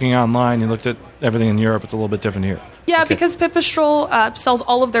if you're looking online, you looked at everything in Europe, it's a little bit different here. Yeah, because Pipistrel sells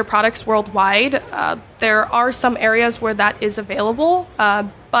all of their products worldwide. There are some areas where that is available,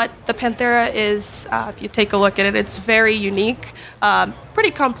 but the Panthera is, if you take a look at it, it's very unique,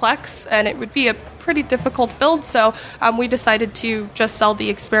 pretty complex, and it would be a pretty difficult build, so we decided to just sell the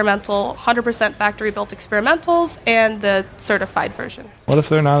experimental, 100% factory-built experimentals and the certified version. What if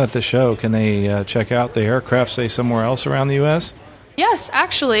they're not at the show? Can they check out the aircraft, say, somewhere else around the U.S.? Yes,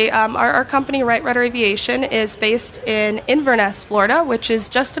 actually, our company, Wright Rudder Aviation, is based in Inverness, Florida, which is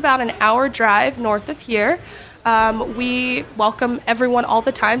just about an hour drive north of here. We welcome everyone all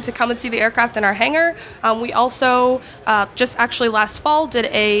the time to come and see the aircraft in our hangar. We also just actually last fall did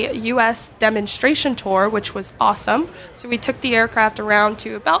a U.S. demonstration tour, which was awesome. So we took the aircraft around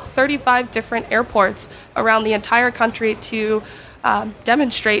to about 35 different airports around the entire country to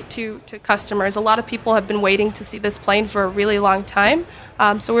demonstrate to customers. A lot of people have been waiting to see this plane for a really long time.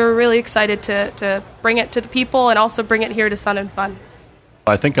 So we were really excited to bring it to the people and also bring it here to Sun and Fun.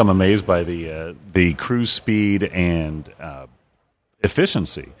 I think I'm amazed by the cruise speed and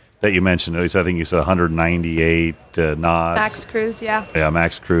efficiency that you mentioned. I think you said 198 knots. Max cruise, yeah. Yeah,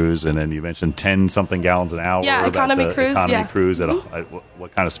 max cruise, and then you mentioned 10-something gallons an hour. Yeah, economy cruise, economy cruise.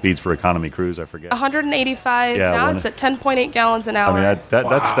 What kind of speeds for economy cruise? I forget. 185 knots at 10.8 gallons an hour. I mean,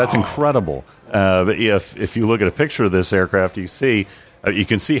 that's incredible. But if you look at a picture of this aircraft, you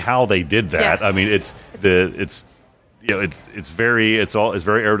can see how they did that. Yes. I mean, it's very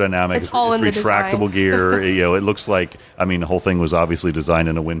aerodynamic. It's all in the retractable gear. It looks like, the whole thing was obviously designed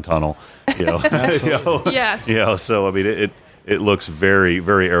in a wind tunnel. Absolutely. Yes. So I mean, it looks very,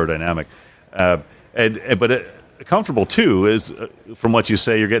 very aerodynamic, but comfortable too. Is from what you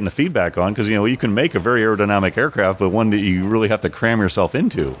say, you're getting the feedback on, because you can make a very aerodynamic aircraft, but one that you really have to cram yourself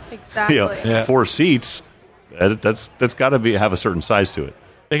into. Exactly. 4 seats. That's got to have a certain size to it.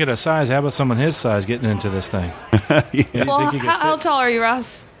 Speaking of size, how about someone his size getting into this thing? Well, how tall are you,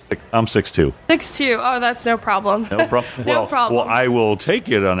 Ross? I'm 6'2". 6'2". Oh, that's no problem. No problem. No problem. Well, I will take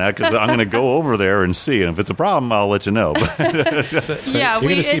it on that, because I'm going to go over there and see. And if it's a problem, I'll let you know. So you're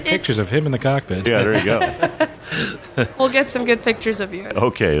going to see pictures of him in the cockpit. Yeah, there you go. We'll get some good pictures of you.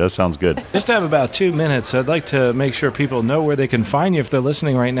 Okay, that sounds good. Just have about 2 minutes. I'd like to make sure people know where they can find you if they're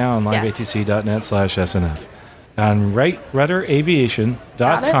listening right now on liveatc.net/SNF. on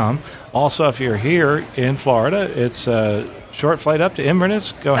rudderaviation.com. Also, if you're here in Florida, it's a short flight up to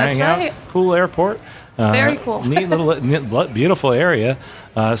Inverness. Go That's hang right. out. Cool airport. Very cool. Neat little beautiful area.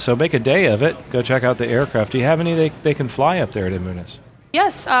 So make a day of it. Go check out the aircraft. Do you have any they can fly up there at Inverness?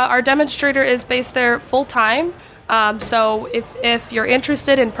 Yes, our demonstrator is based there full time. So if you're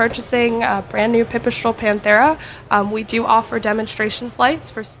interested in purchasing a brand new Pipistrel Panthera, we do offer demonstration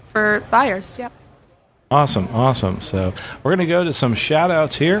flights for buyers. Yep. Awesome. So we're going to go to some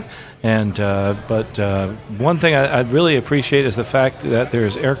shout-outs here, but one thing I really appreciate is the fact that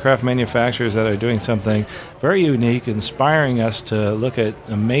there's aircraft manufacturers that are doing something very unique, inspiring us to look at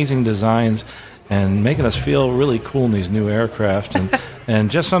amazing designs and making us feel really cool in these new aircraft, and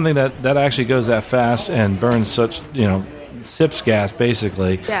just something that actually goes that fast and burns such, sips gas,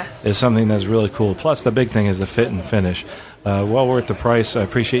 basically, yes, is something that's really cool. Plus, the big thing is the fit and finish. Well worth the price. I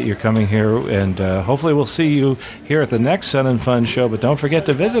appreciate you coming here, and hopefully we'll see you here at the next Sun and Fun show. But don't forget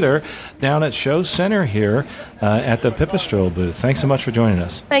to visit her down at Show Center here at the Pipistrel booth. Thanks so much for joining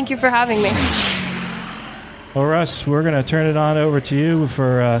us. Thank you for having me. Well, Russ, we're going to turn it on over to you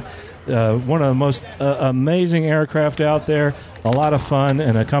for one of the most amazing aircraft out there. A lot of fun,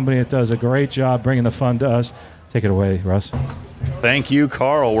 and a company that does a great job bringing the fun to us. Take it away, Russ. Thank you,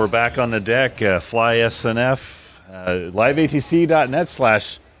 Carl. We're back on the deck. Fly SNF.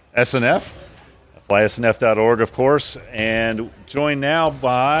 liveatc.net/SNF, flysnf.org, of course, and joined now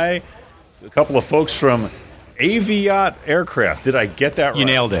by a couple of folks from Aviat Aircraft. Did I get that right? You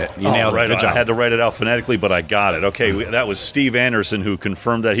nailed it. You nailed it. Good job. I had to write it out phonetically, but I got it. Okay, that was Steve Anderson who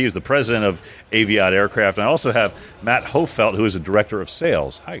confirmed that. He is the president of Aviat Aircraft. And I also have Matt Hofelt, who is the director of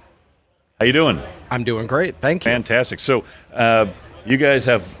sales. Hi. How you doing? I'm doing great. Thank you. Fantastic. So, you guys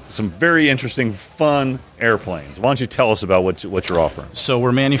have some very interesting, fun airplanes. Why don't you tell us about what you're offering? So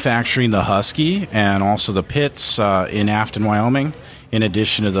we're manufacturing the Husky and also the Pitts in Afton, Wyoming. In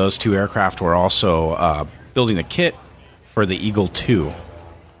addition to those two aircraft, we're also building a kit for the Eagle 2.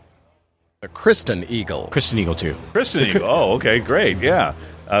 The Kristen Eagle. Kristen Eagle 2. Kristen Eagle. Oh, okay, great. Yeah.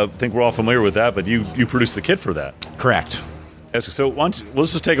 I think we're all familiar with that, but you produced the kit for that. Correct. Yes, so let's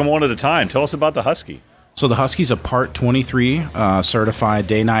just take them one at a time. Tell us about the Husky. So the Husky's a Part 23 certified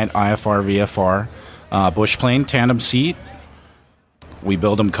day-night IFR VFR bush plane tandem seat. We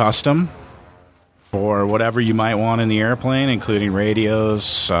build them custom for whatever you might want in the airplane, including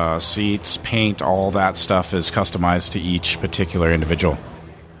radios, seats, paint. All that stuff is customized to each particular individual.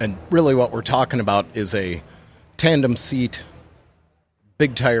 And really what we're talking about is a tandem seat,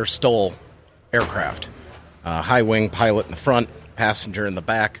 big tire STOL aircraft. High wing, pilot in the front, passenger in the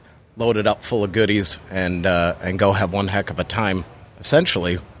back, loaded up full of goodies, and go have one heck of a time,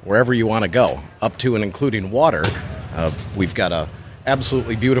 essentially, wherever you want to go, up to and including water. We've got a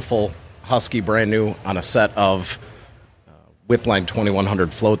absolutely beautiful Husky, brand new, on a set of Whipline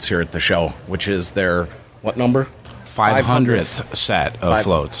 2100 floats here at the show, which is their, what number? 500th set of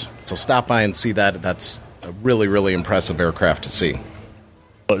floats. So stop by and see that. That's a really, really impressive aircraft to see.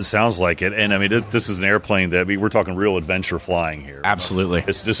 Well, it sounds like it, and I mean, this is an airplane that we're talking real adventure flying here. Absolutely.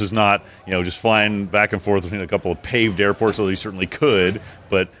 This is not just flying back and forth between a couple of paved airports, although you certainly could,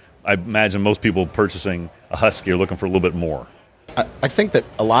 but I imagine most people purchasing a Husky are looking for a little bit more. I think that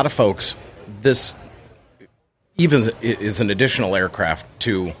a lot of folks, this even is an additional aircraft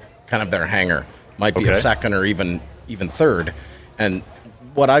to kind of their hangar. Might be a second or even third. And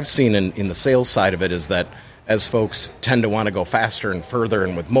what I've seen in the sales side of it is that as folks tend to want to go faster and further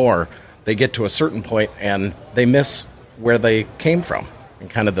and with more, they get to a certain point and they miss where they came from and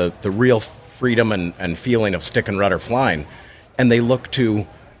kind of the real freedom and feeling of stick and rudder flying. And they look to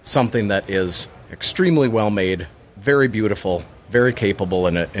something that is extremely well made, very beautiful, very capable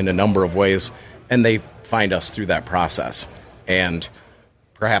in a number of ways, and they find us through that process and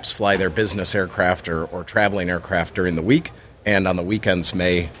perhaps fly their business aircraft or traveling aircraft during the week, and on the weekends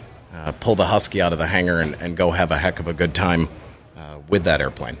may pull the Husky out of the hangar and go have a heck of a good time with that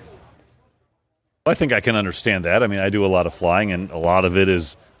airplane. I think I can understand that. I mean, I do a lot of flying, and a lot of it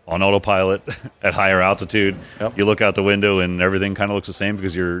is on autopilot at higher altitude. Yep. You look out the window, and everything kind of looks the same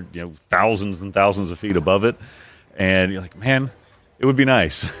because you're thousands and thousands of feet above it, and you're like, man, it would be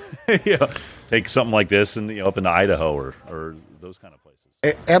nice. Take something like this and up into Idaho or those kind of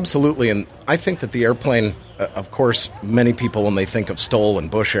places. Absolutely, and I think that the airplane, of course, many people when they think of STOL and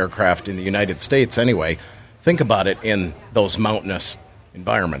bush aircraft in the United States anyway, think about it in those mountainous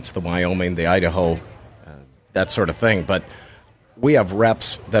environments, the Wyoming, the Idaho, that sort of thing. But we have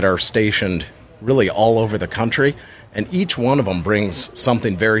reps that are stationed really all over the country, and each one of them brings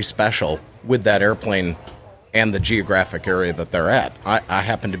something very special with that airplane and the geographic area that they're at. I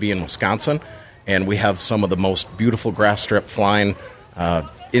happen to be in Wisconsin, and we have some of the most beautiful grass strip flying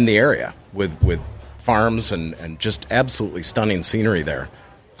in the area with farms and just absolutely stunning scenery there.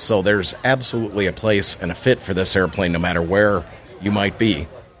 So there's absolutely a place and a fit for this airplane no matter where you might be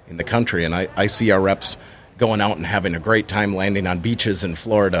in the country. And I see our reps going out and having a great time landing on beaches in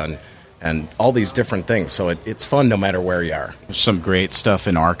Florida and all these different things. So it's fun no matter where you are. There's some great stuff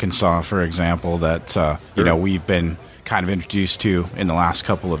in Arkansas, for example, that we've been kind of introduced to in the last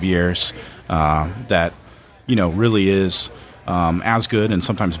couple of years that really is as good and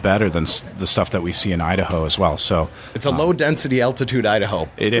sometimes better than the stuff that we see in Idaho as well. So it's a low density altitude Idaho.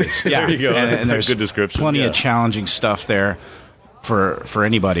 It is. Yeah. There you go. And there's good description. Plenty of challenging stuff there for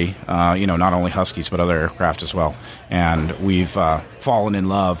anybody. Not only Huskies but other aircraft as well. And we've fallen in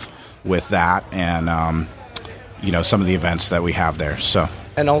love with that and some of the events that we have there. So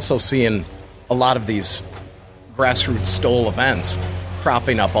and also seeing a lot of these grassroots STOL events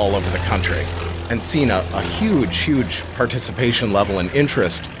cropping up all over the country. And seeing a huge participation level and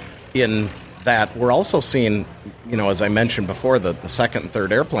interest in that. We're also seeing, as I mentioned before, the second and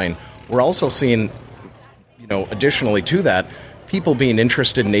third airplane, we're also seeing, additionally to that, people being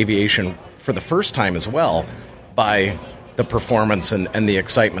interested in aviation for the first time as well by the performance and the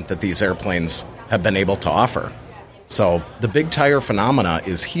excitement that these airplanes have been able to offer. So the big tire phenomena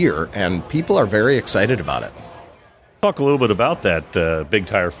is here, and people are very excited about it. Talk a little bit about that big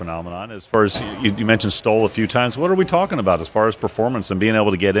tire phenomenon. As far as you mentioned STOL a few times, what are we talking about as far as performance and being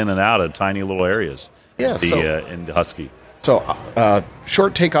able to get in and out of tiny little areas? Yeah, in the Husky. So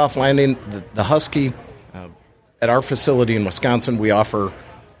short takeoff landing, the Husky at our facility in Wisconsin, we offer a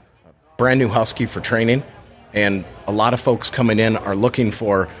brand new Husky for training, and a lot of folks coming in are looking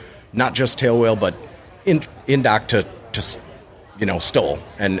for not just tailwheel but in-dock to STOL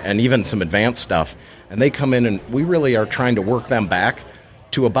and even some advanced stuff. And they come in, and we really are trying to work them back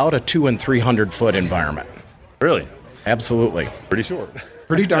to about a 200 and 300 foot environment. Really? Absolutely. Pretty short.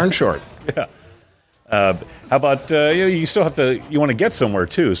 Pretty darn short. Yeah. How about you still have to want to get somewhere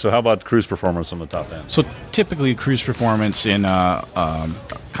too? So how about cruise performance on the top end? So typically cruise performance in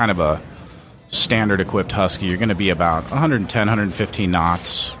kind of a standard equipped Husky, you're going to be about 110, 115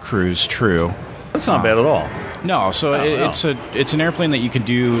 knots cruise true. That's not bad at all. No, so it's an airplane that you can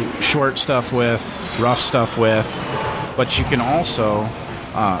do short stuff with, rough stuff with, but you can also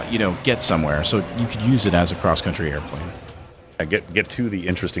get somewhere. So you could use it as a cross country airplane. Get to the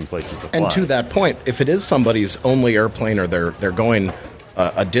interesting places to fly. And to that point, if it is somebody's only airplane or they're going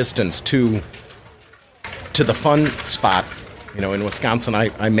a distance to the fun spot, in Wisconsin,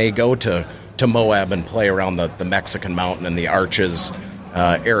 I may go to Moab and play around the Mexican mountain and the Arches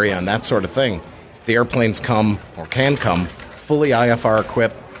area and that sort of thing. The airplanes can come fully IFR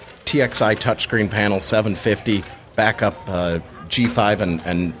equipped, TXI touchscreen panel, 750, backup G5,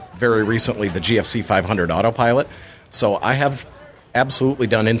 and very recently the GFC 500 autopilot. So I have absolutely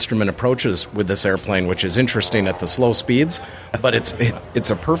done instrument approaches with this airplane, which is interesting at the slow speeds, but it's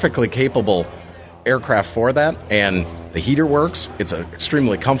a perfectly capable aircraft for that, and the heater works. It's an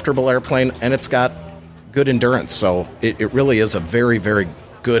extremely comfortable airplane, and it's got good endurance. So it really is a very, very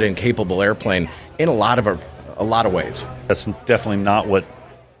good and capable airplane in a lot of ways. That's definitely not what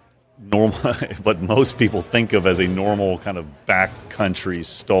most people think of as a normal kind of backcountry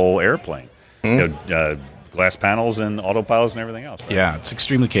STOL airplane. Mm-hmm. Glass panels and autopilots and everything else. Right? Yeah, it's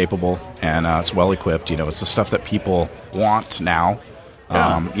extremely capable, and it's well equipped. It's the stuff that people want now.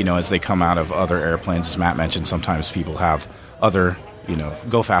 Yeah. As they come out of other airplanes, as Matt mentioned, sometimes people have other,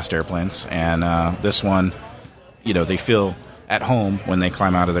 go fast airplanes, and this one, they feel at home when they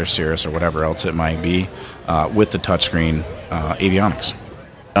climb out of their Cirrus or whatever else it might be with the touchscreen avionics.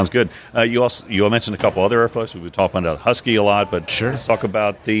 Sounds good. You mentioned a couple other airplanes. We've been talking about Husky a lot, but sure. Let's talk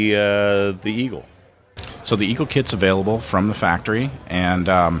about the Eagle. So the Eagle kit's available from the factory, and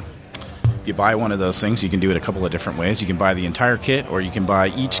if you buy one of those things, you can do it a couple of different ways. You can buy the entire kit, or you can buy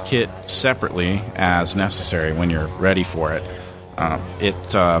each kit separately as necessary when you're ready for it. I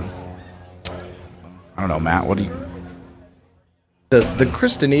don't know, Matt, what do you... The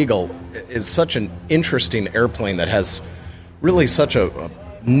Kristen Eagle is such an interesting airplane that has really such a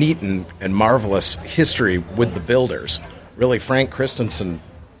neat and marvelous history with the builders. Really, Frank Christensen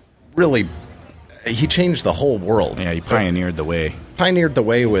he changed the whole world. Yeah, he pioneered the way. Pioneered the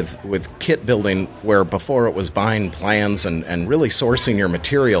way with kit building, where before it was buying plans and really sourcing your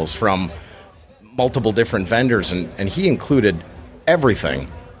materials from multiple different vendors. And he included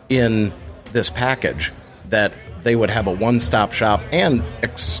everything in this package that they would have a one-stop shop and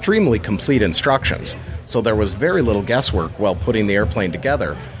extremely complete instructions. So there was very little guesswork while putting the airplane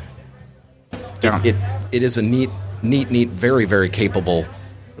together. Yeah. It is a neat, very, very capable,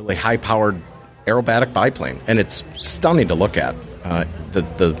 really high-powered aerobatic biplane, and it's stunning to look at.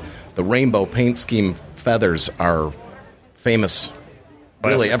 The rainbow paint scheme feathers are famous.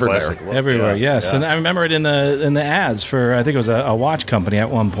 Really everywhere. Yes, and I remember it in the ads for, I think it was a watch company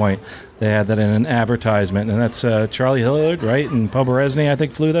at one point. They had that in an advertisement, and that's Charlie Hilliard, right? And Paul Beresny, I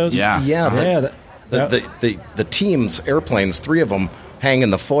think, flew those. The team's airplanes, 3 of them, hang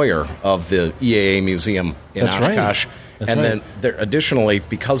in the foyer of the EAA Museum in Oshkosh. Then there, additionally,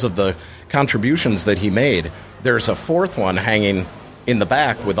 because of the contributions that he made, there's a 4th one hanging in the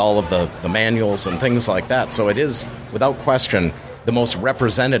back with all of the manuals and things like that. So it is, without question, the most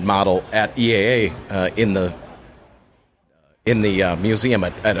represented model at EAA in the museum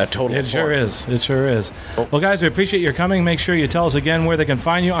at a total. It sure is. It sure is. Well, guys, we appreciate your coming. Make sure you tell us again where they can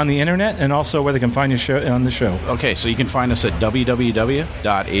find you on the internet, and also where they can find you on the show. Okay, so you can find us at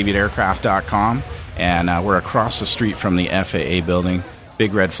www.aviataircraft.com, and we're across the street from the FAA building.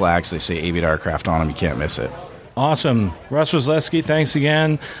 Big red flags. They say Aviat Aircraft on them. You can't miss it. Awesome. Russ Wozleski, thanks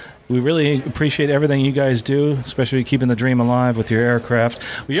again. We really appreciate everything you guys do, especially keeping the dream alive with your aircraft.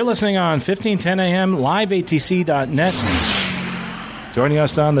 Well, you're listening on 1510 AM, liveatc.net. Joining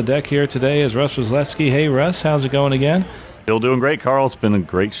us on the deck here today is Russ Wozleski. Hey, Russ, how's it going again? Still doing great, Carl. It's been a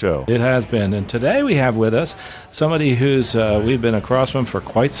great show. It has been. And today we have with us somebody who's we've been across from for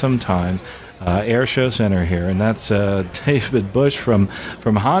quite some time, Air Show Center here, and that's David Bush from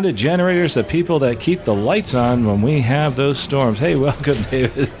Honda Generators, the people that keep the lights on when we have those storms. Hey, welcome,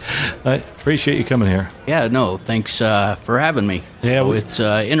 David. I appreciate you coming here. Yeah, no, thanks for having me. Yeah, so it's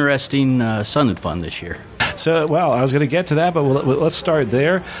interesting Sun and Fun this year. So, well, I was going to get to that, but let's start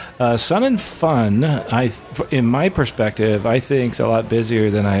there. Sun and Fun, in my perspective, I think is a lot busier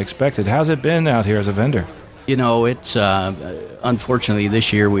than I expected. How's it been out here as a vendor? You know, it's unfortunately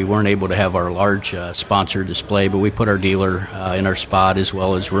this year we weren't able to have our large sponsor display, but we put our dealer in our spot as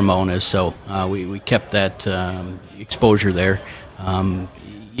well as Ramona's, so we kept that exposure there.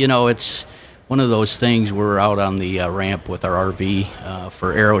 You know, it's one of those things. We're out on the ramp with our RV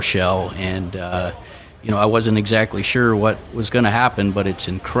for Aeroshell, and you know, I wasn't exactly sure what was going to happen, but it's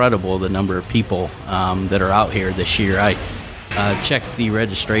incredible the number of people that are out here this year. I checked the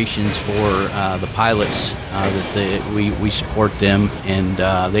registrations for the pilots that we support them,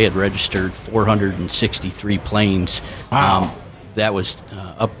 and they had registered 463 planes. Wow. That was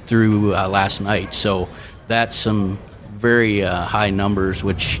up through last night, so that's some very high numbers,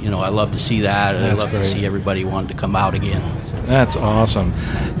 which, you know, I love to see that. I love to see everybody wanting to come out again. That's awesome.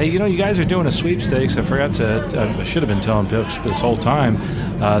 Hey, you know, you guys are doing a sweepstakes. I forgot to, I should have been telling folks this whole time.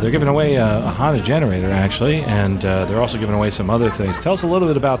 They're giving away a Honda generator, actually, and they're also giving away some other things. Tell us a little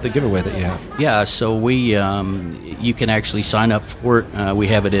bit about the giveaway that you have. Yeah, so you can actually sign up for it. We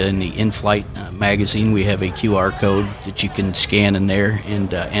have it in the in-flight magazine. We have a QR code that you can scan in there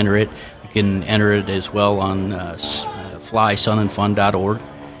and enter it. You can enter it as well on flysunandfun.org.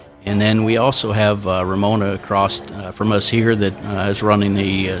 And then we also have Ramona across from us here that is running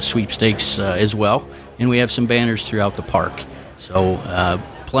the sweepstakes as well. And we have some banners throughout the park. So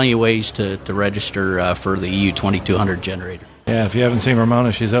plenty of ways to register for the EU2200 generator. Yeah, if you haven't seen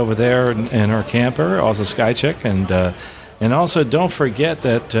Ramona, she's over there in her camper, also Sky Chick. And also don't forget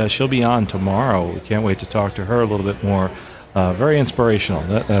that she'll be on tomorrow. We can't wait to talk to her a little bit more. Very inspirational,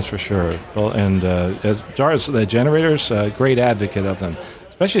 that's for sure. Well, and as far as the generators, great advocate of them.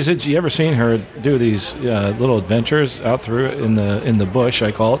 Especially since you ever seen her do these little adventures out through in the bush,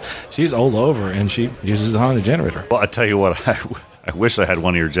 I call it. She's all over, and she uses the Honda generator. Well, I tell you what, I wish I had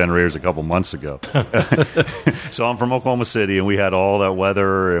one of your generators a couple months ago. So I'm from Oklahoma City, and we had all that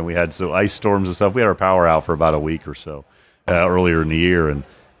weather, and we had ice storms and stuff. We had our power out for about a week or so earlier in the year, and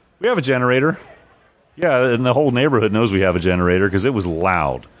we have a generator. Yeah, and the whole neighborhood knows we have a generator because it was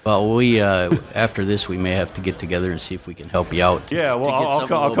loud. Well, we after this, we may have to get together and see if we can help you out. Yeah, well,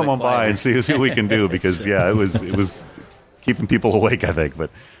 I'll come on by and see what we can do because it was keeping people awake, I think.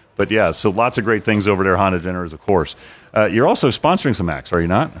 But yeah, so lots of great things over there, Honda generators, of course. You're also sponsoring some acts, are you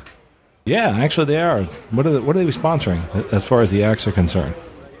not? Yeah, actually they are. What are they sponsoring as far as the acts are concerned?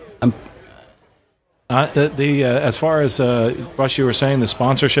 As far as Rush, you were saying the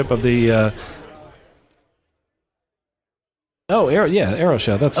sponsorship of the.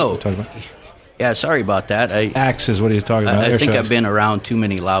 Aeroshell. That's what we're talking about. Yeah, sorry about that. Axe is what he's talking about. I think I've been around too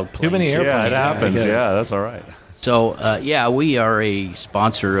many loud planes. Too many airplanes. Yeah, it happens. Yeah, that's all right. So, we are a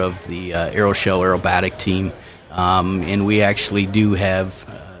sponsor of the Aeroshell Aerobatic team, and we actually do have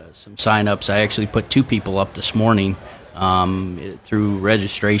some sign-ups. I actually put 2 people up this morning through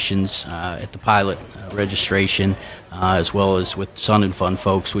registrations at the pilot registration, as well as with Sun and Fun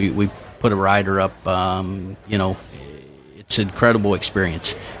folks. We put a rider up, it's an incredible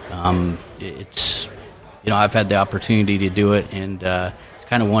experience. It's I've had the opportunity to do it, and it's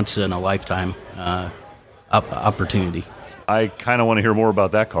kind of once in a lifetime opportunity. I kind of want to hear more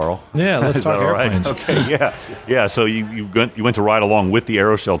about that, Carl. Yeah, let's talk airplanes. Right? Okay, yeah. So you went to ride along with the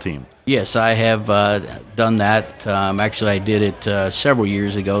Aeroshell team. Yes, I have done that. Actually, I did it several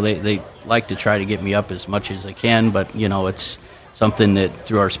years ago. They like to try to get me up as much as they can, but it's something that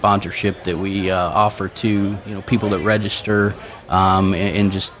through our sponsorship that we offer to people that register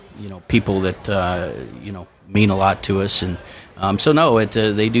and just people that mean a lot to us. And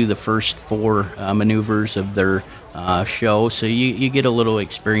they do the first 4 maneuvers of their show, so you get a little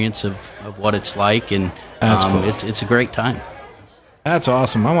experience of what it's like, and cool. It's a great time. That's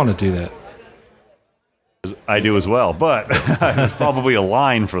awesome. I want to do that. I do as well, but there's probably a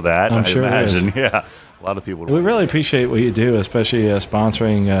line for that. I'm sure I imagine. there is. Yeah, a lot of people. We really appreciate what you do, especially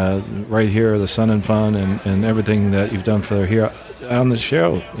sponsoring right here the Sun and Fun and everything that you've done for here on the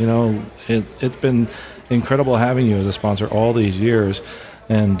show. It's been incredible having you as a sponsor all these years.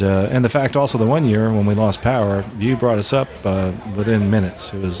 And the fact also the one year when we lost power, you brought us up within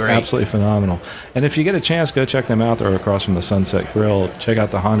minutes. It was Great. Absolutely phenomenal. And if you get a chance, go check them out. They're across from the Sunset Grill. Check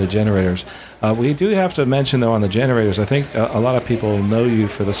out the Honda generators. We do have to mention, though, on the generators, I think a lot of people know you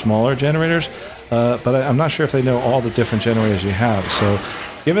for the smaller generators, but I'm not sure if they know all the different generators you have. So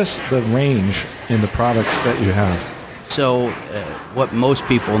give us the range in the products that you have. So what most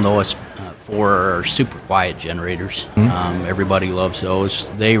people know us for are super quiet generators. Mm-hmm. Everybody loves those.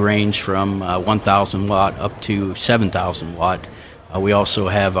 They range from 1,000 watt up to 7,000 watt. We also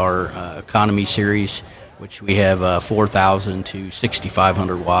have our economy series, which we have 4,000 to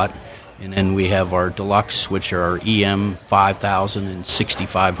 6,500 watt. And then we have our deluxe, which are our EM 5,000 and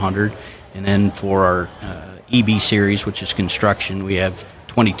 6,500. And then for our EB series, which is construction, we have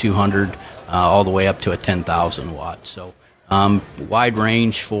 2,200 all the way up to a 10,000 watt. So wide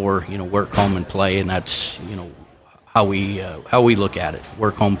range for work, home, and play, and that's how we look at it: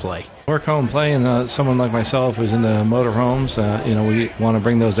 work, home, play. Work, home, play, and someone like myself who's into motorhomes, we want to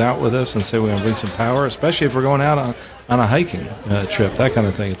bring those out with us and say we want to bring some power, especially if we're going out on a hiking trip, that kind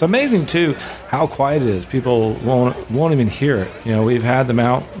of thing. It's amazing too how quiet it is. People won't even hear it. We've had them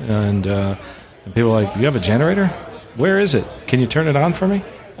out, and people are like, "You have a generator? Where is it? Can you turn it on for me?"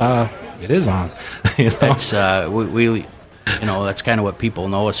 It is on. That's we that's kind of what people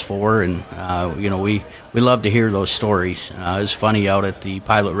know us for, and we love to hear those stories. It's funny, out at the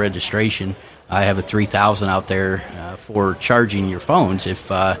pilot registration, I have a 3,000 out there for charging your phones. If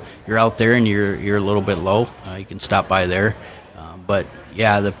you're out there and you're a little bit low, you can stop by there. But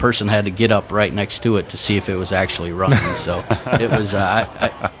yeah, the person had to get up right next to it to see if it was actually running. So it was.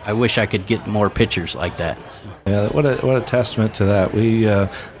 I wish I could get more pictures like that. So. Yeah, what a testament to that. We.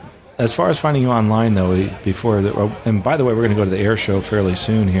 As far as finding you online, though, and by the way, we're going to go to the air show fairly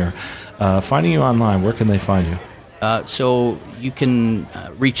soon here. Finding you online, where can they find you? So you can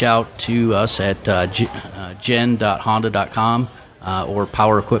reach out to us at gen.honda.com or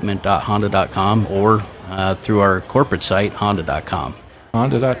powerequipment.honda.com or through our corporate site, honda.com.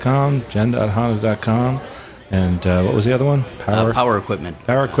 Honda.com, gen.honda.com. And what was the other one? Power Equipment.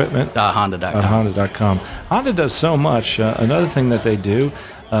 Power Equipment. Honda.com. Honda.com. Honda does so much. Another thing that they do,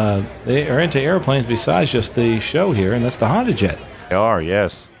 they are into airplanes besides just the show here, and that's the Honda Jet. They are,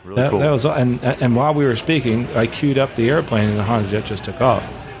 yes. Really cool. That was, and while we were speaking, I queued up the airplane, and the Honda Jet just took off.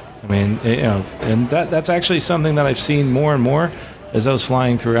 I mean, and that's actually something that I've seen more and more as those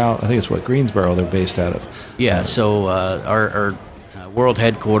flying throughout. I think it's Greensboro they're based out of. Yeah. So our world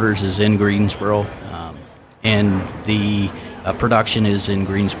headquarters is in Greensboro. And the production is in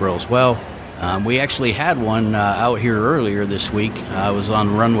Greensboro as well. We actually had one out here earlier this week. I was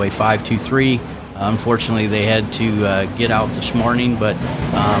on runway 523. Unfortunately, they had to get out this morning. But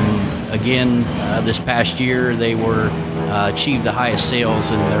again, this past year, they achieved the highest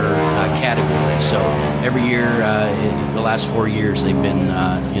sales in their category. So every year, in the last 4 years, they've been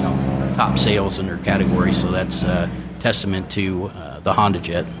top sales in their category. So that's a testament to the Honda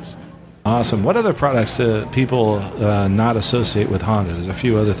Jet. Awesome. What other products do people not associate with Honda? There's a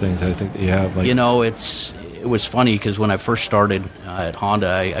few other things I think that you have. It was funny because when I first started at Honda,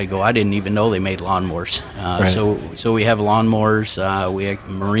 I didn't even know they made lawnmowers. Right. So we have lawnmowers, we have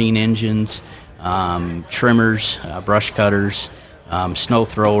marine engines, trimmers, brush cutters, snow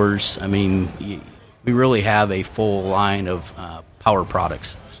throwers. I mean, we really have a full line of power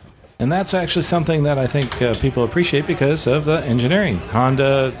products. And that's actually something that I think people appreciate because of the engineering.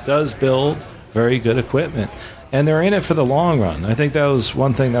 Honda does build very good equipment, and they're in it for the long run. I think that was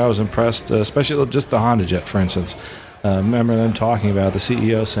one thing that I was impressed, especially just the Honda Jet, for instance. remember them talking about the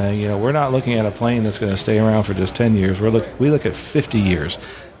CEO saying, we're not looking at a plane that's going to stay around for just 10 years. We look at 50 years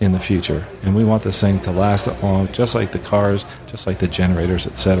in the future, and we want this thing to last that long, just like the cars, just like the generators,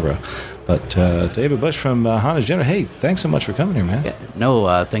 etc. But David Bush from Honda Generator, hey, thanks so much for coming here, man. Yeah,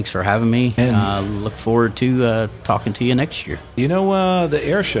 no, thanks for having me. And look forward to talking to you next year. The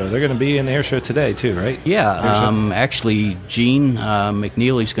air show, they're going to be in the air show today too, right? Yeah, actually, Gene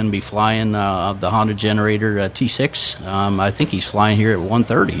McNeely's going to be flying the Honda Generator T6. I think he's flying here at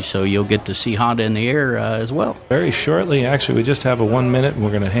 1:30, so you'll get to see Honda in the air as well. Very shortly, actually, we just have a 1 minute, and we're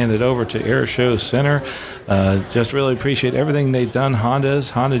going to hand it over to Air Show Center. Just really appreciate everything they've done,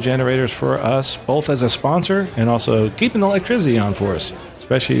 Honda Generators, for us, both as a sponsor and also keeping the electricity on for us,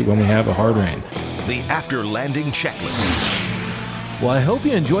 especially when we have a hard rain. The after landing checklist. Well, I hope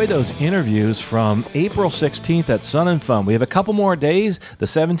you enjoyed those interviews from April 16th at Sun and Fun. We have a couple more days, the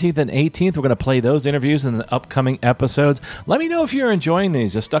 17th and 18th. We're going to play those interviews in the upcoming episodes. Let me know if you're enjoying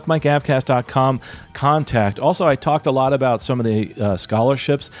these. The StuckMikeAvcast.com contact. Also, I talked a lot about some of the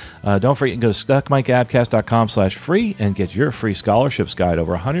scholarships. Don't forget, go to StuckMikeAvcast.com/free and get your free scholarships guide.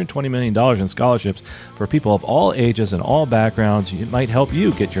 Over $120 million in scholarships for people of all ages and all backgrounds. It might help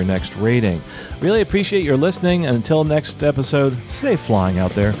you get your next rating. Really appreciate your listening. And until next episode, safe flying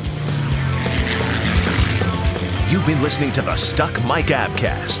out there. You've been listening to the Stuck Mike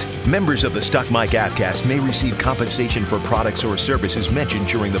Avcast. Members of the Stuck Mike Avcast may receive compensation for products or services mentioned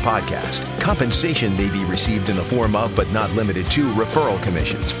during the podcast. Compensation may be received in the form of, but not limited to, referral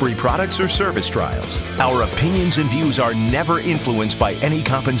commissions, free products, or service trials. Our opinions and views are never influenced by any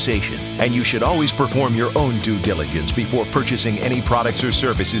compensation, and you should always perform your own due diligence before purchasing any products or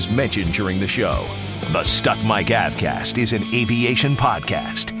services mentioned during the show. The Stuck Mike Avcast is an aviation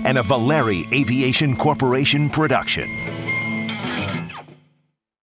podcast and a Valeri Aviation Corporation production.